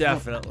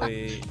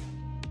definitely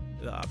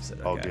the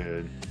opposite. All Okay.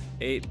 good.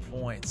 8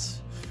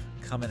 points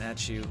coming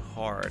at you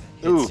hard.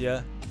 Ooh. Hits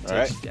you, takes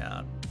right. you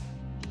down.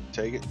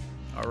 Take it.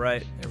 All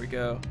right, here we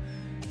go.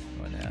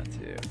 Going down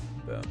to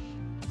boom.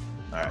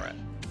 All All right.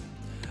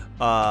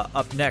 right.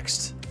 Up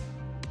next,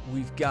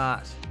 we've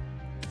got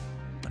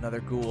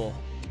another ghoul.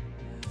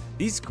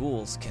 These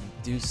ghouls can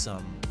do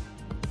some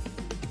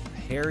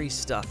hairy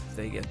stuff if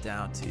they get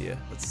down to you.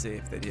 Let's see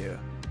if they do.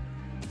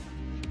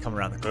 Come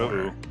around the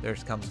corner. Uh-oh. There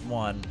comes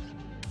one.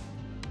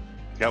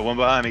 Got one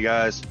behind me,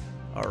 guys.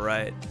 All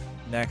right.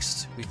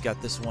 Next, we've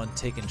got this one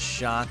taking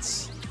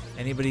shots.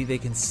 Anybody they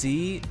can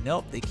see?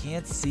 Nope, they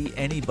can't see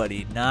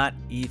anybody. Not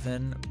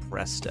even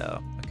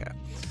Presto. Okay.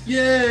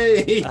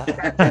 Yay! All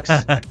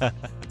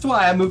That's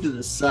why I moved to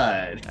the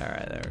side.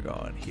 right, there we're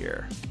going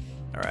here.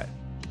 All right.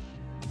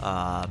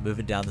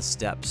 Moving down the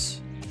steps.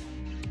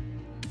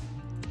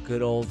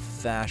 Good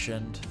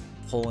old-fashioned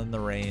pulling the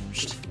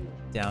ranged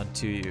down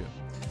to you.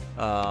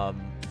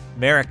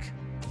 Merrick,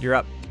 you're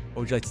up.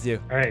 What would you like to do?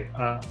 All right.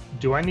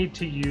 Do I need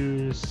to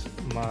use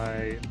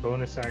my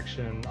bonus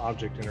action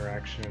object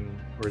interaction,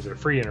 or is it a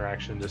free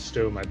interaction to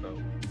stow my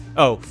bow?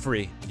 Oh,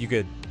 free. You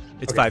good.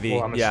 It's Okay, 5e.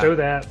 Well, I'm gonna yeah. stow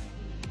that,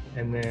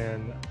 and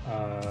then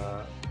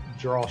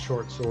draw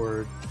short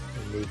sword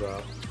and move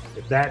up.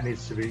 If that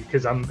needs to be,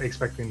 because I'm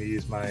expecting to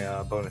use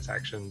my bonus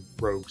action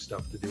rogue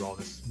stuff to do all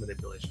this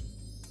manipulation.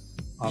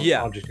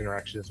 Yeah. Object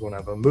interaction is one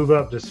of them. Move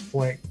up, just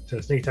flank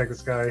to sneak attack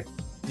this guy.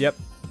 Yep.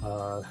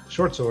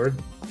 Short sword.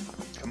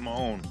 Come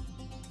on.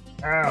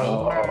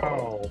 Ow!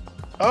 Ow!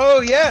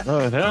 Oh yeah. Oh,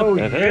 it hit. Oh,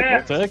 It hit.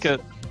 yes. We'll take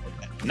it.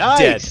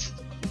 Nice.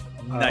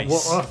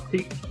 Nice.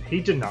 He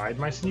denied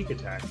my sneak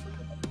attack.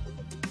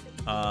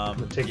 I'm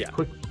gonna take yeah.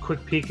 a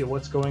quick peek at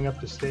what's going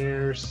up the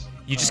stairs.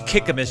 You just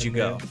kick him as you and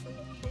go.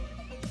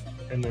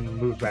 and then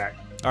move back.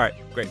 All right,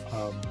 great.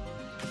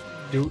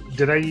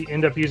 Did I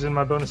end up using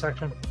my bonus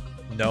action?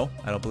 No,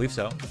 I don't believe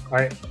so. All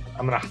right,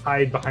 I'm gonna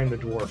hide behind the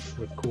dwarf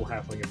with cool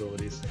halfling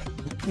abilities.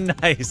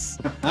 Nice.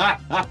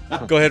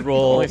 Go ahead,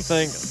 roll Only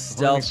thing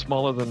stealth.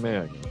 smaller than me,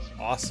 I guess.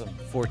 Awesome.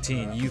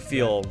 14. You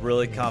feel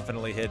really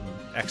confidently hidden.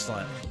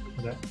 Excellent.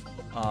 That's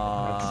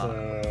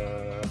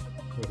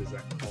what is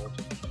that called?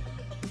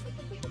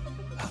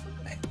 Oh,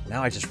 man.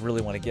 Now I just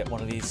really want to get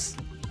one of these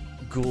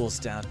ghouls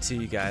down to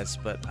you guys,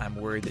 but I'm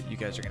worried that you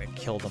guys are going to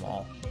kill them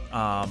all.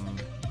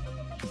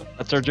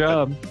 That's our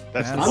job.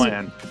 That's the That's-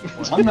 plan.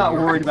 I'm not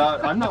worried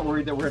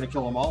that we're gonna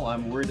kill them all.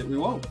 I'm worried that we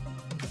won't.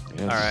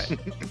 Yes. All right.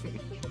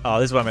 Oh,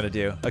 this is what I'm going to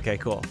do. Okay,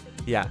 cool.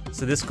 Yeah,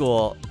 so this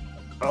ghoul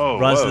Oh,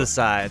 runs whoa. to the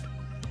side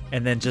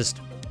and then just,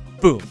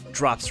 boom,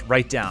 drops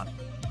right down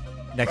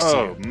next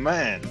Oh to you,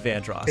 man.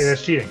 Vandross. Hey,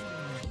 that's cheating.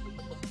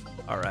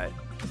 All right.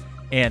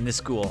 And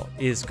this ghoul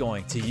is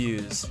going to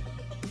use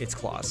its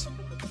claws.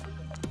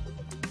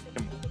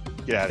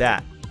 Yeah.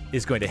 That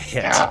is going to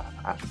hit. Yeah.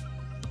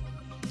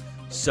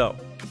 So,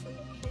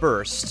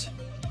 first,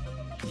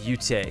 you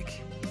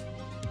take.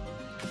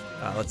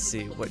 Let's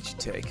see what you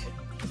take.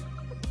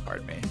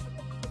 Pardon me.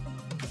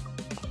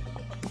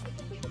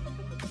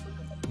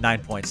 9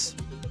 points.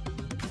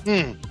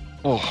 Hmm.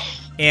 Oh,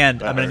 And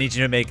That I'm going to hurt. need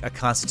you to make a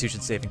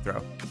Constitution saving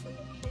throw.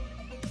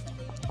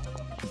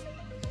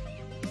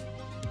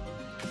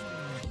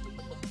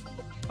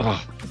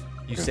 oh.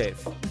 You Okay.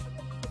 save.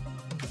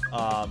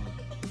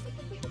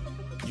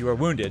 You are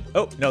wounded.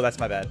 Oh, no, that's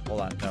my bad. Hold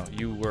on. No,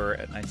 you were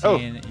at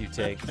 19. You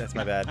take. That's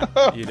my bad.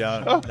 You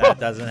don't. That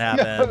doesn't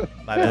happen.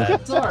 My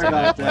bad. Sorry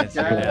about that,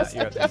 You're guys.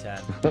 up to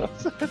 10.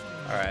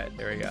 All right,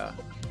 there we go.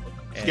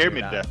 And Scared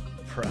me you're to not death.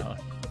 Prone.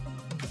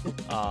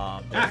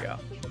 There we go.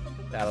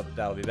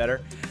 That'll be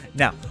better.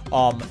 Now,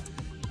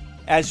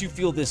 as you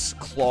feel this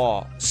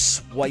claw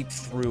swipe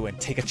through and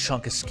take a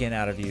chunk of skin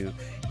out of you,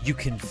 you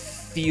can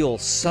feel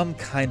some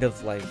kind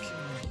of like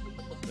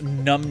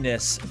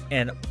numbness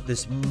and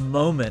this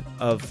moment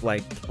of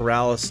like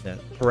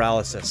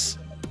paralysis.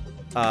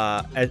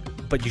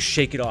 But you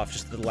shake it off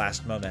just at the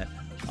last moment.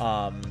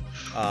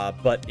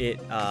 But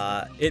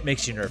it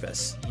makes you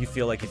nervous. You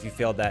feel like if you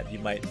failed that, you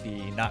might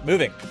be not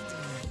moving.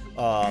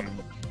 All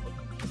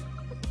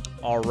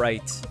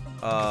right,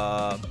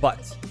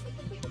 but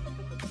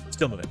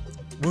still moving.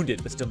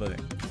 Wounded, but still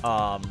moving.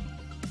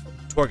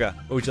 Torga,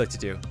 what would you like to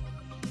do?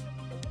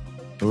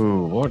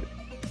 Ooh, what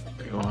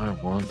do I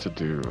want to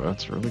do?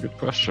 That's a really good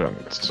question.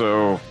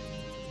 So,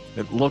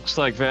 it looks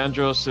like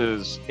Vandross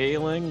is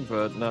ailing,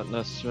 but not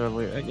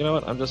necessarily. You know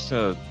what? I'm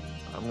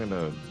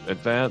gonna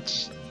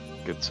advance,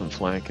 get some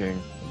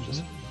flanking, and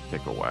just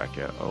take a whack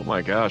at. Oh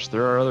my gosh,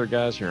 there are other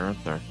guys here,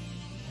 aren't there?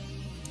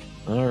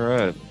 All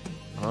right,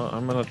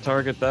 I'm gonna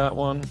target that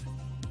one.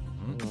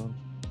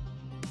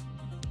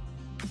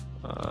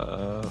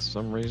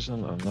 Some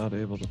reason I'm not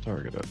able to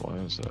target it. Why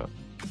is that?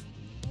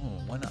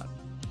 Oh, why not?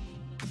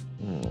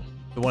 Hmm.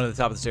 The one at the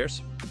top of the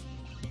stairs?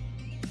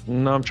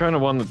 No, I'm trying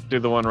to do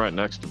the one right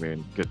next to me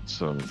and get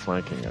some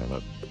flanking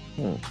on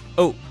it.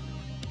 Oh,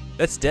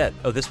 that's dead.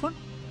 Oh, this one?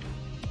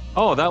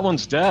 Oh, that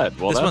one's dead.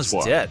 Well, this that's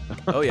one's why. dead.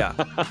 Oh, yeah.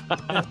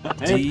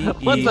 Hey,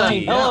 What the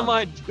D-E-D. hell am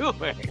I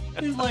doing?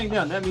 he's laying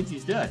down. That means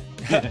he's dead.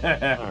 All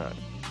right.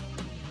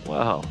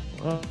 Wow.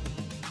 Well,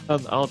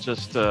 I'll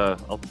just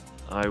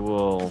I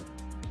will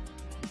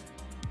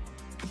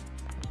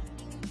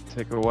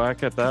take a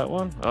whack at that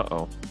one.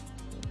 Uh-oh.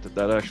 Did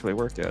that actually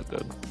work? Yeah, it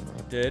did.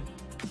 Did.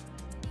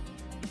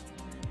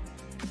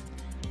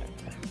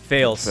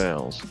 Fails.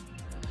 Fails.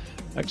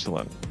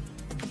 Excellent.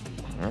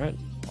 All right.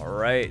 All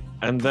right.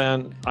 And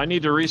then I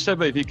need to reset,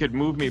 but if you could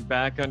move me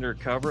back under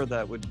cover,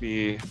 that would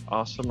be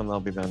awesome, and that'll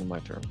be the end of my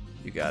turn.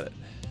 You got it.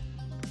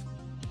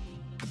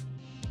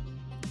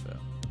 So,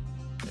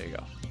 there you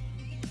go.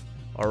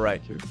 All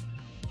right. Thank you.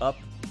 Up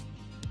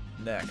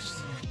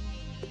next,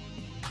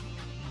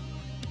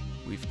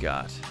 we've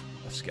got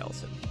a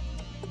skeleton.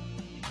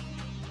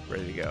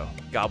 Ready to go.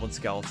 Goblin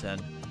skeleton.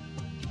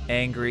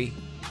 Angry.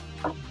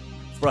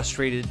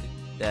 Frustrated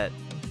that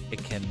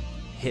it can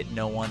hit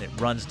no one. It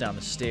runs down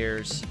the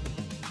stairs.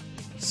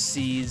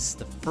 Sees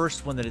the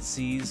first one that it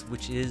sees,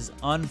 which is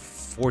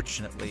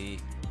unfortunately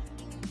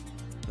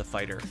the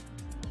fighter.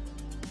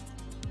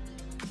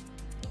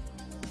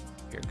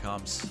 Here it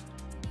comes.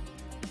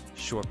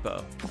 Short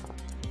bow.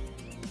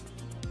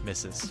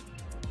 Misses.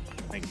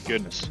 Thank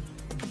goodness.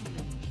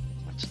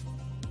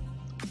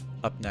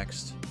 Up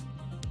next,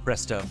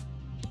 Presto.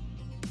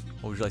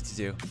 What would you like to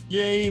do?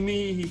 Yay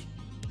me!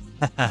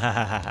 All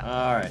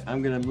right,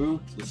 I'm gonna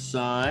move to the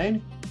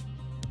side,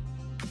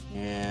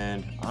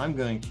 and I'm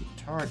going to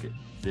target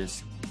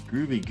this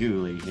groovy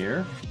ghoulie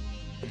here.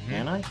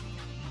 Can I?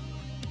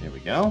 There we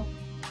go.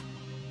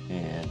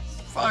 And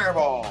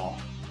fireball.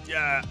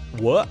 Yeah.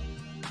 What?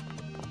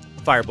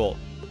 Firebolt.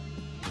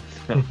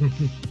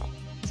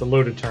 It's a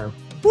loaded term.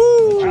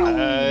 Woo!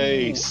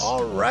 Nice.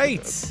 All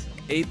right.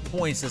 8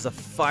 points as a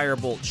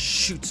firebolt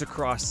shoots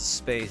across the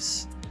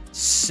space,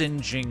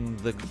 singeing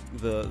the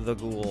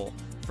ghoul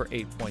for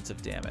 8 points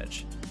of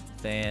damage.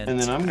 Fantastic. And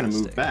then I'm going to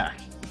move back.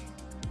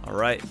 All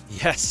right.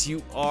 Yes,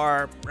 you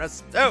are.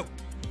 Presto.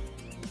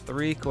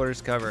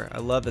 3/4 cover. I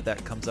love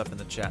that comes up in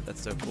the chat.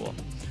 That's so cool.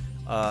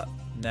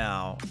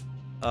 Now,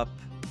 up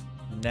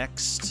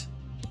next,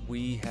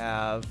 we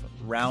have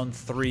round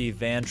 3.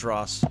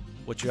 Vandross,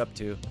 what you up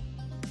to?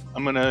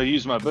 I'm gonna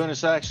use my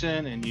bonus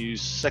action and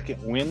use second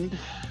wind.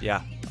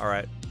 Yeah. All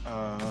right.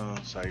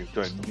 Sorry,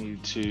 do I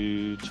need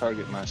to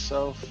target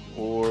myself,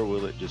 or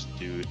will it just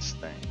do its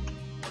thing?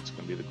 That's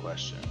gonna be the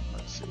question.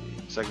 Let's see.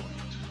 Second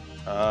wind.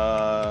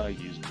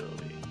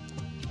 Usability.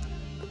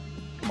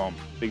 Come on,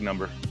 big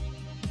number.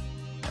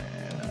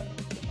 And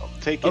I'll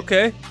take it.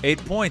 Okay.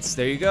 8 points.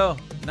 There you go.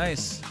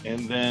 Nice.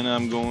 And then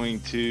I'm going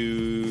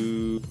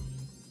to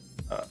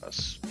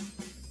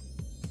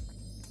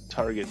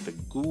target the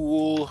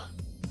ghoul.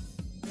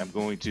 I'm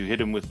going to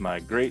hit him with my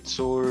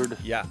greatsword.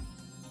 Yeah.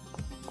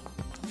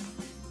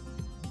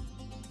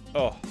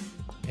 Oh,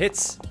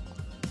 hits.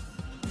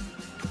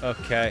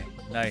 Okay,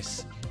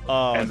 nice.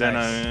 Oh, and then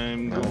nice.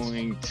 I'm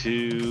going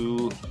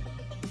to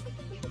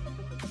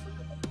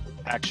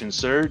action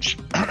surge.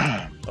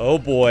 Oh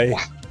boy.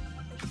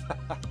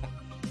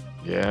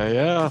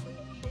 Yeah.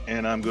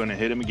 And I'm going to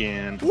hit him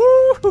again.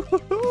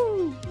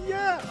 Woo!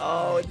 Yeah.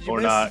 Oh, did you Or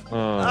miss? not.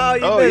 Oh,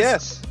 you Oh, missed.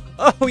 yes.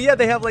 Oh yeah,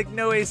 they have like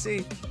no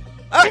AC.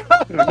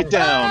 Get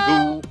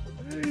down, ghoul.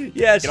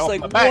 Yeah, it's Get just off like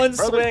my back, one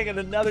brother. swing and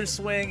another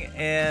swing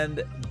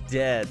and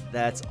dead.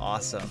 That's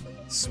awesome.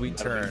 Sweet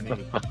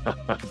turn.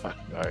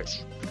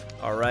 Nice.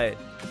 All right.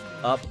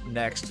 Up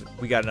next,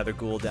 we got another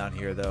ghoul down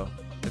here, though.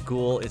 The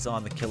ghoul is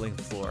on the killing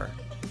floor.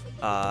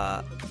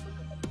 Oh,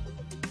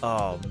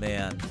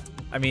 man.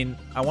 I mean,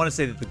 I want to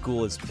say that the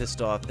ghoul is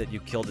pissed off that you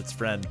killed its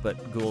friend,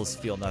 but ghouls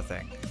feel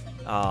nothing.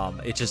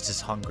 It just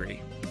is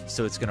hungry.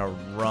 So it's going to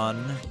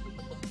run.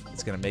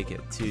 It's going to make it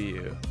to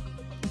you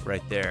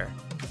right there.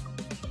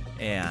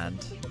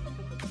 And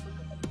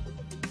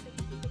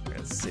we're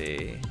going to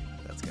see.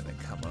 That's going to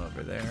come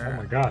over there.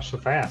 Oh my gosh, so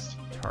fast.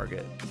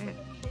 Target.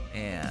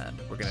 And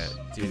we're gonna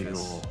do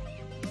this.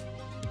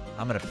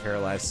 I'm gonna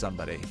paralyze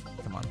somebody.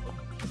 Come on.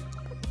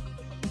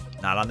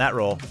 Not on that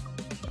roll.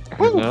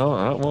 No,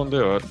 that won't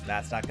do it.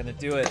 That's not gonna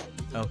do it.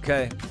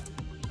 Okay.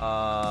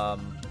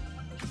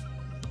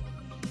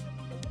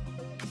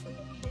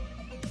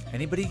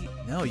 Anybody?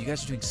 No, you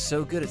guys are doing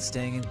so good at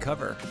staying in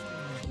cover.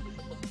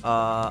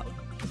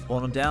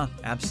 Pulling them down.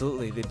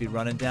 Absolutely. They'd be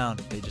running down.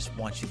 They just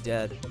want you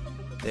dead.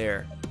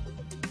 There.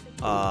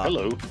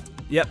 Hello.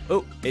 Yep.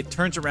 Oh, it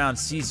turns around,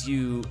 sees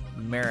you,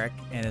 Merrick,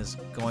 and is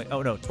going.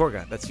 Oh no,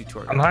 Torga. That's you,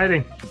 Torga. I'm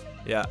hiding.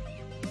 Yeah.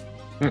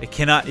 It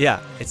cannot.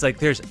 Yeah. It's like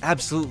there's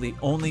absolutely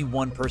only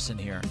one person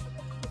here,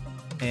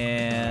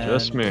 and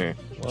Just me.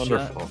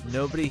 Wonderful.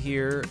 Nobody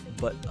here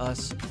but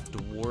us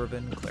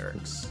dwarven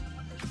clerics.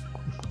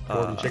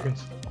 Golden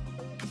chickens.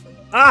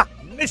 Ah,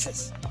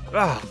 misses.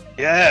 Ah,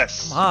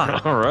 Yes. come on.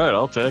 All right,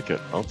 I'll take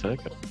it.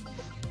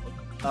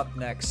 Up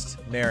next,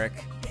 Merrick,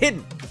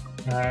 hidden.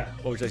 What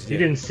would you like to do? He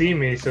didn't see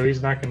me, so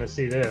he's not going to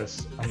see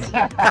this. I'm going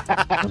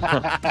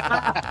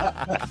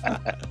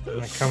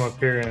to come up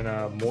here and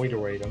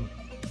moiderate him.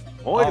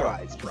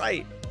 Moiderize,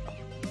 right?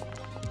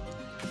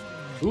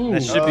 Ooh,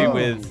 That should be Oh.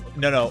 with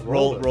no.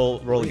 Roll it.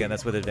 Roll again.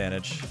 That's with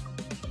advantage.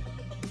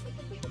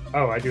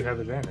 Oh, I do have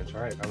advantage. All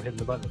right, I'm hitting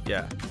the button.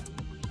 Yeah,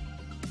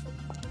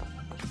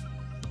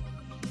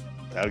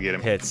 That'll get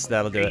him. hits.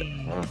 That'll do it.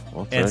 Oh,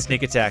 we'll take And it.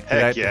 sneak attack. Did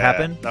Heck that yeah.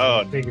 happen?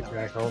 Oh, Big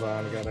attack. Hold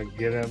on, I got to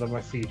get out of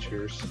my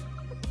features.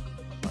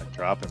 might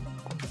drop him.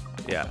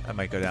 Yeah, I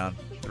might go down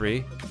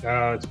 3.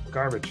 It's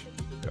garbage.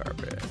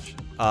 Garbage.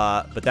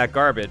 But that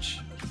garbage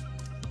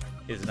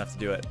is enough to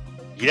do it.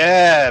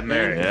 Yeah,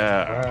 Mary. All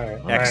Yeah.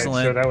 right. All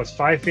Excellent. right, so that was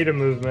 5 feet of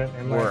movement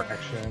in my Work.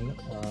 action.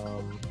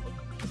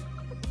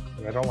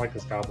 I don't like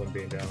this goblin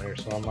being down here,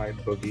 so I might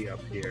boogie up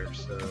here.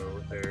 So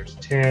there's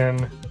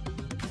 10,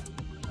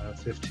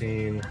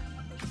 15.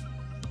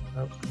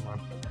 Oh, come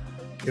on.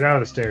 Get out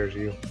of the stairs,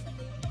 you.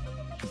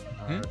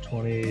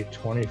 20,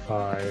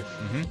 25.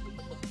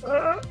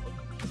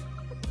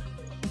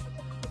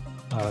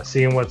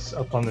 Seeing what's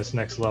up on this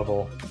next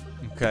level.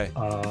 Okay.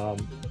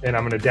 And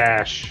I'm going to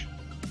dash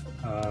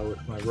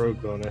with my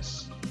rogue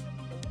bonus.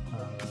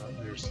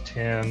 There's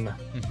 10,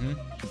 Mm-hmm.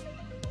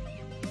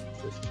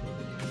 15,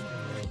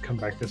 and then come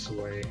back this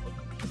way.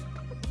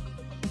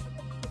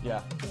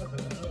 Yeah.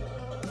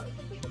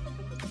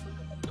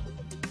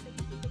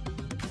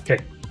 Okay.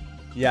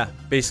 Yeah.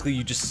 Basically,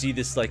 you just see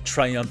this like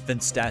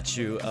triumphant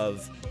statue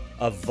of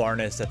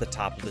Varnus at the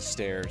top of the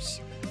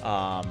stairs,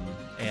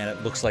 and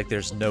it looks like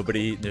there's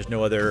nobody. There's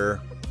no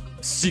other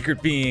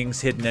secret beings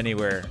hidden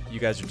anywhere. You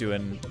guys are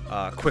doing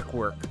quick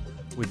work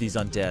with these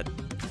undead.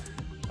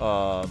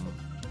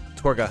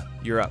 Torga,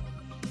 you're up.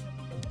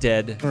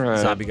 Dead All right.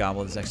 zombie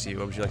goblins next to you.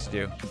 What would you like to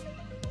do?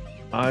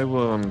 I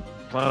will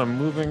plan on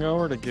moving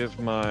over to give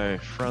my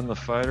friend the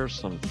fighter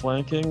some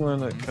flanking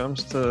when it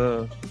comes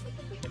to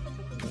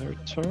their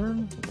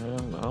turn,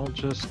 and I'll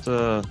just,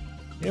 you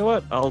know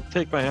what? I'll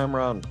take my hammer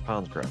out and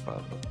pound crap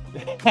out of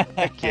it.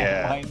 Heck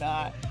yeah. Why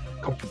not?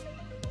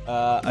 A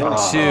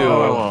Oh, 2.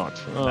 I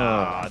won't.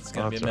 No, it's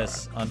gonna be a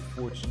that's miss,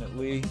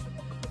 unfortunately.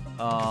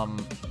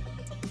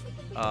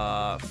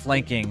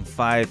 Flanking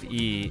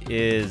 5e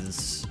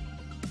is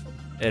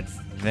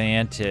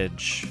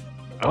advantage.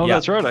 Oh, Yep,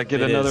 that's right. I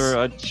get it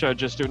another. Should I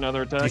just do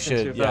another attack and see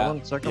should, if yeah. that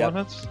one, second Yep.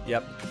 one hits?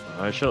 Yep.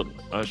 I shall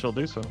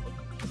do so.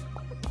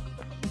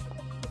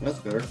 That's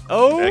better.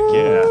 Oh, Heck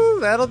yeah.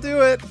 that'll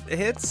do it. It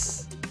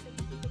hits.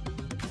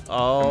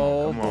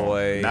 Oh Come on.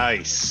 boy.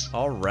 Nice.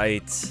 All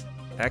right.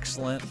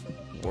 Excellent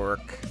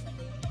work.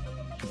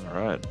 All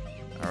right.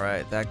 All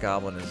right. That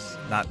goblin is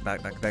not.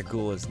 That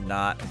ghoul is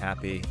not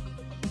happy.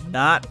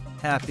 Not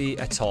happy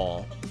at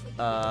all.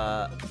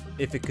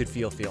 If it could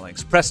feel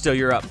feelings. Presto,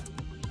 you're up.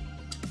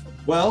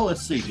 Well,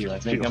 let's see here. I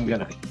think I'm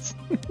gonna.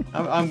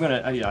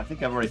 Yeah, I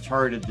think I've already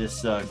charted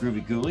this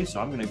groovy ghoulie,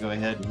 so I'm gonna go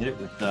ahead and hit it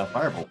with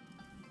Firebolt.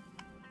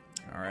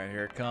 All right,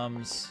 here it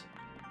comes.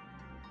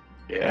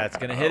 Yeah. That's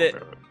gonna hit it.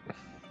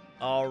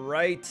 All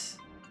right.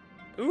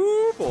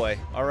 Ooh, boy.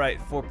 All right,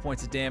 4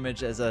 points of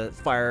damage as a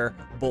fire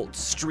bolt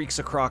streaks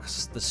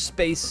across the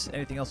space.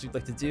 Anything else you'd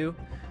like to do?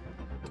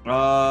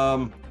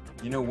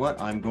 You know what?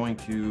 I'm going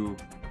to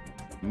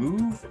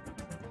move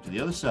to the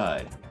other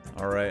side.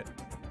 All right.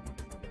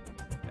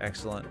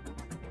 Excellent.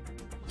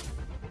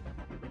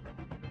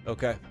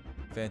 Okay,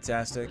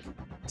 fantastic.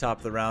 Top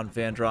of the round,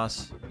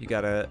 Vandross. You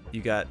got a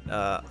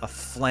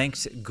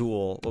flanked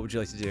ghoul. What would you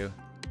like to do?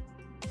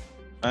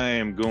 I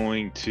am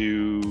going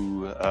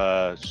to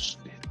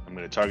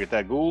target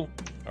that ghoul,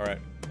 All right.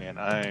 and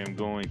I am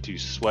going to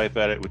swipe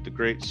at it with the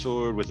great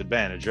sword with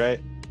advantage, right?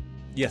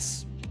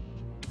 Yes.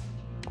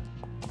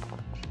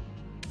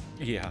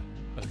 Yeah.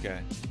 Okay.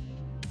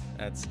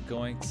 That's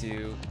going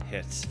to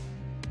hit.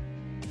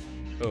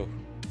 Oh,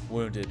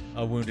 wounded.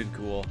 A wounded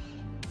ghoul.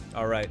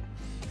 All right.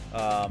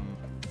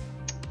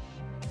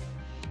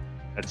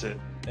 That's it.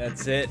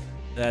 That's it.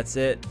 That's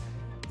it.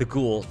 The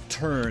ghoul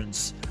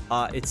turns.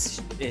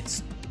 It's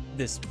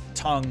this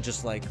tongue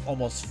just like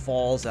almost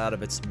falls out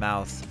of its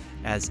mouth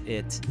as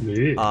it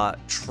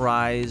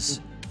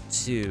tries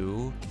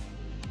to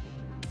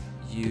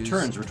use. It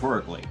turns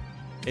rhetorically.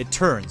 It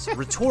turns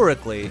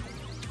rhetorically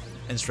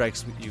and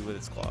strikes you with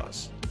its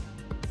claws.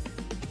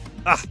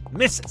 Ah,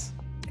 misses.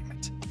 Damn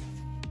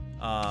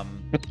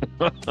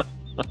it.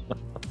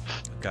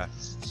 Okay.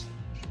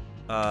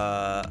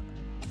 I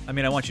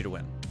mean, I want you to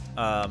win.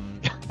 You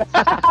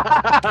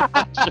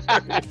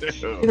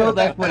know,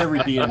 that's what every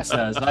DM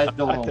says. I don't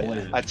know what it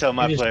is. I tell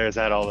my players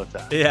that all the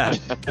time. Yeah.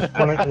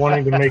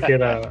 wanting to make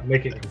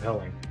it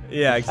compelling.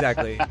 Yeah,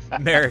 exactly.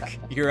 Merrick,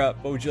 you're up.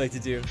 What would you like to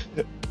do?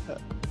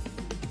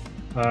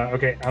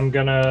 Okay, I'm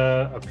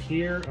gonna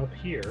appear up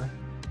here.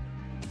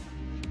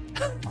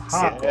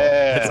 Aha.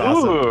 That's Yeah.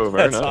 awesome. Ooh,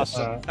 very That's nice.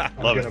 awesome.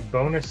 I'm Love gonna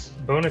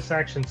bonus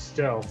action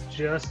stealth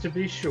just to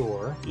be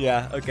sure.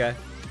 Yeah, okay.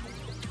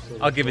 So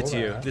I'll give it roll to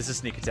you. that. This is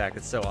sneak attack.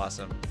 It's so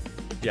awesome.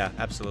 Yeah,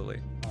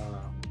 absolutely. Uh,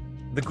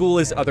 The ghoul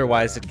is And,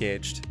 otherwise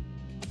engaged.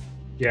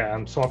 yeah,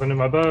 I'm swapping to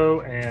my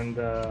bow and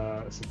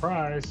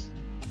surprise.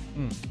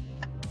 Mm.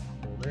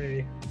 Roll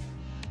A.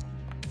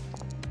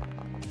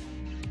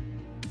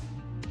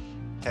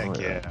 Heck Oh,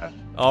 yeah. yeah.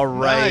 All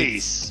right.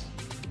 Nice.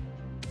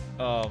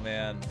 Oh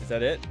man, is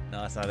that it?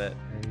 No, that's not it.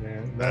 And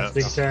then That's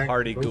sneak a attack.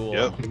 hardy Oh, ghoul.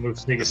 Yep. we move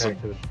sneak This attack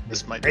to the.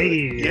 This might do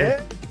Hey, it.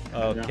 Yeah.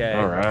 Okay.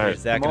 All right.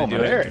 Is that Come gonna on,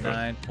 do it? man.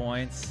 9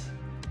 points.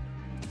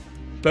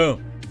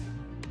 Boom.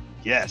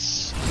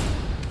 Yes.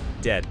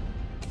 Dead.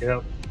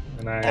 Yep.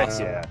 And I Heck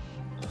yeah.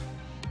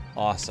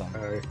 Awesome.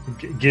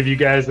 give you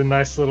guys a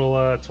nice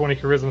little 20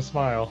 charisma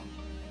smile.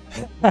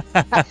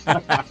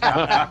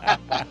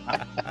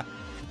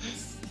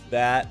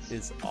 That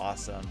is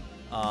awesome.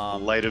 The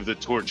light of the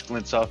torch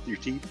glints off your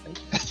teeth.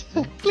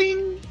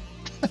 Bling.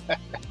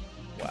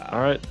 Wow.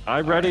 All right.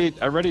 I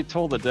already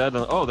told the dead.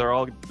 Oh, they're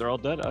all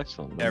dead.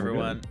 Excellent. Then we're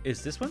Everyone, good.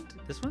 is this one?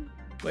 This one?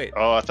 Wait,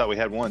 Oh, I thought we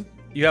had one.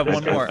 you have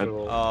one okay. more.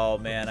 Cool. Oh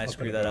man, I Open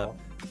screwed it that all.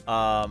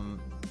 up.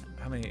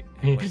 How many?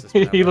 He, what's this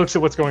he number? looks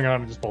at what's going on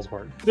and just falls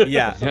apart. Yeah,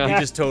 Yeah. he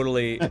just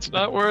totally. It's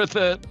not worth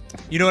it.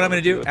 You know what I'm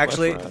gonna do? With my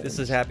Actually, friends. this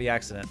is happy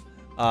accident.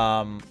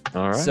 All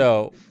right.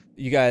 So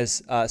you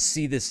guys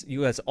see this?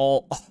 You guys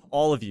all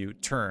of you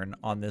turn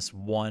on this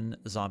one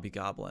zombie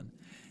goblin,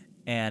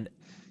 and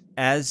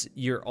as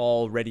you're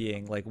all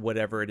readying like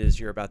whatever it is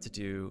you're about to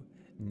do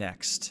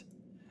next,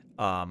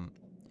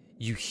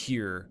 you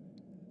hear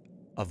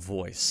a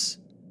voice,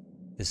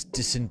 this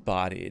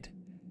disembodied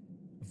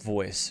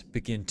voice,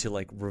 begin to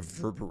like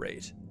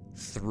reverberate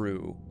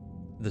through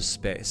the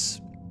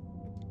space,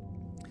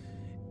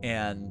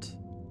 and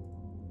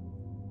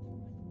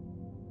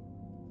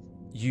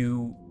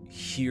you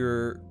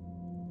hear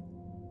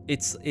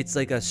it's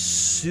like a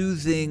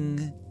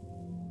soothing,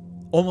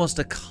 almost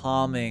a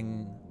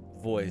calming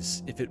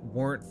voice if it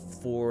weren't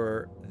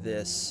for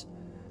this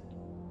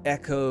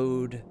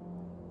echoed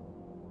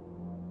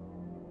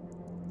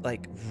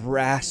like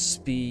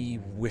raspy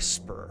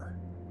whisper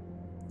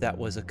that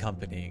was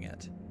accompanying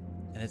it.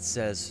 And it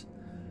says,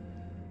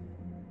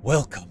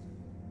 Welcome,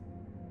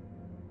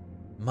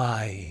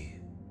 my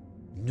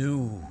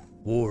new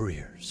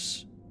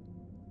warriors.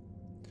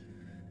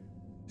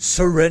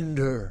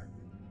 Surrender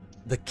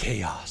the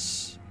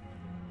chaos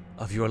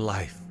of your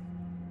life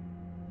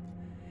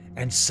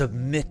and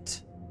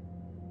submit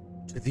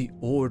to the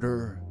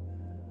order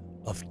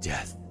of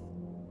death.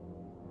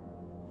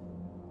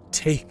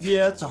 Take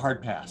Yeah, it's a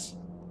hard pass.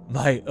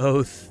 my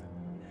oath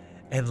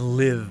and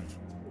live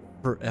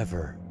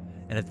forever.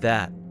 And at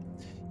that,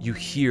 you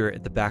hear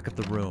at the back of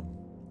the room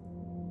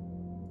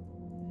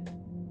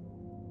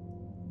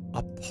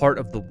a part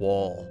of the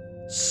wall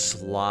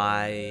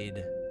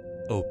slide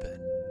open.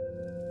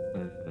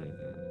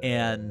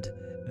 And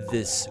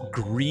this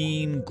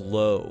green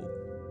glow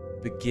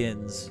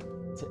begins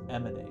to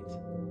emanate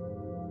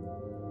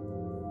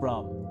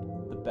from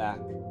the back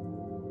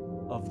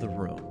of the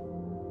room.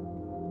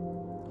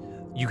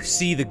 You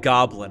see the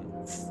goblin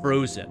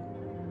frozen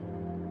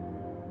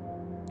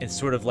and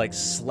sort of like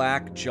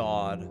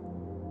slack-jawed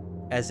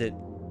as it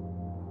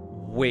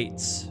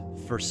waits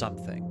for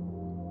something.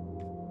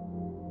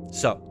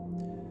 So,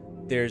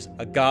 there's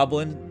a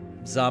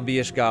goblin,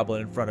 zombie-ish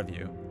goblin in front of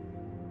you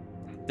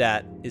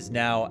that is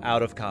now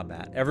out of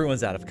combat.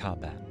 Everyone's out of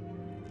combat.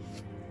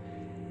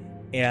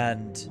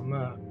 And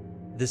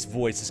this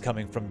voice is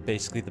coming from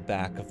basically the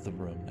back of the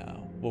room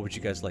now. What would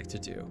you guys like to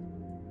do?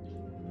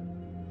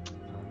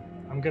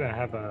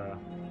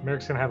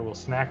 Merrick's gonna have a little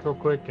snack real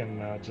quick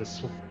and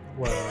just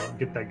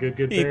get that good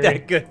berry. Eat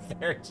that good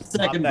berry.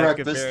 Second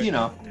breakfast, you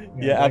know.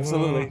 Yeah,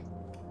 absolutely.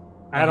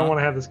 I don't want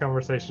to have this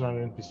conversation on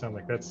an empty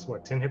stomach. That's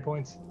what, 10 hit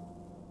points?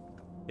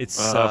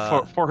 It's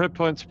 4 hit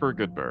points per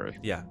good berry.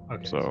 Yeah.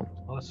 Okay. So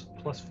plus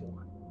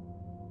 4.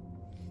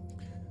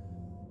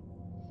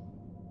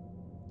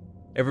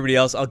 Everybody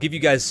else, I'll give you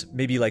guys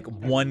maybe like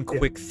one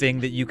quick thing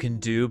that you can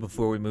do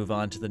before we move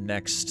on to the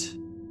next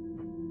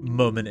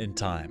moment in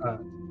time.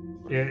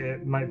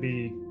 It might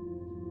be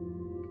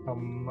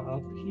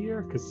up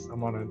here because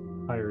I'm on a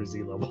higher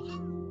Z level.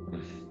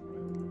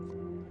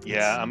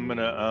 Yeah, I'm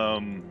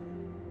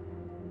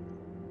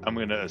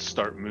gonna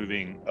start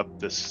moving up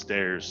the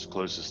stairs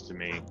closest to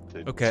me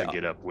to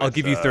get up with, I'll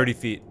give you 30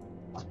 feet.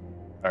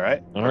 All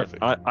right.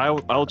 Perfect.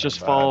 I'll just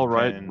 5, fall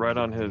 10, right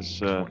on his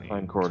 20,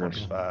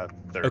 hindquarters. 25,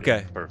 30.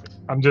 Okay. Perfect.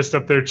 I'm just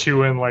up there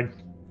chewing like,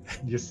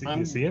 you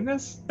seeing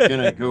this?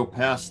 Gonna go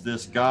past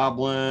this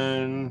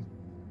goblin.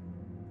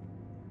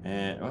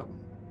 And all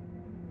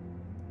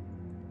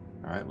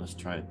right, let's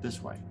try it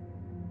this way.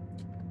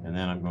 And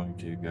then I'm going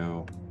to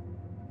go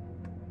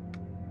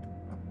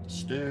up the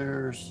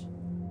stairs.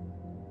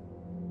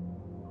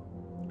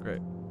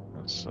 Great.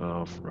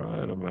 Myself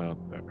right about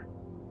there.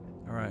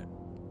 All right.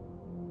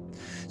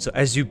 So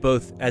as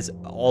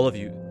all of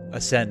you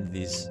ascend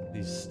these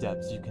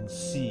steps, you can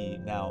see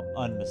now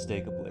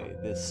unmistakably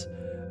this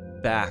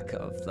back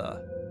of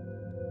the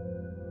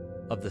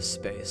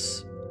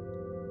space.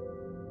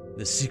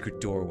 The secret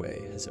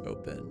doorway has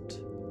opened,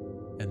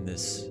 and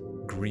this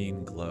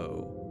green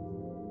glow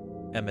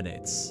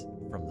emanates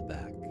from the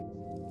back.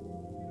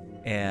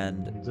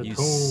 And you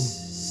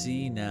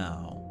see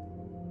now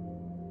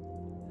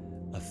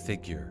a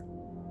figure.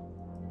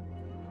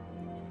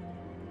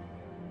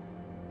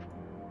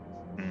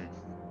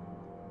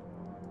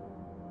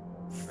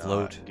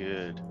 Float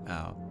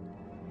out.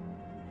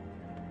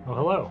 Oh,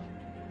 hello.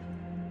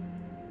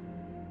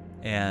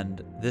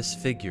 And this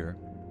figure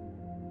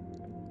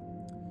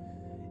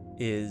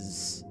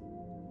is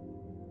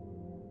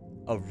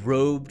a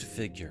robed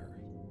figure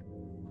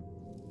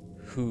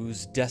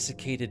whose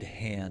desiccated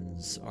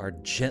hands are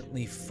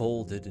gently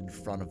folded in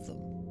front of them.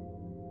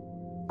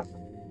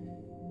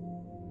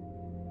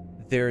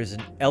 There is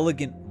an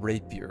elegant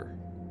rapier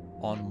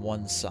on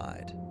one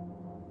side,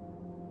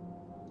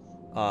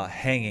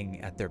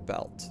 hanging at their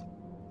belt.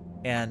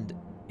 And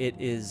it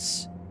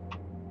is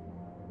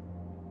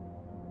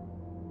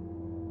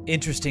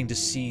interesting to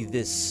see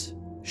this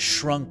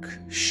shrunk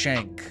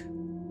shank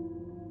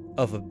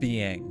of a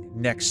being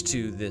next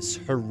to this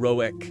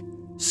heroic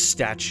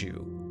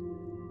statue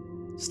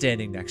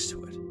standing next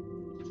to it.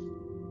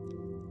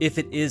 If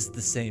it is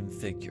the same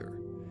figure,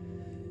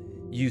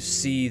 you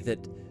see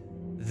that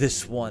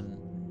this one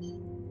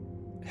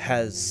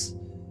has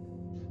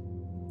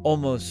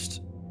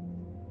almost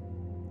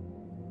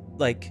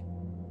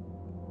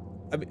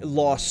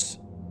lost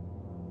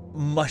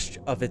much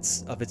of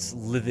its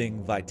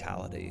living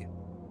vitality.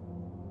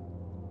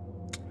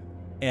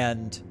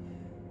 And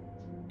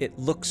it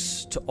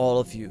looks to all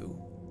of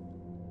you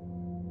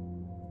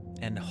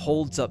and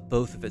holds up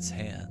both of its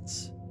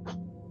hands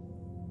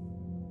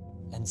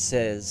and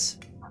says,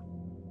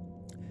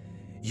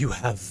 "You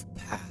have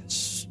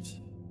passed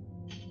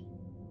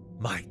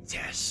my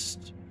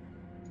test.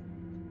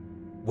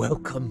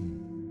 Welcome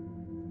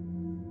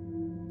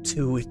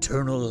to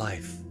eternal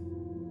life.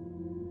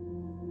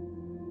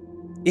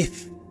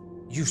 If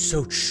you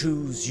so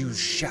choose, you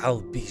shall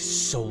be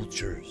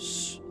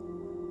soldiers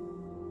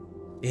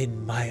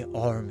in my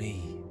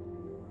army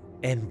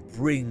and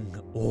bring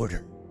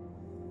order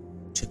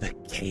to the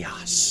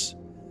chaos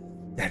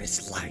that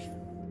is life."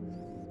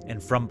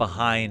 And from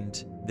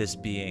behind this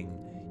being,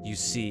 you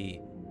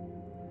see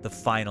the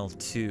final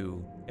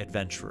 2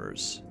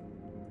 adventurers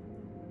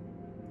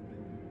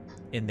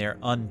in their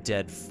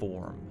undead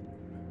form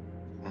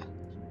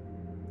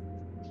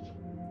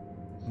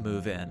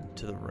move in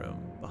to the room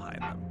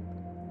behind them.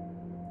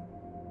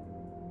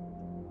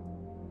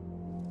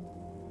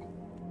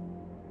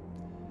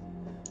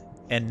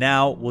 And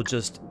now we'll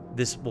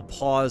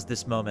pause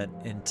this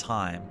moment in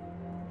time,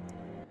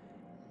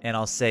 and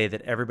I'll say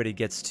that everybody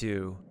gets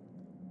to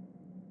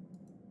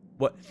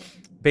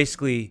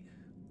basically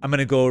I'm going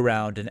to go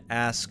around and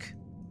ask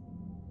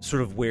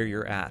sort of where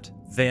you're at.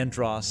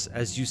 Vandross,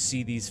 as you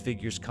see these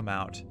figures come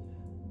out,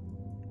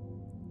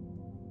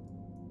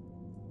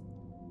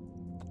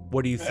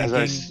 what are you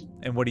thinking,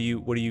 and what do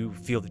you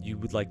feel that you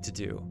would like to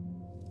do?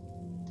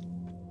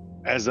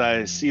 As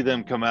I see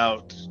them come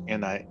out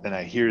and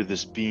I hear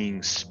this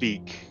being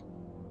speak,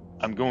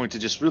 I'm going to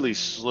just really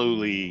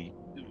slowly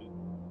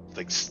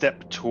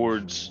step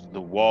towards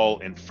the wall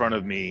in front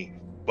of me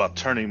while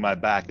turning my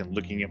back and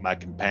looking at my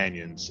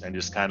companions, and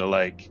just kind of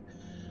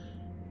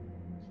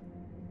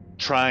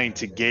trying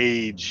to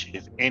gauge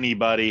if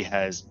anybody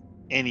has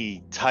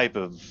any type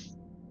of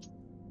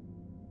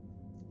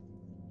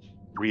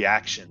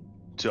reaction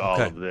to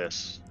all of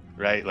this,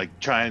 right?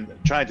 Trying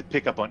to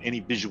pick up on any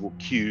visual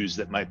cues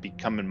that might be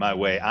coming my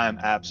way. I'm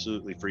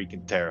absolutely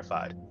freaking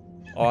terrified.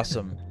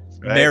 Awesome.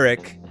 Right?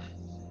 Merrick,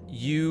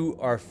 you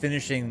are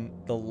finishing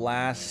the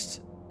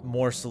last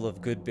morsel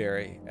of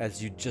Goodberry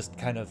as you just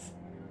kind of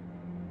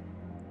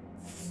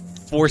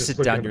force it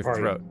down your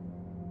throat.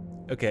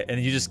 Okay,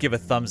 and you just give a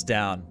thumbs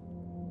down.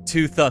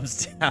 2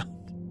 thumbs down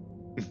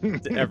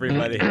to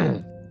everybody.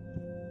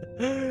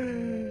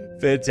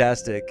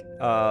 Fantastic.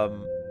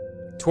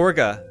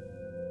 Torga,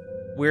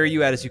 where are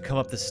you at as you come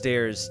up the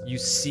stairs? You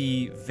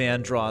see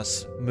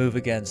Vandross move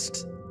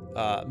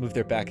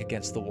their back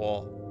against the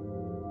wall.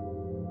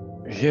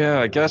 Yeah,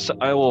 I guess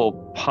I will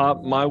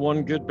pop my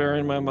 1 good berry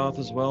in my mouth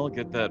as well.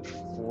 Get that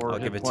 4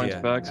 hit points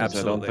back, since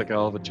I don't think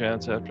I'll have a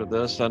chance after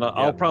this. And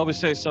I'll probably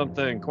say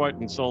something quite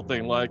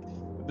insulting, like,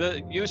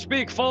 "You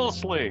speak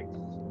falsely.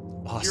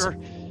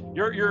 Awesome.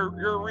 Your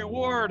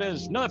reward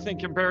is nothing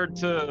compared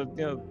to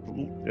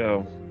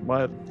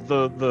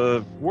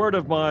the word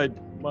of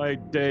my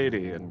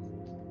deity,"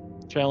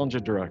 and challenge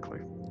it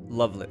directly.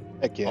 Lovely.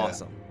 Heck yeah.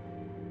 Awesome.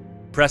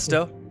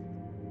 Presto,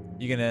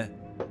 you gonna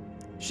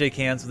shake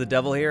hands with the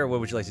devil here, or what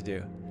would you like to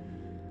do?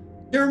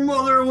 Your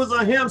mother was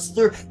a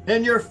hamster,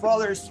 and your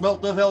father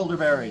smelt of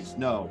elderberries.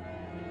 No.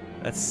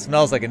 That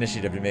smells like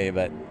initiative to me,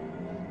 but...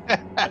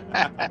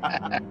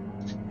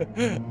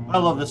 I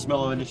love the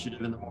smell of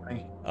initiative in the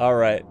morning. All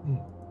right.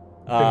 Finish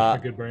my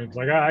good brains.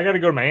 I got to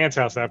go to my aunt's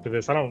house after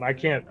this. I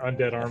can't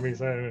undead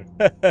armies.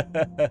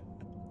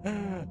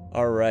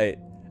 All right.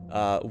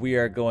 We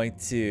are going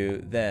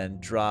to then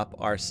drop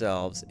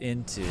ourselves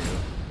into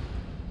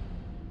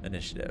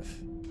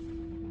initiative.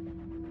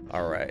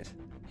 All right.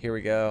 Here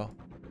we go.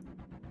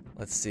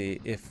 Let's see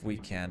if we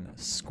can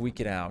squeak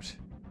it out.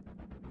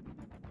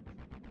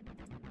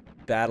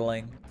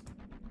 Battling.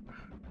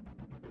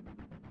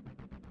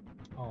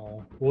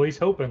 Oh, well, he's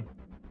hoping.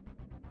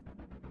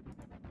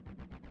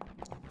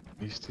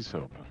 At least he's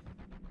hoping.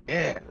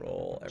 Yeah.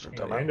 Roll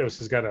everybody. Randos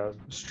has got a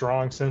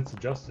strong sense of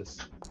justice.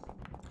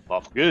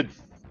 Awful good.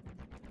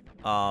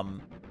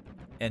 And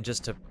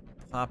just to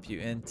pop you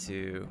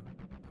into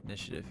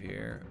initiative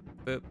here.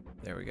 Boop.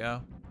 There we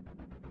go.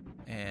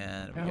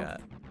 And we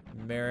got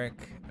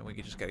Merrick, and we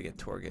just got to get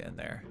Torga in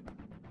there.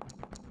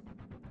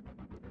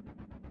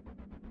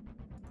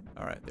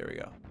 All right, there we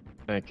go.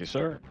 Thank you,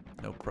 sir.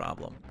 No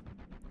problem.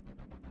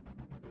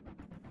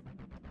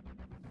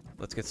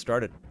 Let's get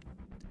started.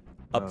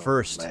 Up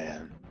first,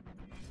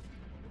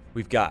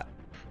 we've got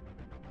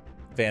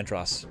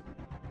Vandross.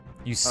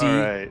 You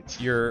see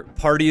your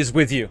party is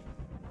with you.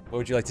 What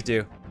would you like to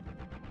do?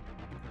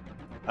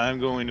 I'm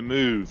going to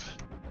move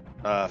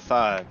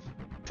 5,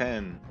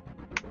 10,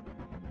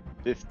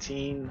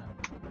 15,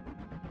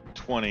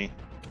 20,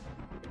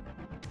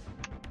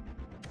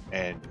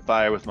 and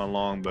fire with my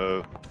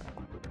longbow.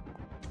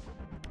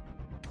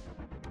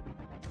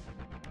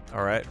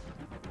 All right.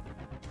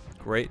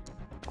 Great.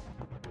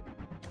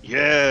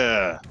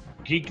 Yeah.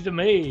 Geek the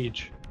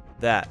mage.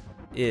 That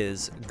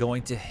is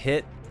going to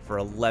hit for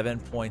 11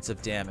 points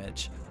of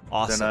damage.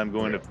 Awesome. Then I'm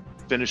going to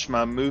finish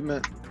my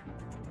movement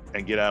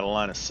and get out of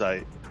line of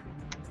sight.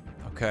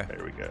 Okay.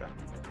 There we go.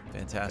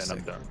 Fantastic.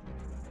 And I'm done.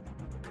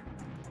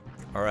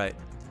 All right.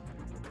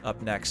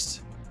 Up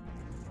next,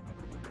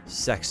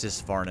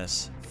 Sextus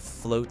Varnus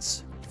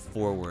floats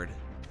forward.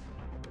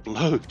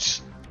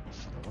 Floats.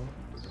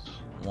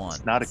 One.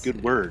 It's not a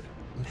good word.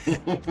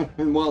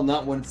 Well,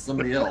 not when it's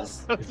somebody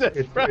else.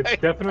 It's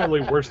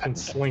definitely worse than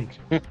slink.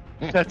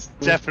 That's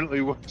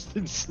definitely worse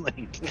than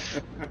slink.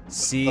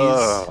 Sees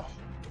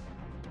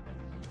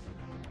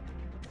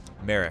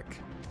Merrick.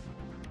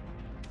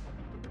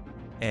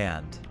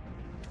 And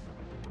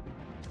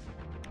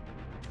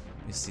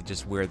let me see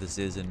just where this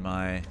is in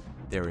my...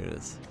 There it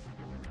is.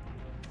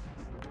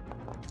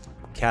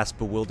 Cast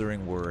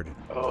Bewildering Word.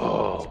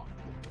 Oh.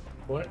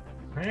 What?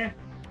 Eh?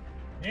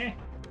 Eh?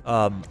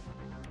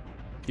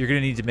 You're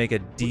gonna need to make a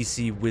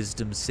DC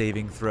Wisdom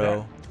saving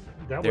throw.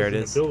 That There was it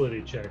an is.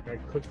 ability check. I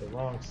clicked the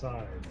wrong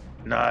side.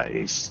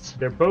 Nice.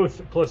 They're both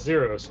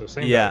 +0, so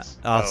same Yeah,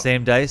 dice.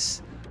 same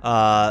dice.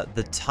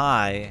 The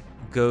tie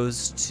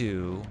goes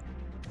to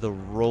the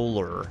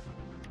roller.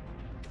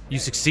 You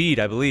succeed,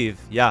 I believe.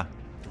 Yeah.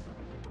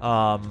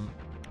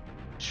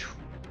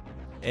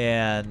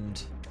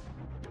 And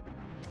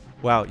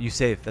wow, you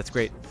save. That's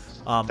great.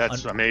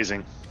 That's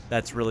amazing.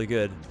 That's really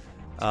good.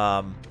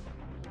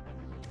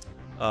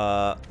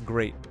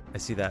 Great. I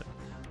see that.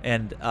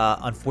 And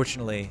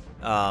unfortunately,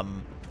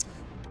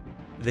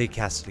 they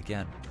cast it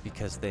again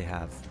because they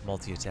have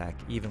multi-attack,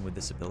 even with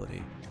this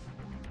ability.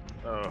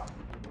 Oh.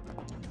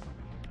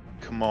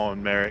 Come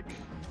on, Merrick.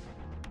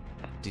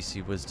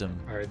 DC Wisdom.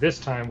 All right, this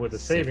time with a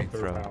saving Saving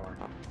throw throw. power.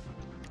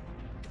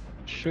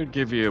 Should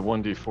give you a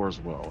 1d4 as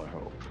well, I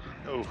hope.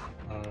 Oh.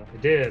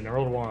 It did, and I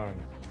rolled a 1.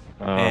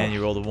 And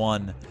you rolled a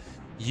 1.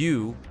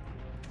 You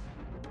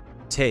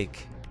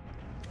take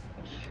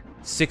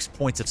 6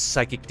 points of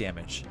psychic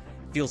damage.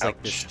 Feels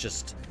like this Ouch.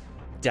 just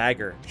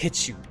dagger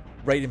hits you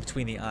right in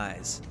between the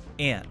eyes.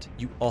 And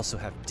you also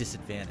have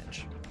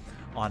disadvantage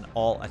on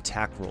all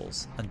attack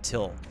rolls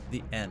until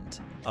the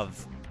end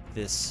of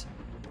this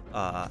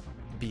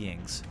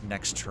being's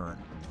next turn.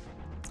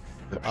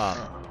 Up,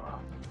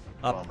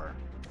 Bummer.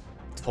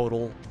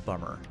 total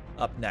bummer.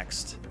 Up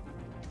next,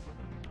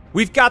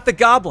 we've got the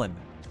goblin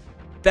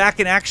back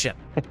in action.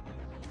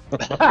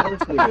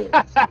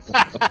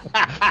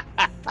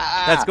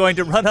 That's going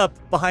to run up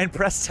behind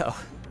Presto.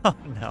 Oh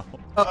no.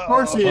 Of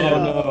course he is. Oh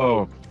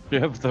no!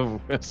 Give the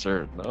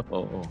wizard,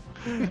 no.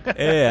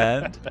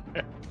 And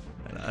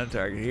on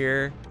target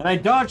here. And I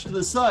dodged to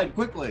the side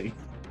quickly.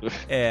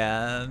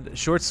 And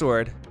short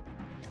sword.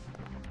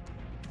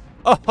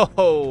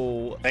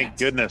 Oh, Thank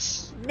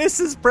goodness.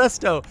 misses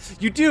Presto.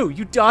 You do.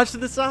 You dodge to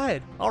the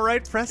side. All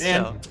right,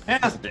 Presto.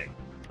 Fantastic.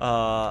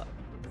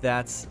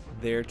 That's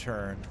their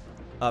turn.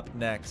 Up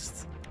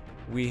next,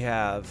 we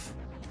have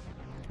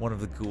one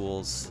of the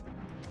ghouls,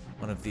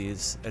 one of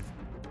these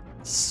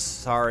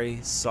sorry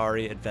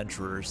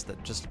adventurers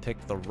that just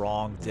picked the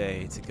wrong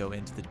day to go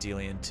into the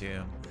Delian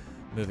tomb.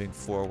 Moving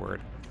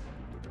forward,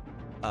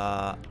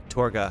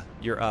 Torga,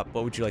 you're up.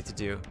 What would you like to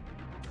do?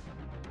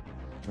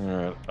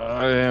 Alright,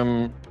 I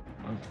am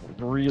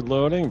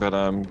reloading, but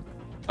I'm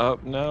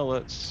up now.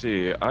 Let's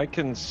see. I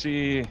can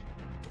see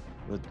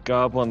the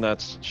goblin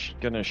that's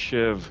gonna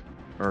shiv,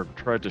 or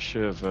tried to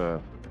shiv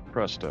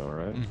Presto,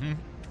 right? Mm-hmm.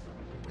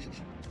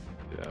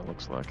 Yeah,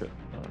 looks like it.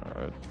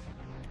 Alright.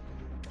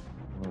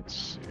 Let's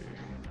see.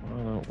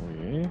 Why don't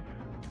we...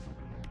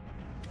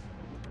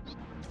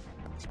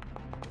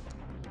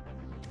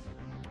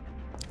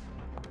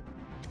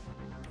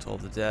 Toll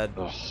the dead.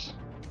 Ugh.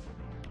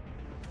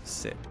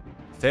 Sit.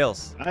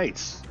 Fails.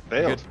 Nice.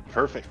 Failed. Good.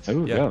 Perfect.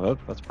 Oh, Yeah. yeah,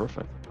 that's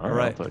perfect. All All right,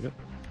 right. I'll take it.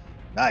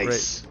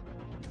 Nice.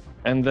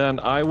 And then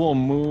I will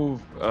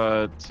move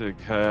to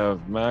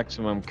have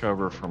maximum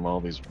cover from all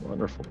these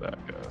wonderful bad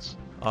guys.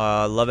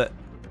 Love it.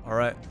 All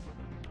right.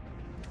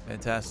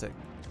 Fantastic.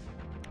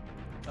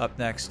 Up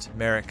next,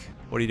 Merrick.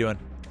 What are you doing?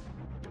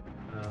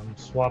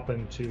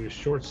 Swapping to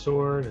short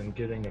sword and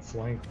getting a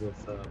flank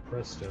with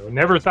Presto.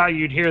 Never thought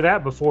you'd hear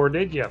that before,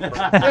 did you?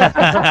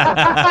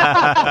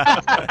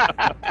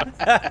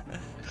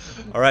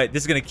 All right,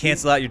 this is going to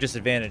cancel out your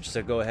disadvantage,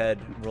 so go ahead,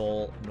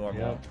 roll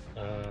normal.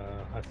 Yep.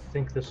 I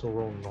think this will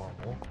roll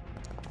normal.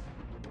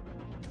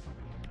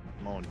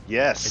 Come on.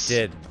 Yes. It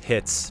did.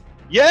 Hits.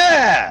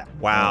 Yeah.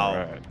 Wow. All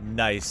right.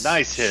 Nice.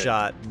 Nice hit.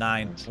 Shot.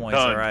 9 points. Done.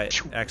 All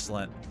right.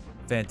 Excellent.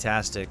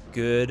 Fantastic.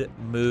 Good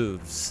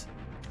moves.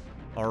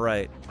 All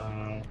right.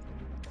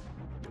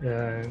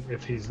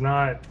 If he's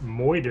not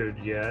moitered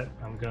yet,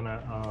 I'm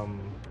gonna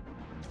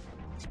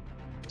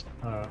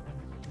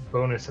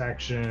bonus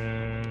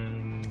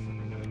action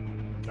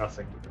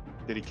nothing.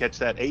 Did he catch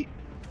that 8?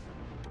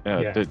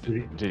 Yeah.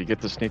 Did he get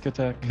the sneak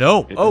attack?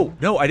 No. It Oh,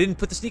 didn't? no, I didn't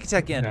put the sneak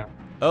attack in. No.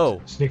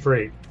 Oh. Sneak for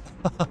 8.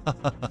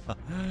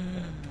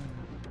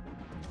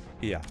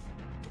 Yeah.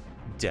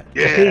 Dead.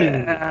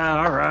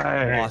 Yeah. All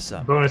right.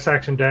 Awesome. Bonus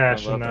action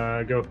dash I love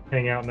and go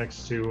hang out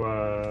next to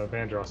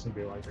Vandross and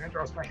be like,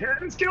 Vandross, my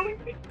head is killing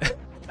me.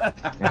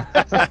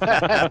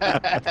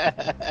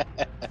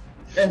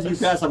 As you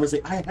pass, I'm gonna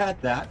say, I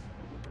had that.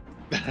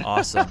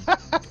 Awesome.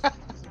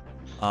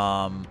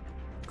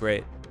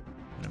 Great.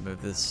 I'm gonna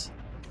move this.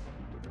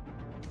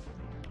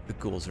 The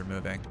ghouls are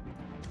moving.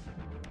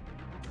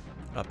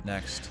 Up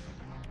next,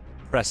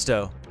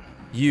 Presto.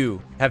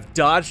 You have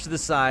dodged to the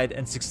side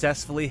and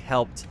successfully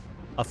helped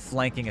a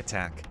flanking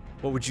attack.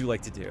 What would you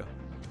like to do?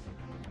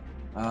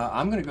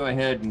 I'm gonna go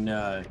ahead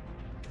and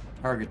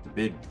target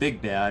the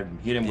big bad and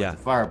hit him Yeah.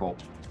 with the firebolt.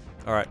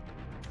 All right.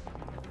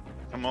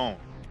 Come on.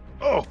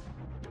 Oh.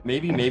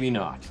 Maybe, maybe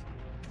not.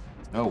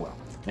 Oh well.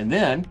 And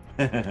then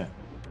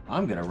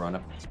I'm gonna run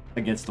up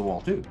against the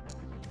wall too.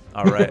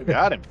 All right.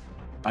 Got him.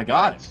 I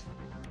got it.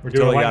 We're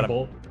doing Totally a got lightning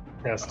him. bolt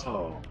test.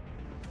 Oh.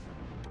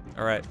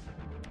 All right.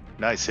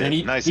 Nice hit. And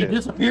he Nice hit.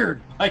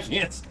 disappeared. I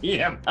can't see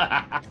him.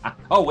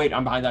 Oh wait,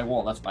 I'm behind that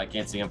wall. That's why I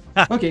can't see him.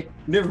 Okay,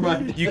 never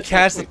mind. You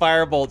cast the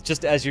firebolt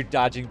just as you're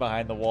dodging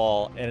behind the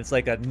wall, and it's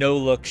like a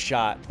no-look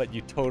shot, but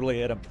you totally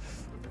hit him.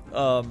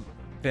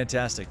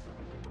 Fantastic.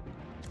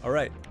 All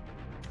right.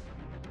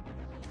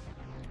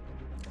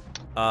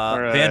 All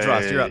right.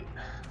 Vandross, you're up.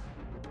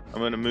 I'm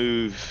gonna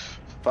move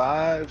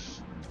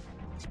 5.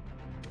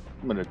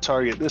 I'm gonna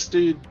target this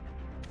dude.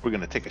 We're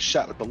gonna take a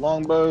shot with the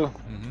longbow.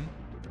 Mm-hmm.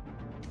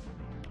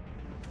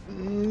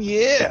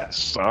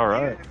 Yes. All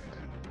right.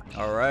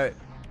 All right.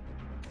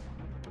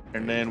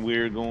 And then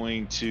we're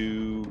going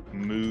to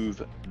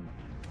move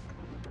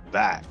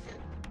back,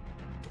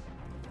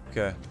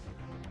 Okay.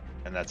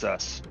 and that's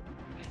us.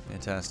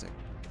 Fantastic.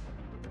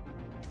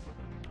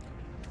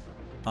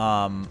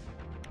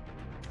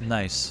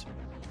 Nice.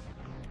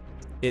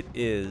 It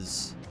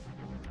is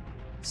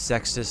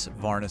Sextus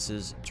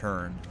Varnus's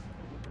turn,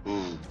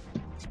 Ooh.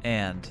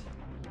 and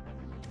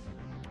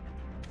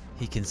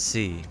he can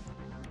see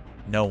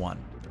no one.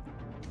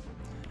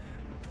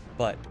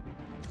 But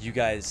you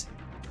guys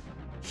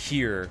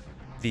hear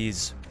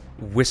these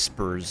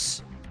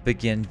whispers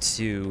begin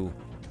to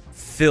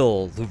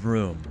fill the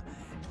room,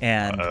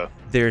 and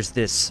there's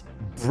this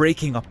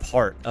breaking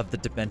apart of the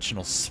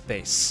dimensional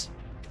space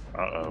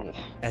Uh-oh.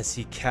 as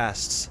he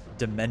casts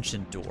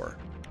Dimension Door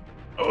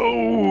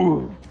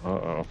Oh.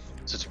 Uh-oh.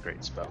 Such a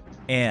great spell.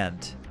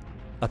 and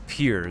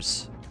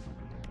appears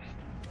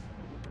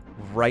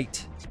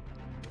right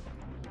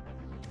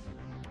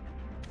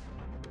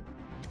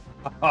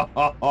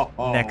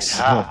next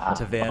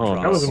to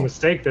Vandross. That was a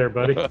mistake there,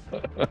 buddy.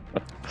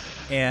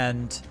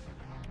 And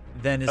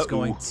then is Uh-oh.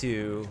 going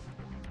to,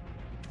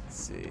 let's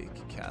see,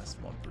 can cast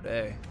 1 per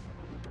day.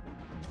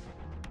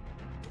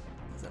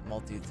 Is that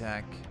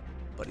multi-attack?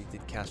 But he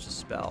did cast a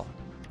spell.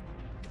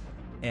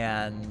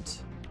 And,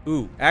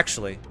 ooh,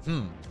 actually,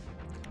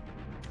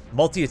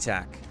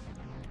 multi-attack.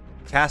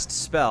 Cast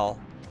spell.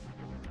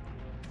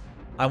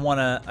 I want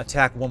to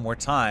attack 1 more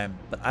time,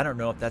 but I don't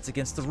know if that's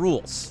against the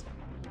rules.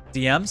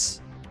 DMs?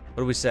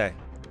 What do we say?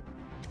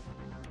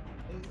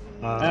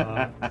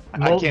 I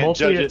can't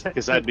judge it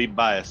because I'd be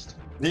biased.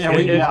 Yeah,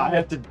 I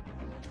have to.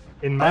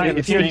 In my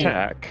If you opinion,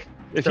 attack,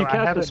 if So you I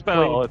cast a haven't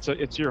spell,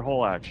 it's your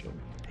whole action.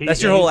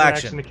 That's your whole needs an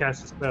action. to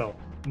cast a spell.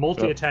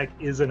 Multi-attack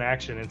is an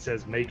action and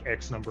says make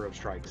X number of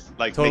strikes.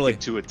 Like Totally.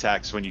 making 2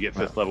 attacks when you get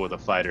 5th level with a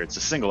fighter. It's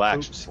a single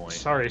action Oops, point.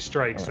 sorry,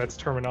 strikes. That's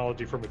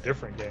terminology from a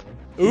different game.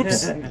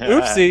 Oops.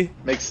 Oopsie.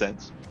 Makes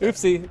sense.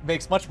 Oopsie.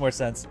 Makes much more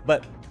sense,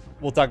 but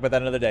we'll talk about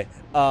that another day.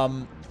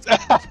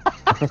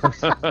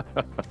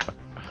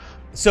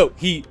 So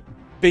he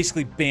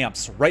basically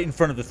bamps right in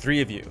front of the 3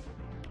 of you.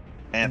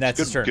 And that's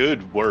his turn.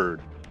 good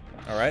word.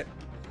 All right.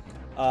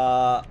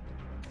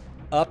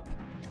 Up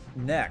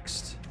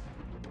next,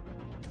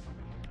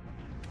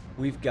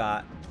 we've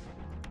got.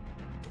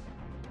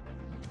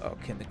 Oh,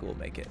 can the ghoul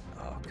make it?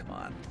 Oh, come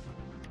on.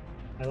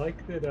 I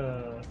like that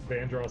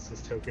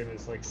Vandross's token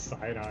is like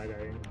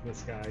side-eyeing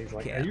this guy. He's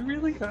like, Yeah. "Are you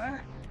really the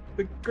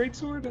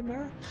greatsword in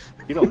there?"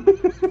 You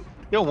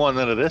don't want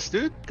none of this,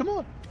 dude. Come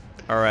on.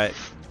 All right.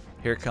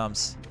 Here it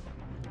comes.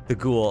 The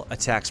ghoul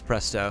attacks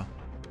Presto.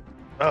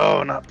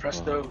 Oh, not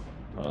presto.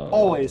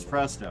 Always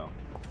presto.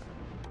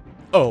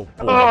 Oh,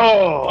 boy.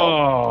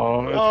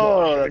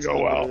 That's go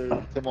not well.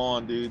 good. Come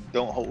on, dude.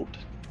 Don't hold.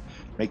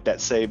 Make that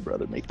save,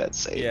 brother. Make that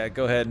save. Yeah,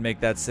 go ahead and make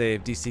that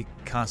save. DC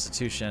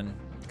Constitution.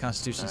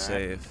 Constitution All right.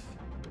 save.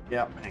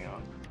 Yep, hang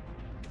on.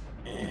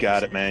 You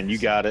got it, man. You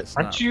got it.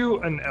 Aren't you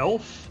an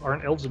elf?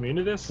 Aren't elves immune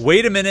to this?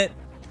 Wait a minute.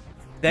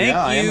 Thank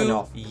Yeah, I am an you.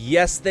 elf.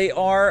 Yes, they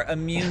are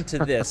immune to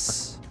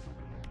this.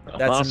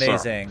 That's Awesome.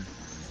 amazing.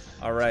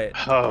 All right.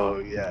 Oh,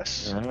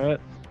 yes. All right.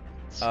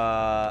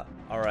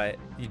 All right.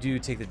 You do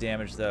take the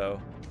damage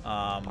though.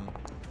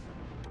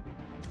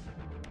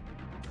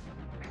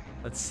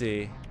 Let's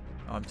see.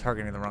 Oh, I'm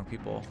targeting the wrong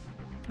people.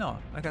 No,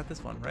 I got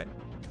this one right.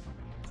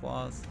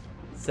 Claws.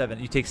 7.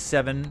 You take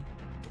 7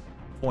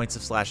 points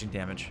of slashing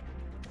damage.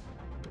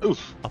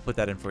 Oof. I'll put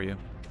that in for you.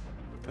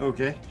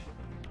 Okay.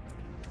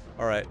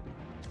 All right.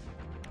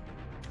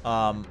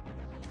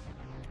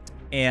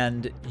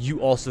 And you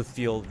also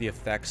feel the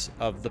effects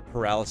of the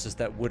paralysis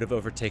that would have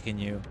overtaken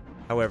you.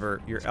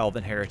 However, your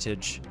elven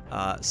heritage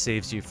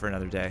saves you for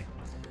another day.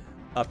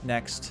 Up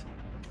next.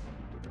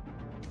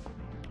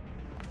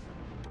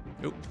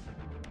 Oop.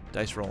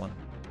 Dice rolling.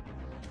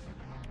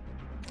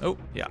 Oh,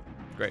 yeah.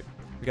 Great.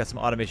 We got some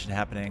automation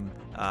happening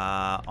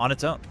on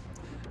its own.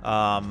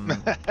 Up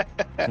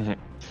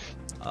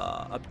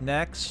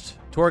next.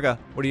 Torga,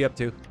 what are you up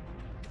to?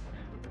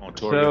 On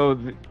Torga. So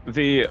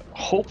the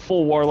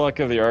hopeful warlock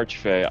of the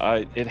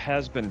Archfey, it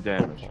has been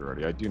damaged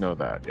already. I do know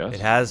that. Yes. It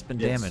has been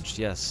Yes. damaged,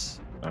 yes.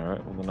 All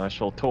right. Well, then I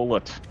shall toll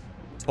it.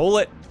 Toll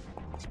it.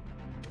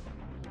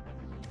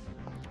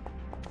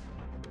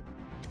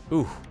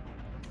 Ooh.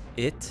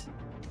 It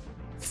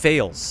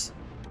fails.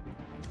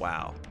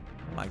 Wow.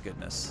 My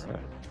goodness. All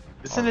right.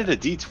 Isn't it a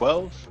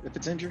D12 if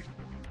it's injured?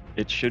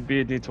 It should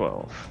be a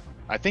D12.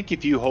 I think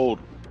if you hold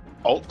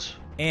Alt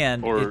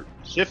And or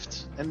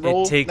Shift and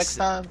roll takes- next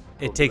time,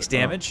 it takes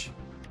damage.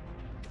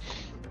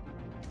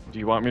 Do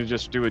you want me to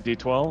just do a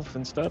D12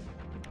 instead?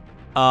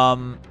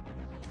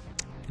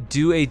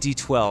 Do a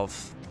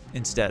D12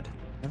 instead.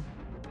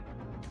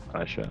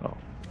 I shall.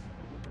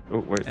 Oh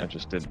wait, Yeah. I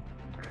just did.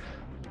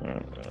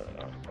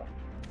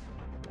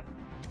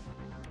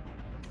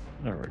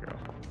 There we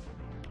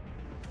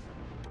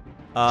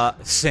go.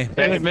 Same.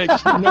 And it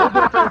makes no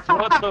difference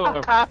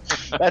whatsoever.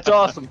 That's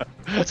awesome.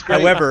 That's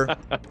great. However,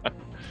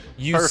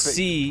 you Perfect.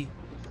 see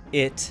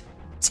it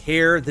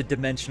tear the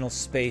dimensional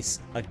space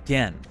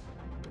again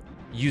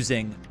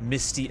using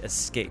Misty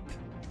Escape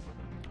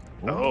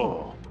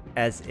Oh.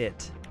 as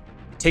it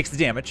takes the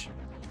damage,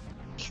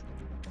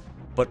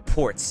 but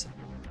ports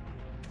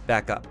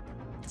back up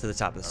to the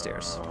top of the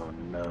stairs. Oh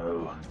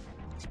no.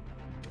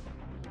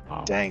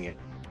 Wow. Dang it.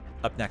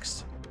 Up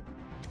next,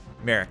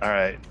 Merrick, All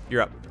right.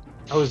 you're up.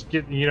 I was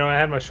getting, I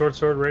had my short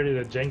sword ready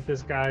to jank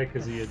this guy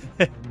because he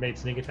had made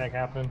sneak attack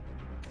happen.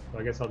 So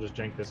I guess I'll just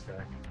jank this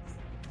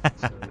guy.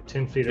 So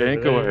 10 feet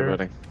Yank over away, there.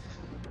 buddy.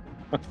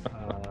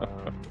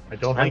 I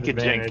don't have Flank and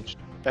jank. advantage.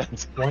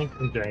 That's Flank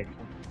and jank.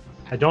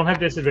 I don't have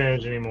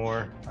disadvantage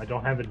anymore. I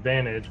don't have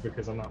advantage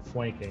because I'm not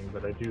flanking,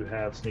 but I do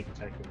have sneak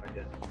attack if I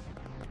hit.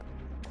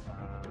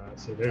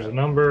 So there's a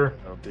number.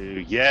 I'll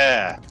do.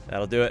 Yeah.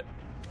 That'll do it.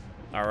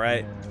 All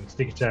right, And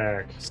sneak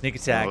attack. sneak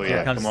attack. Oh, Here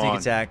yeah, comes come sneak on.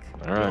 attack.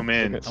 All right. Zoom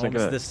in. Stick it,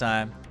 Almost this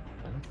time.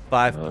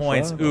 5 Another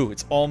points. 5. Ooh,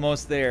 it's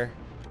almost there.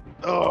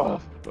 Oh.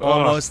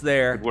 Almost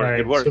there. Good work. All right,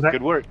 Good work. so that-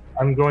 Good work.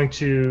 I'm going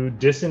to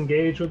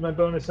disengage with my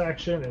bonus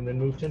action and then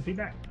move 10 feet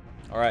back.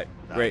 All right,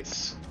 great.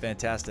 Nice.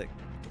 Fantastic.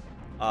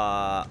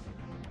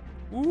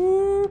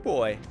 Ooh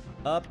boy.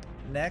 Up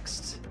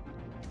next,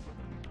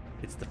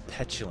 it's the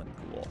petulant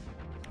ghoul.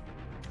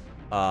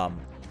 Oh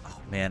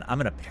man, I'm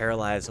gonna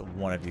paralyze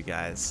one of you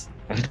guys.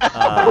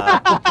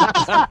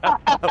 I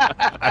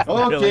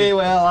Okay, really-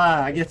 well,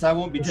 I guess I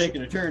won't be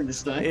taking a turn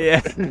this time. Yeah,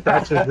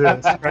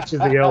 Scratches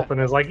the elf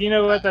and is like, you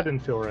know what? That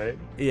didn't feel right.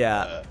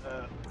 yeah.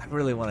 I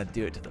really want to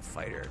do it to the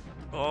fighter.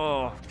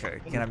 Oh, okay.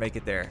 Can I make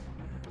it there?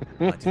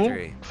 1, 2,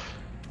 3.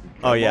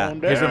 Oh yeah. on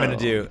Here's what I'm gonna down.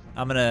 do.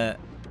 I'm gonna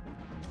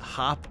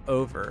hop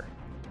over.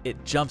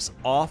 It jumps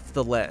off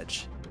the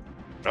ledge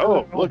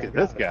Oh, Oh look my at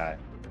this God. guy.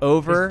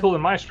 over He's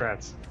pulling my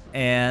strats.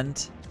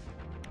 and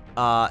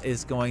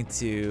is going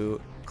to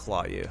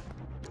claw you.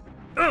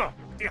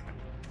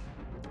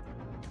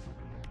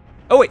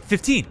 Oh wait,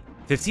 15.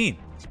 15.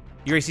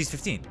 Your AC is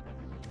 15.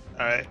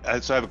 All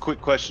right. So I have a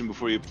quick question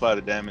before you apply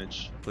the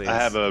damage. Please. I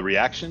have a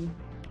reaction.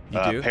 You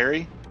do?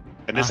 Parry.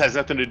 And this has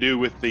nothing to do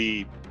with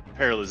the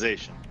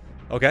paralyzation.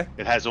 Okay.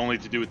 It has only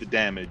to do with the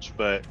damage,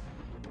 but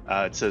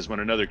it says when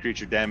another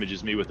creature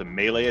damages me with a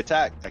melee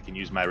attack, I can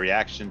use my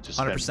reaction to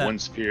spend 100%. one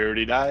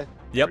superiority die.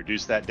 Yep.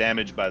 Reduce that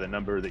damage by the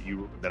number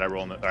that I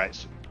roll. All right,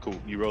 so cool.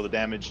 You roll the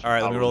damage. All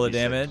right, let I'll me roll the D6.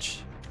 damage.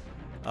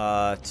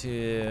 Let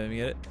me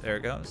get it. There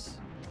it goes.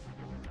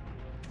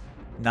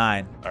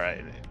 9. All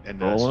right, and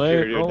the Roll it,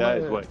 superiority roll die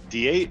it. is what?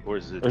 D8 or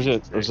is it? Or is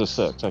it? Or is it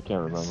 6? I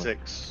can't remember.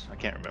 6. I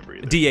can't remember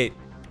either. D8.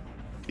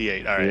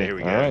 D8. All right, here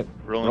we go. All right.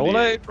 Rolling Roll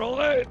D8. 8.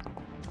 Roll 8.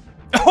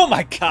 Oh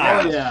my Oh,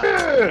 god. yeah.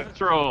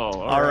 Let's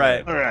roll. All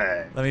right. All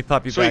right. Let me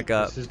pop you Sweet. back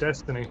up. This is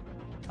destiny.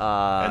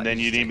 And then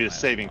you just need me to take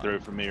saving my- throw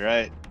from me,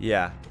 right?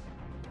 Yeah.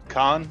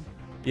 Con.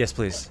 Yes,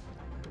 please.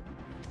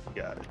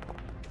 Got it.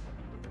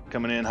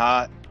 Coming in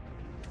hot.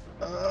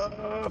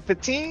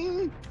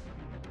 15.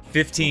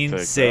 15 We'll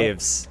take that.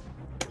 saves.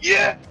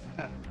 Yeah.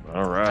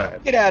 All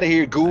right. Get out of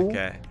here, ghoul.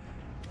 Okay.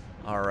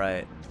 All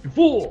right. You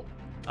fool!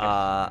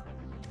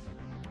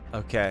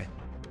 Okay.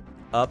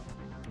 Up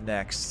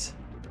next.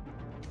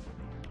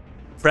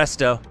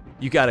 Presto.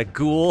 You got a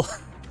ghoul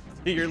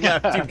to your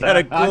left. You got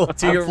a ghoul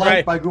to I'm your flanked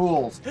right. by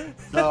ghouls.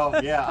 So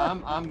yeah,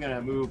 I'm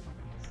gonna move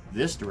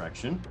this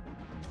direction,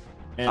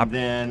 and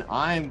then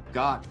I've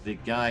got the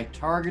guy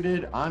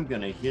targeted. I'm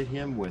gonna hit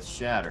him with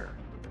shatter.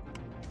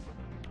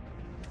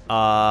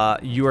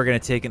 You are going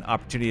to take an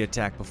opportunity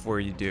attack before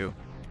you do.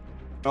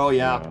 Oh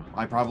yeah, Yeah.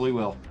 I probably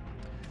will.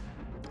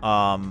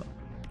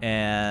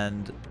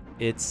 And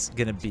it's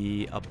going to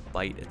be a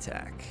bite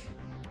attack.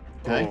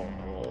 Okay.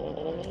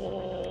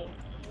 Oh.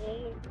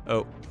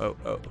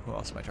 Who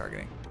else am I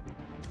targeting?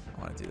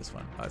 I want to do this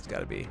one. Oh, it's got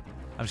to be.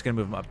 I'm just going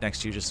to move him up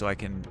next to you just so I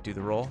can do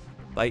the roll.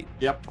 Bite,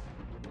 Yep.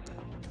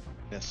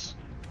 Yes.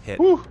 hit.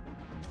 Whew.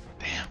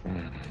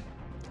 Damn.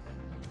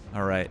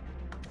 All right.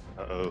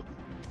 Uh-oh.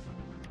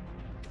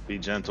 Be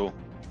gentle.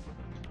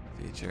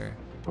 Feature.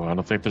 Well, I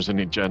don't think there's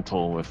any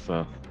gentle with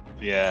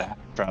Yeah,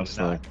 probably this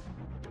not. thing.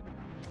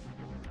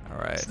 All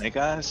right. Snake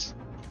eyes.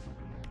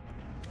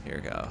 Here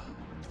we go.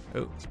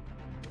 Oh.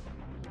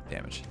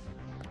 Damage.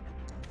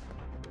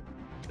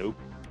 Nope.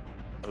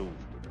 Oh.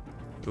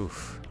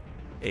 Oof.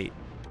 8.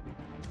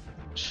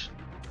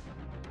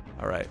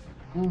 All right.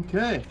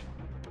 Okay.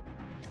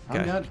 I'm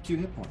Okay. down to 2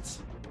 hit points,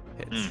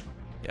 Hits. Mm.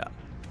 Yeah.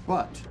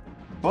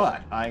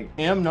 but I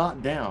am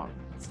not down.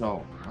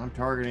 So I'm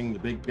targeting the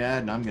big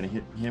bad, and I'm gonna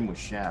hit him with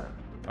shatter.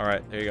 All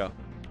right. There you go.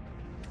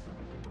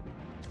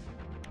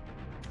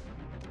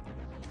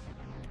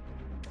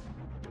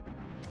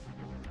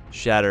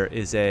 Shatter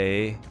is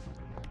a.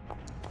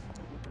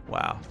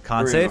 Wow.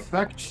 Con Area of save?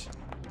 effect.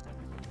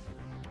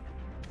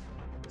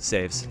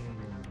 saves.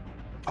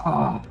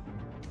 Oh.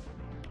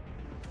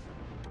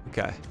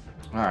 Okay.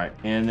 All right,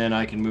 and then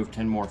I can move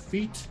 10 more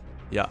feet.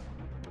 Yeah.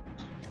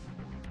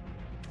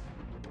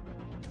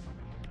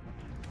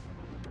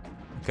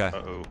 Okay.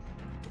 Uh-oh.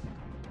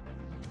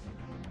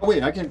 Oh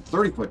wait, I can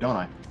 30 foot, don't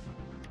I?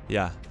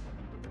 Yeah.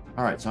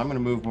 All right, so I'm going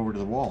to move over to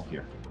the wall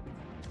here.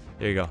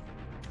 There you go.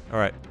 All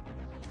right.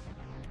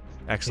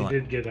 He Excellent.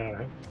 did get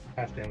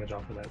half damage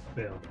off of that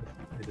fail.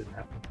 It didn't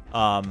happen.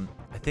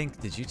 I think,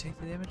 did you take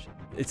the damage?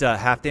 It's a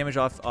half damage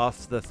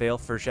off the fail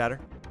for shatter.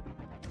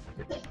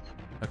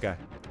 Okay.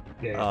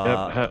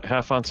 Yeah. Yep,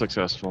 half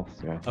unsuccessal.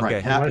 Yeah. Okay.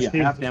 Right, Unless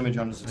he's- half damage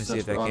on a me see if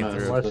success. that came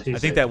through. Unless he's I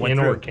think that went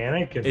through.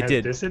 inorganic and It has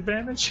did.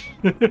 disadvantage.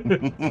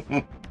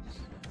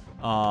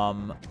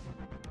 All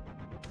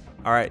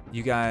right,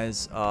 you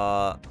guys.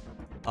 The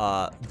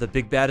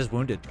big bad is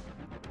wounded.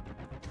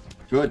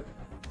 Good.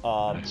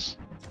 Nice.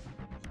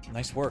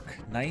 Nice work.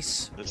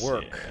 Nice This-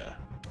 work. yeah.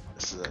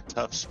 This is a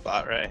tough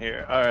spot right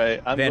here. All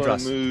right, I'm going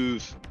Vandross. to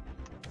move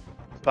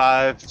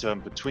 5 to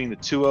between the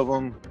two of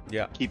them.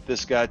 Yeah. Keep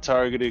this guy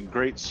targeted.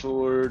 Great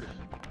sword.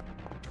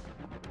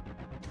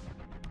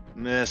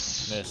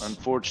 Miss.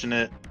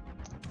 Unfortunate.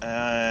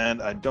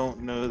 And I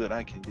don't know that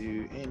I can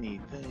do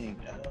anything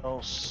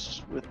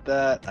else with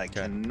that. I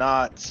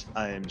cannot.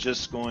 I am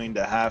just going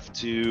to have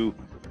to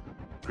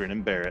grin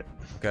and bear it.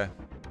 Okay.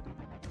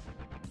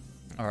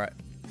 All right.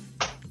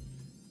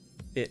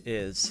 It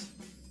is.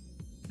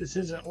 This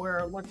isn't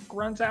where luck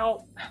runs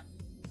out.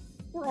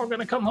 We're all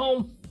gonna come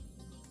home.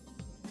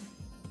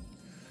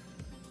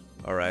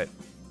 All right.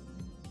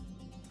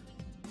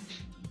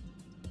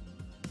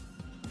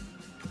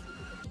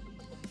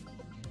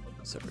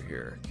 It's over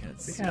here. Can't I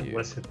see think I have you.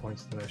 less hit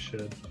points than I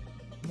should.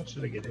 How much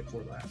did I get hit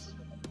for last?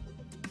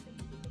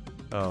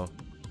 Oh.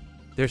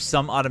 There's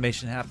some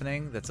automation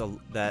happening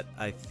that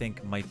I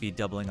think might be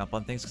doubling up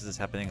on things because it's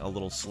happening a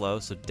little slow,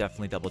 so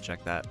definitely double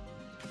check that.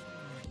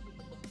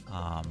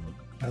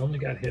 I only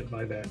got hit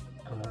by that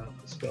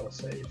spell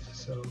save,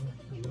 so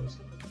it was,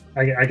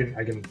 I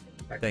can.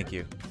 Thank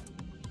you.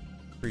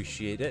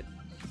 Appreciate it.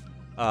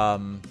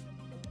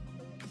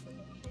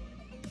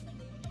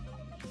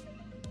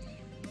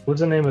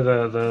 What's the name of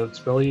the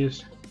spell you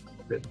used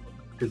that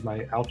did my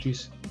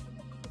ouchies?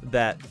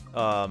 That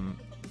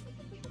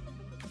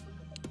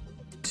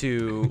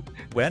to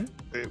when?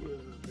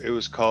 It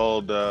was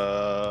called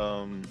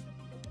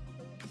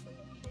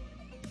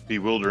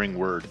Bewildering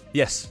Word.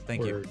 Yes,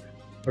 thank you.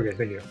 Okay,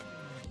 thank you.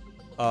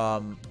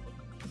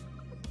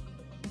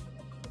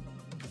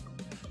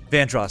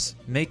 Vandross,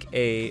 make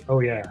a Oh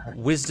yeah.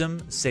 wisdom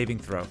saving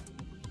throw.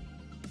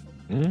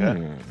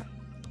 Mm.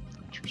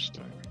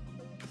 Interesting.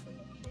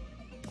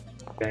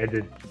 Yeah, it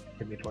did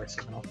hit me twice.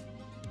 No.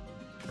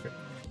 Okay.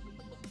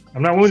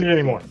 I'm not wounded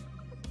anymore.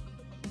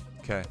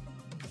 Okay.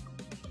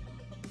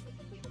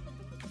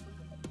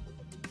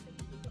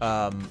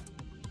 I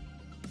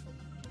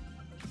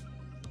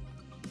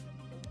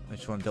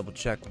just want to double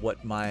check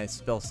what my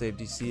spell save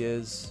DC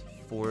is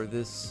for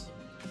this.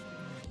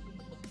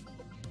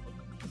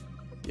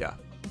 Yeah.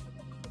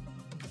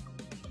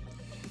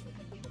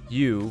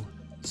 You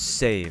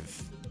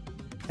save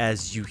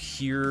as you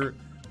hear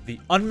the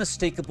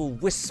unmistakable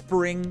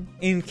whispering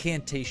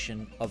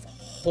incantation of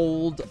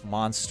Hold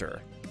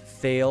Monster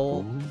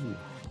fail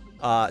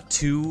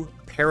to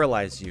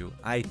paralyze you.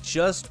 I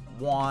just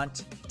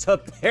want to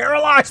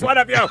paralyze one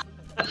of you!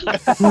 Why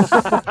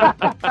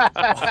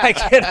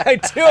can't I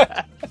do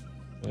it?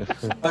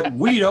 But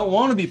we don't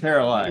want to be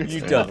paralyzed.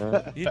 You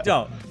don't. You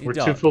don't. You We're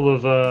don't. too full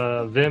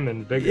of vim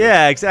and vigor.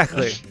 Yeah,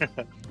 exactly.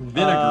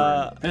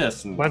 Vinegar and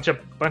piss. And... Bunch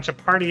of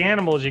party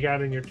animals you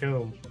got in your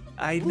tomb.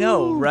 I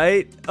know,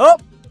 right? Oh,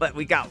 but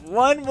we got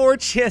one more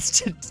chance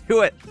to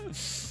do it.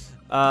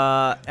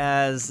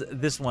 As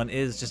this one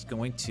is just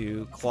going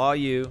to claw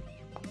you.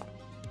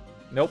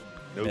 Nope.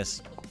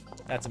 Miss.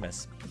 That's a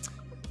miss.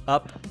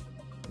 Up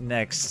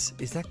next.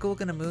 Is that ghoul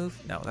gonna move?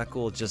 No, that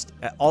ghoul just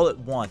all it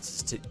wants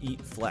is to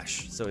eat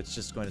flesh, so it's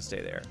just going to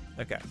stay there.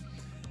 Okay.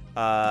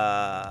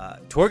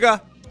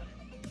 Torga,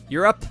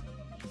 you're up.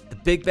 The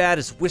big bad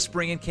is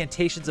whispering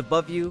incantations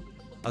above you.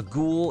 A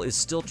ghoul is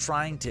still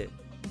trying to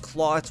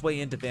claw its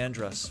way into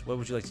Vandross. What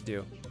would you like to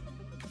do?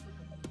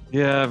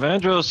 Yeah,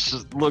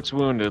 Vandross looks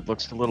wounded,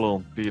 looks a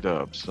little beat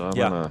up, so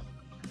I'm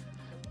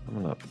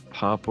gonna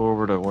pop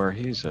over to where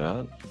he's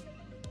at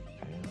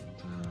and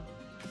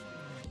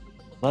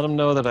let him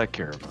know that I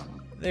care about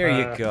him. There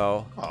you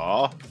go.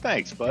 Aw,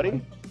 thanks,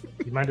 buddy.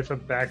 You mind if I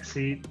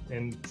backseat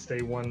and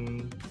stay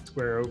one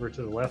square over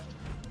to the left?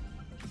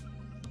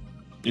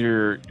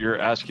 You're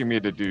asking me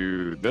to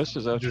do this?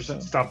 Is that what you're saying?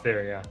 Just stop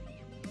there, yeah.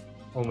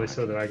 Only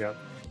so that I got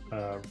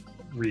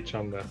reach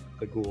on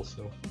the ghoul,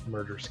 so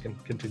murders can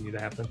continue to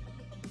happen.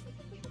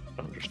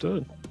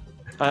 Understood.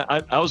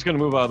 I was gonna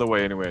move out of the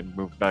way anyway and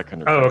move back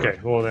under. Oh, cover. okay.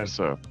 Well then,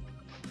 So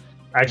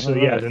actually,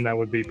 yeah, Alright. then that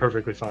would be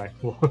perfectly fine.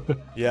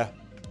 Yeah.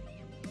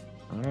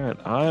 all right,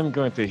 I'm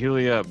going to heal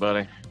you up,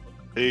 buddy.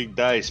 Big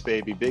dice,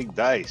 baby. Big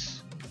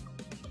dice.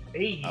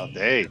 Hey. Oh,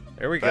 hey.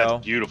 There we That's go.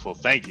 beautiful.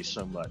 Thank you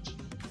so much.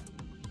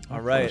 All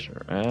right.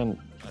 Pleasure. And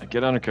I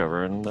get under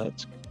cover, and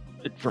that's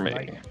It for me.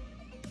 Right.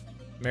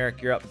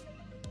 Merrick, you're up.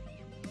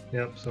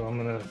 Yep. So I'm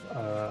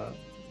gonna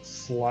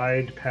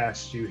slide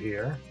past you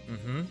here.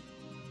 Mm-hmm.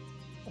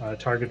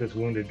 Target this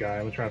wounded guy.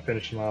 I'm trying to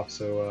finish him off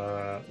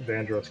so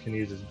Vandross can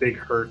use his big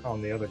hurt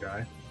on the other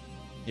guy.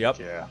 Yep.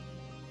 Yeah.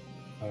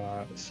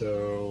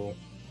 So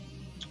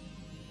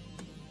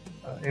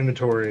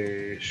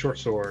inventory, short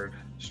sword,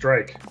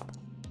 strike.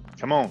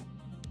 Come on.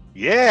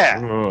 Yeah.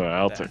 Oh,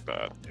 I'll take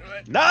that.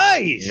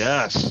 Nice.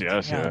 Yes.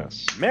 Yeah.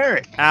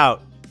 Merrick.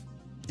 Out.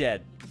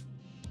 Dead.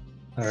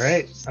 All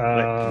right.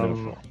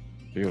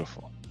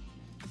 Beautiful.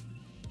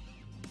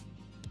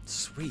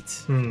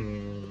 Sweet.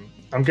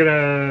 I'm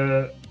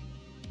gonna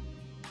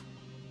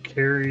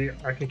carry.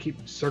 I can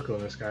keep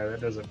circling this guy. That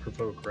doesn't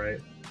provoke, right?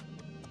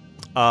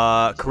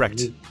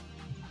 Correct.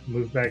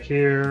 Move back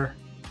here.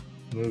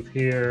 Move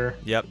here.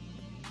 Yep.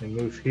 And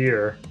move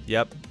here.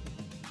 Yep.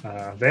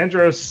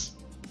 Vandross,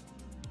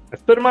 I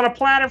put him on a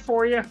platter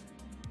for you.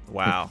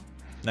 Wow.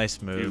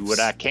 Nice moves. Do what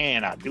I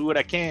can. I do what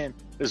I can.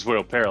 This is where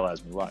it'll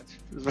paralyze me. Watch.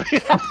 This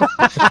is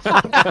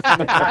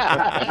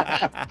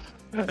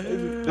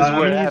I'm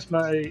where it gonna happens. use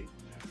my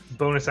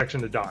bonus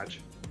action to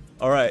dodge.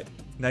 All right.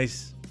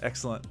 Nice.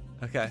 Excellent.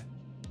 Okay.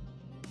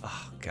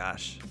 Oh,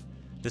 gosh.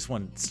 This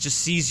one just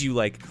sees you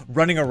like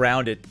running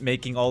around it,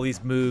 making all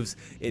these moves.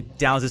 It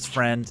downs its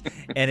friend,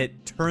 and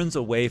it turns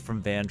away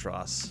from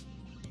Vandross.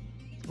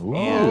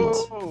 And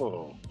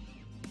Oh.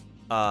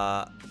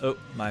 oh,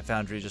 my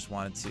Foundry just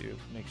wanted to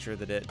make sure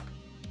that it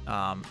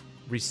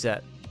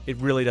reset. It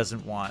really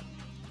doesn't want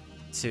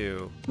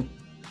to.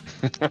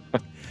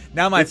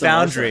 Now my It's a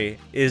Foundry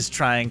is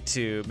trying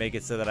to make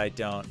it so that I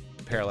don't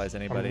paralyze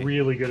anybody. I'm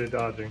really good at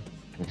dodging.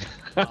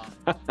 God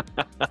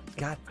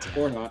damn.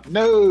 Or not.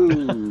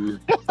 No.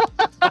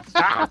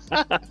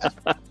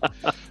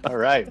 All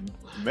right.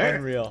 Merrick.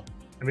 Unreal.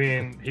 I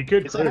mean, he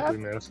could Is it critically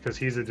miss because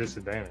he's a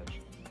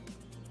disadvantage.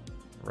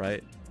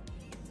 Right.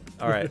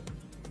 All right.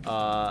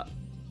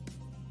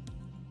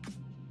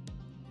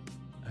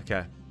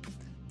 Okay.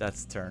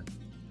 That's the turn.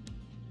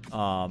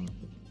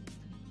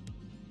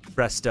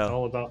 Presto.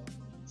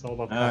 It's all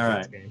about the All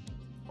confidence right. game.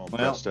 Oh,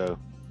 Well- presto.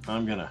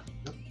 I'm gonna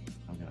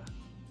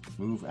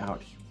move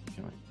out.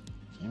 Come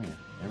here.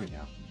 There we go.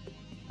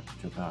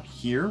 Up to about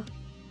here,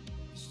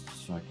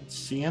 so I can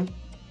see him,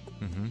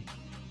 Mm-hmm.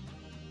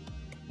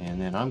 and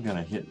then I'm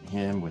gonna hit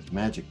him with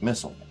magic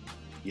missile.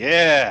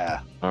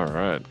 Yeah. All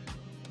right.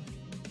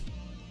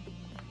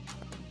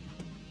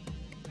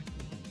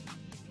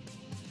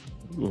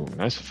 Ooh,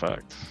 nice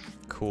effect.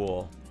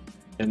 Cool.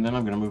 And then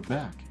I'm gonna move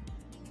back.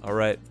 All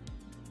right.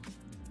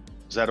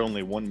 Is that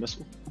only one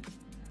missile?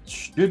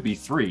 Should be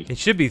 3. It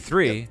should be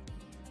 3.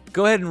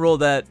 Go ahead and roll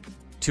that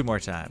 2 more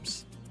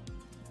times.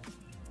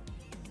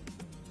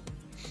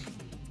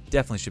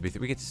 Definitely should be 3.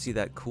 We get to see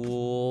that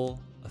cool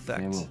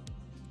effect. And,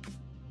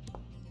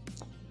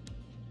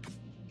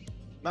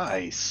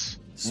 Nice.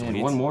 Sweet.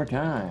 and one more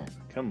time.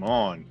 Come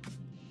on.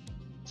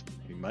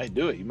 You might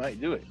do it. You might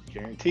do it.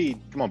 Guaranteed.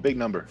 Come on, big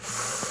number.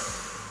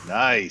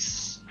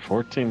 Nice.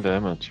 14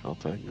 damage. I'll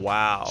take it.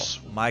 Wow.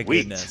 My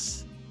Sweet.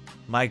 goodness.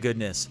 My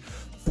goodness.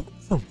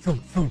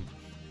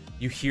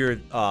 You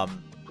hear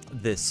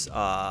this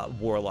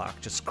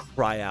warlock just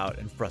cry out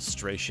in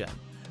frustration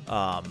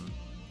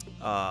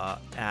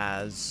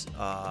as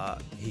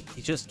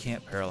he just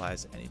can't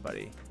paralyze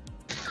anybody.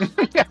 He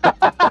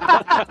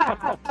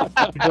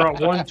brought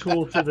one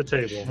tool to the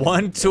table.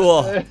 One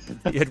tool.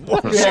 He had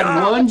one You had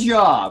job. one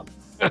job.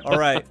 All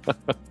right.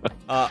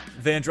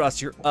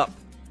 Vandross, you're up.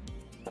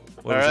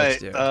 What All does right.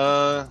 this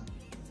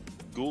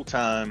do? Ghoul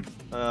time.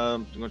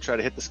 I'm gonna try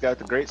to hit this guy with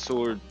the great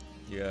sword.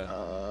 Yeah.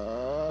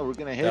 We're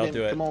gonna hit That'll him.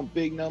 do it. Come on,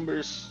 big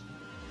numbers.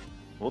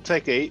 We'll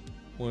take 8.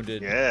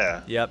 Wounded.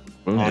 Yeah. Yep.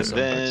 Wounded. Awesome.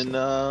 And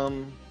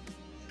then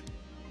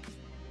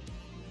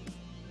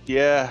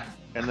yeah,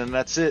 and then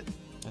that's it.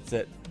 That's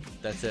it.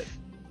 That's it.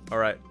 All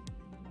right.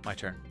 My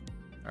turn.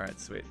 All right.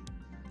 Sweet.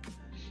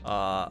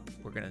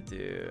 We're gonna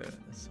do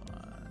this one.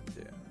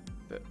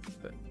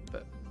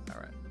 But. All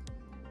right.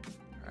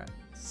 All right.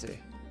 Let's see.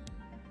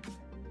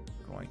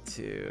 Going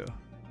to.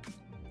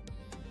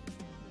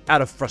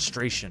 Out of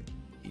frustration,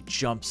 he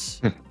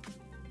jumps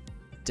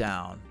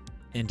down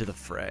into the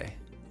fray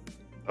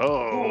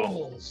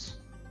Oh.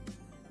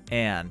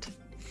 and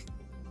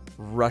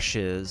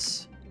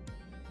rushes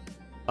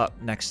up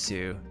next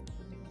to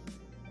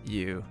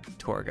you,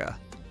 Torga,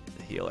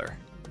 the healer,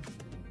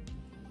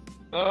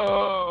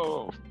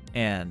 Oh.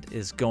 and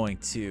is going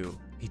to.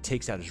 He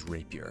takes out his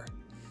rapier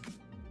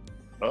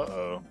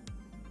Uh-oh.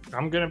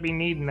 I'm gonna be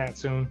needing that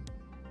soon.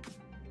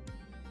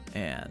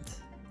 and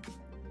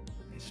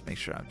just make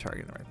sure I'm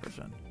targeting the right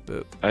person.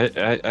 Boop.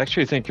 I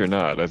actually think you're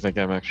not. I think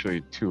I'm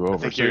actually 2 over. I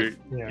think So you're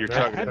Yeah, you're that- I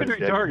talking had to about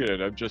be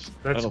targeted. I'm just.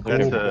 I That's don't cool.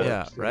 think That's a-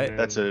 Yeah, right?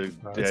 That's a It's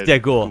dead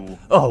dead ghoul.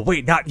 Oh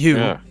wait, not you.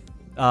 Yeah.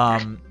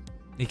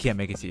 He can't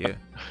make it to you,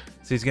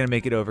 so he's gonna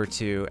make it over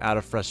to out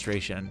of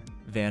frustration,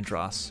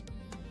 Vandross.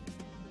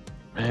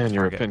 Man,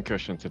 you're a Target.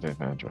 pincushion today,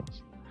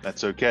 Vandross.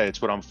 That's okay.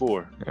 It's what I'm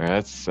for.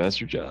 That's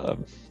your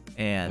job.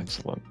 And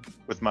Excellent.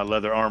 With my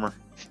leather armor.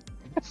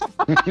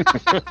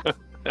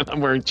 And I'm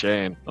wearing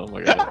chain. Oh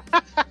my god.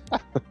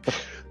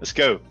 Let's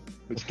go.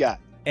 What you got?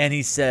 And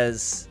he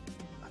says,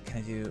 "Can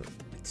I do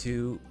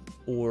 2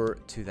 or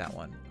 2 that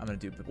one? I'm gonna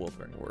do the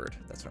bewildering word.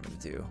 That's what I'm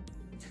gonna do."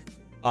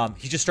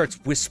 He just starts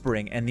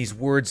whispering, and these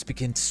words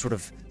begin to sort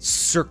of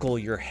circle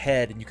your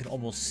head, and you can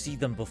almost see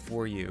them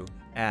before you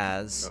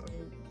as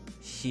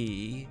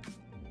he,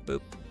 boop,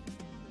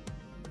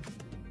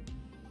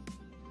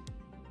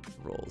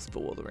 rolls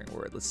bewildering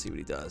word. Let's see what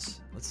he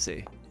does. Let's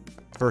see.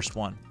 First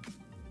one.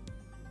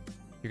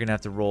 You're gonna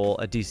have to roll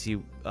a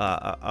DC,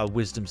 a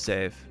wisdom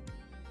save.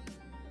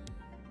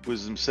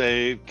 Wisdom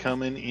save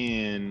coming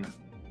in.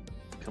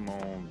 Come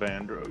on,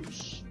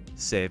 Vandross.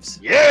 Saves.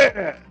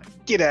 Yeah!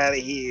 Get out of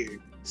here.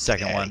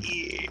 Second Get one. outta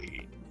here.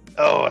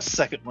 Oh, a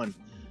second one.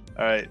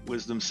 All right,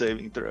 wisdom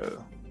saving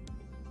throw.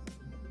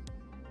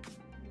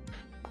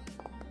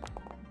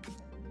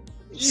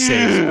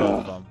 Saves both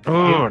of them.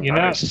 Oh, You know-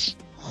 nice.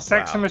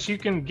 Seximus, you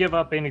can give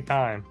up any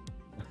time.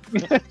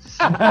 It's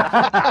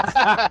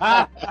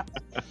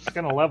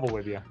gonna level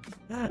with you.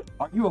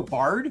 Are you a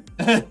bard?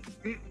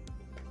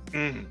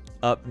 Mm,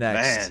 Up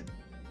next. man,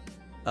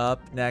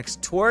 Up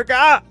next.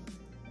 Torga!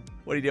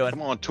 What are you doing?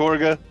 come on,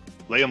 Torga.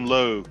 Lay him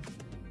low.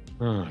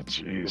 Oh,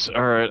 jeez.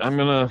 All right,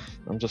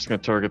 I'm just gonna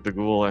target the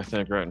ghoul, I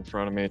think, right in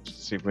front of me to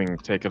see if we can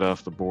take it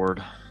off the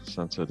board,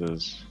 since it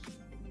is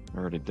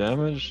already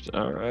damaged.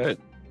 All right.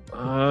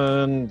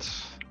 And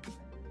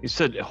you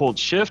said hold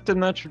shift,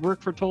 and that should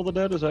work for Toll the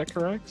Dead. Is that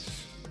correct?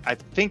 I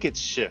think it's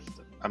shift.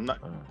 I'm not.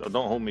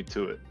 Don't hold me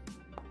to it.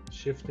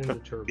 Shift into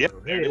turbo. Yep,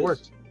 there Hey, it it is.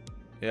 worked.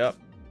 Yep.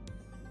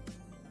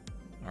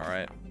 All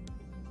right.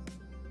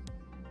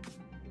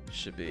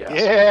 Should be.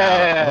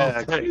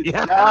 Yeah. Okay. Good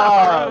Yeah.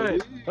 job, All right.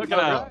 dude. Look at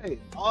All that. right.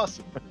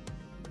 Awesome.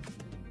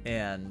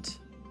 And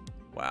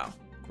wow,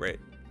 great.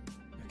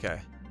 Okay,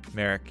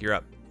 Merrick, you're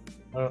up.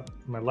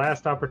 My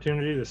last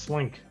opportunity to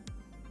slink.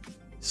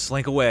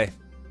 Slink away.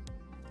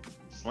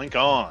 Slink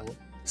on.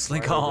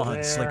 Slink Right over on,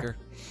 there. Slinker.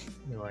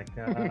 You're like,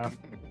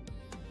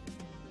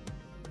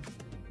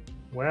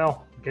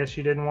 well, guess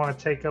you didn't want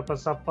to take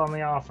us up on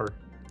the offer.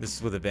 This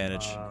is with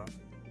advantage.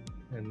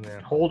 And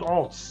then hold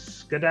alt,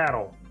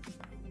 skedaddle.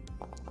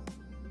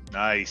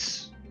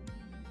 Nice.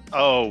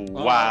 Oh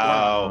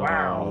wow.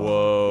 Wow.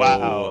 Whoa.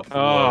 Wow.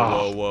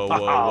 Whoa, whoa, whoa,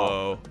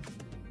 whoa,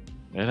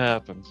 It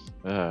happens.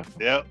 Yeah.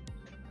 Yep.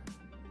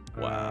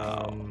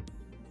 Wow. Um,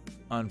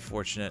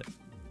 Unfortunate.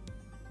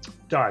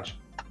 dodge.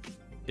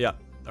 Yeah,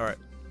 all right.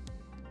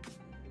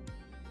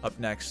 Up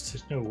next.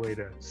 There's no way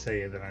to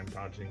say that I'm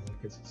dodging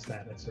because a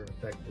status or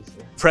effect is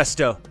there.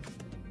 Presto.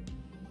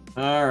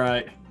 All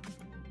right.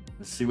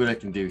 Let's see what I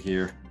can do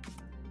here.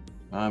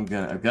 I've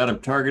got him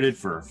targeted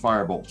for a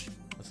firebolt.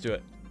 Let's do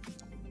it.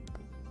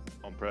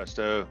 On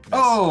presto.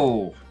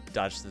 Oh!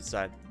 Dodge to the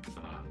side.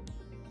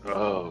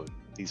 Oh,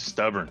 he's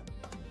stubborn.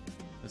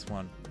 This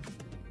one.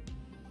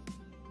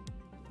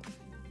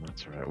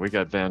 That's right. We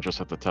got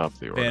Vandross at the top of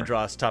the order.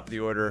 Vandross, top of the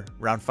order.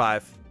 Round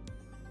 5.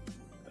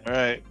 All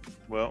right.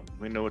 Well,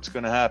 we know what's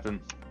going to happen.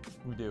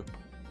 We do.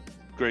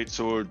 Great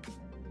sword.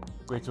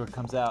 Greatsword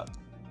comes out.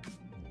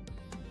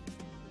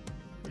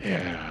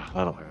 Yeah,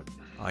 that'll hit.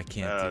 Oh, I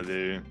can't Oh, do.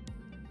 dude.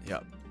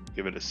 Yep.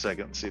 Give it a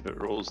second. See if it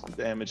rolls the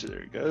damage. There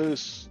it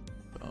goes.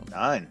 Boom.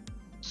 9.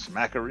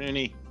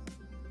 Smackaroony.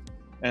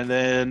 And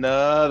then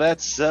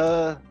that's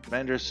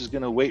Vandross is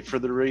going to wait for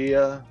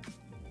the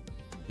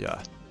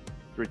Yeah.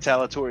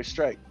 retaliatory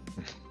strike.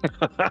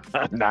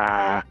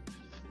 Nah.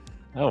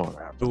 That won't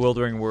happen.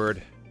 Bewildering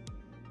word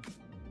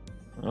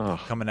Oh,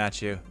 coming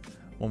at you.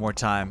 One more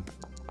time.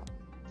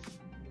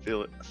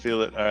 Feel it.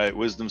 Feel it. All right.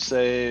 Wisdom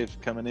save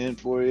coming in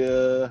for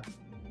you.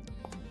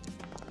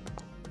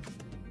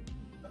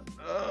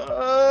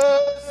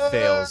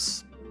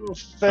 Fails.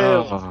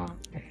 Fail. oh.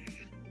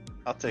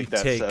 I'll take You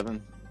that take-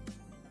 7.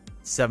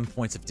 7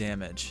 points of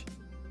damage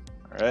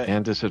All right.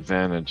 And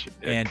disadvantage.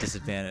 and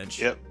disadvantage.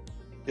 Yep.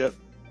 Yep.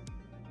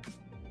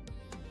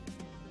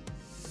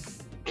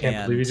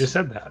 Can't believe you And- just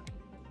said that.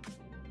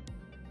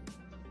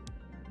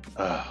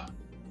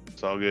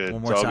 It's all good.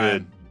 One It's more all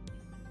time.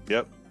 good.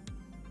 Yep.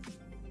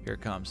 Here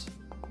it comes.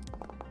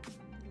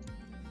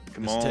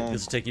 Come This on. will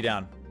take you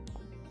down.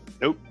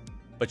 Nope.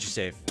 But you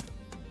save.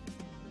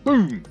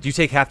 Boom. Do you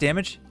take half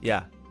damage?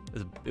 Yeah.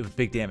 It was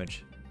big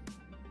damage.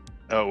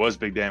 Oh, it was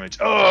big damage.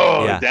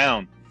 Oh, Yeah.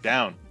 down.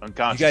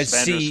 Unconscious. You guys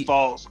Vandross see-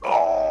 falls.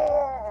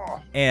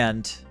 Oh.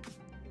 And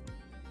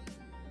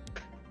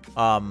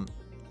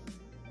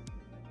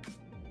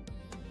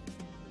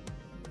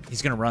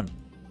he's gonna run.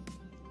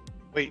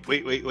 Wait.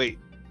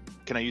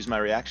 Can I use my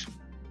reaction?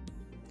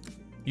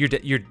 You're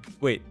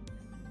wait.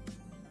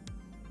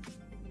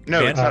 No,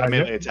 Van- it's not a no-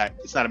 melee attack.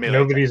 It's not a melee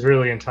Nobody's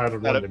really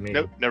entitled attack. one to me.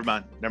 Nope, never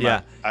mind. Never Yeah,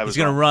 mind. I was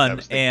he's gonna wrong. I run,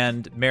 was thinking-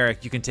 and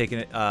Merrick, you can take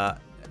an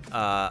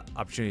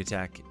opportunity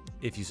attack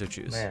if you so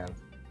choose. Man,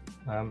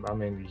 I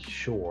mean,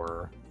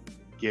 sure.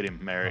 Get him,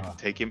 Merrick. Oh,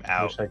 Take him Wish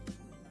out.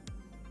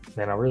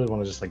 Man, I really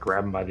want to just like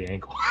grab him by the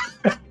ankle.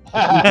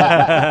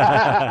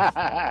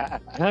 Yeah,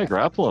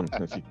 grapple him.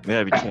 If you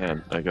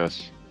can, I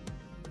guess.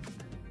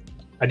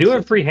 I do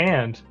have free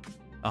hand.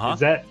 Uh Is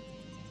that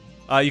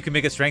You can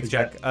make a strength Is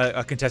check,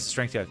 a contested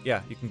strength check.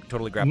 Yeah, you can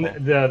totally grapple.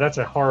 That's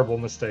a horrible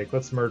mistake.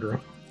 Let's murder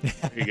him.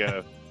 There you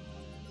go.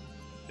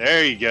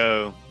 There you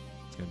go.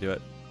 It's gonna do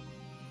it.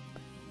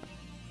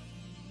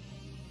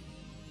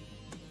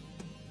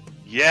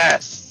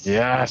 Yes.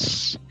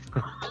 Yes.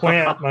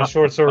 Plant my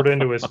short sword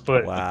into his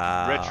foot.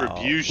 Wow.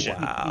 Retribution.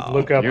 Wow.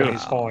 Look up and Beautiful.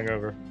 he's falling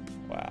over.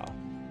 Wow.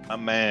 My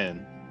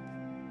man.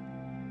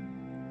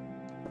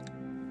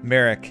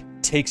 Merrick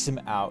takes him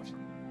out.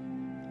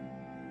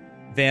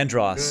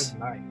 Vandross Good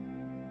night.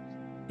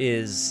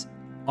 is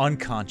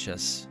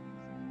unconscious.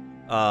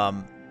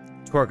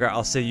 Torgar,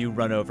 I'll say you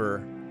run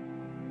over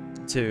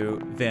to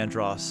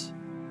Vandross.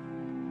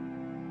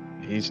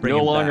 He's Bring no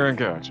him longer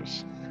back.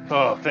 unconscious.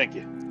 Oh, thank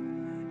you.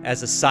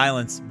 As a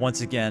silence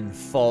once again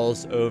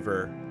falls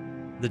over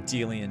the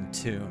Delian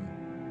tomb.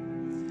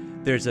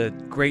 There's a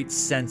great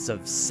sense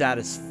of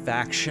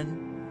satisfaction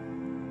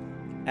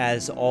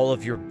as all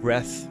of your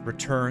breath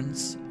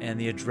returns and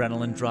the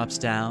adrenaline drops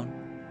down.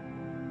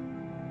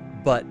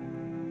 But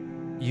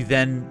you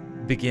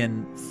then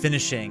begin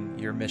finishing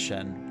your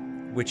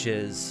mission, which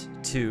is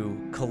to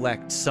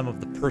collect some of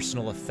the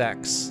personal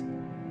effects,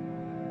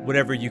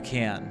 whatever you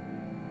can,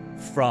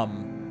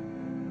 from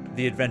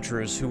the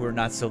adventurers who were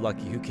not so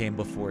lucky who came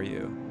before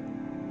you.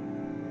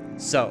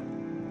 So,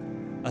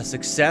 a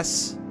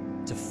success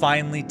to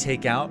finally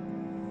take out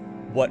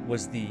what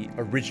was the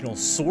original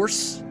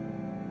source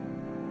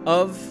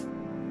of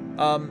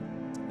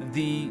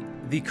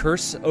the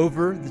curse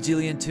over the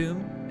Delian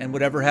tomb and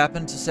whatever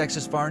happened to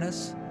Sextus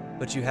Varnus,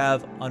 but you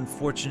have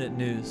unfortunate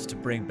news to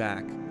bring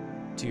back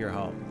to your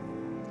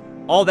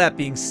home. All that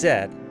being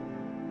said,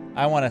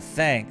 I want to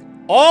thank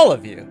all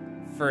of you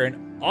for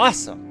an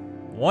awesome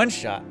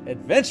one-shot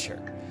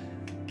adventure.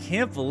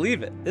 Can't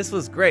believe it. This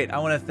was great. I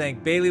want to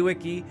thank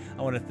Baileywiki.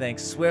 I want to thank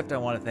Swift. I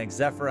want to thank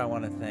Zephyr. I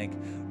want to thank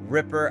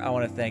Ripper. I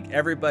want to thank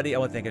everybody. I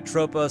want to thank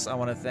Atropos. I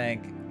want to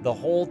thank the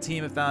whole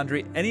team at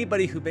Foundry.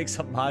 Anybody who makes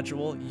a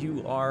module,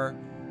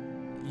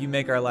 you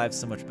make our lives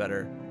so much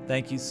better.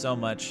 Thank you so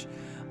much.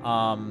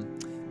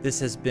 This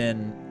has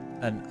been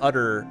an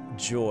utter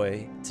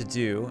joy to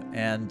do.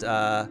 And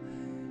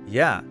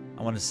yeah,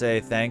 I want to say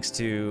thanks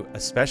to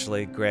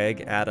especially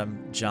Greg,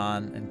 Adam,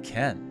 John, and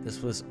Ken.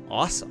 This was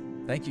awesome.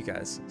 Thank you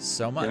guys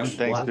so much. And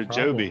thanks to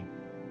Joby.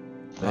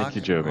 Thank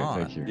you, Joby. on.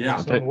 Thank you. Yeah.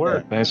 Excellent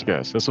work. Thanks,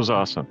 guys. This was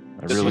awesome.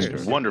 I This really was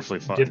enjoyed it. wonderfully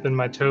fun. Dipping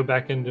my toe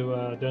back into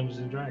Dungeons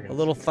and Dragons. A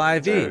little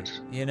 5e, Dude.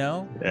 you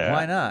know? Yeah.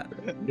 Why not?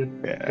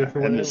 Good, Yeah. good for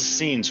what And it the is.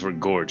 scenes were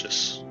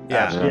gorgeous. Yeah.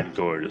 Absolutely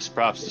gorgeous.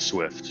 Props to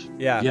Swift.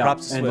 Yeah, Yeah,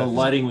 props to and the Swift.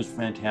 lighting was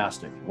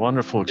fantastic.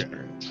 Wonderful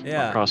experience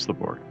Yeah. across the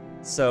board.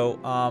 So,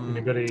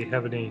 Anybody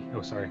have any?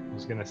 Oh, sorry. I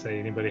was gonna say,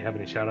 anybody have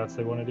any shout-outs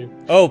they want to do?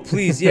 oh,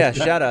 please, yeah,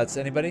 shout outs.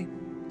 Anybody?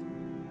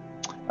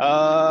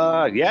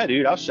 Yeah,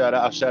 dude. I'll shout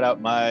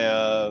out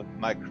my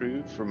my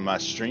crew from my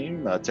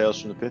stream, Tales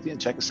from the Pythian.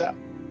 Check us out.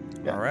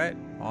 Yeah. All right,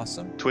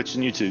 awesome. Twitch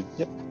and YouTube.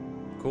 Yep.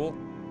 Cool.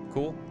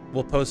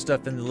 We'll post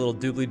stuff in the little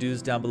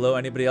doobly-doos down below.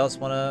 Anybody else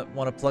wanna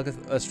plug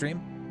a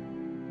stream?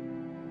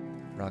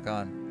 Rock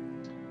on.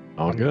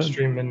 All I'm good.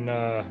 streaming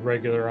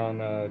regular on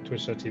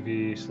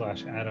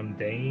twitch.tv/Adam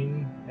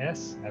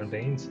Danes. Adam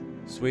Danes.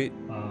 Sweet.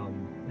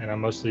 And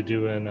I'm mostly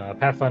doing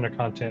Pathfinder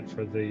content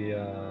for the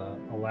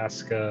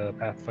Alaska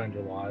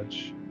Pathfinder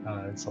Lodge,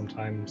 and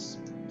sometimes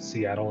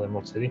Seattle,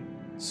 Emerald City.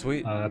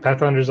 Sweet.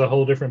 Pathfinder's a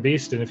whole different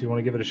beast, and if you want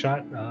to give it a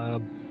shot,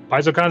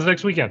 PaizoCon's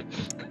next weekend.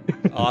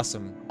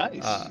 Awesome.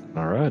 Nice.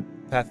 All right.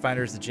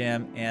 Pathfinder's the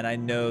jam, and I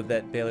know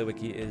that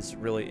Baileywiki is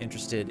really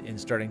interested in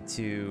starting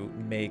to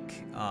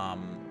make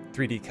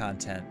 3D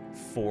content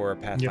for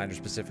Pathfinder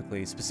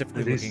specifically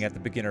It is. looking at the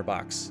beginner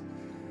box.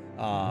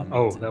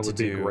 That would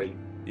be great.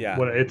 Yeah,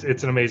 Well,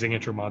 it's an amazing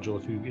intro module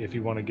if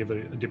you want to give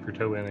it dip your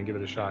toe in and give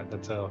it a shot.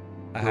 That's how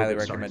I real highly good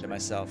recommend starts. it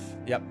myself.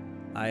 Yep,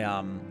 I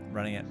am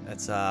running it.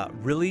 It's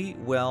really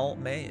well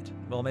made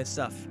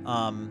stuff.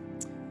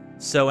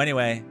 So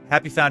anyway,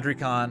 happy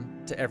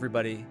FoundryCon to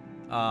everybody.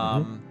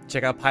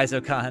 Check out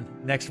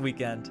PaizoCon next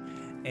weekend,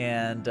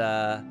 and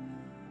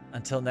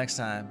until next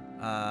time,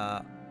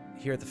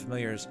 here at the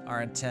Familiars,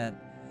 our intent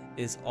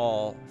is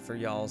all for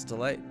y'all's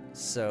delight.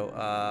 So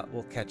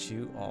we'll catch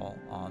you all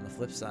on the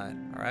flip side.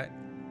 All right,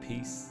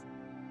 peace.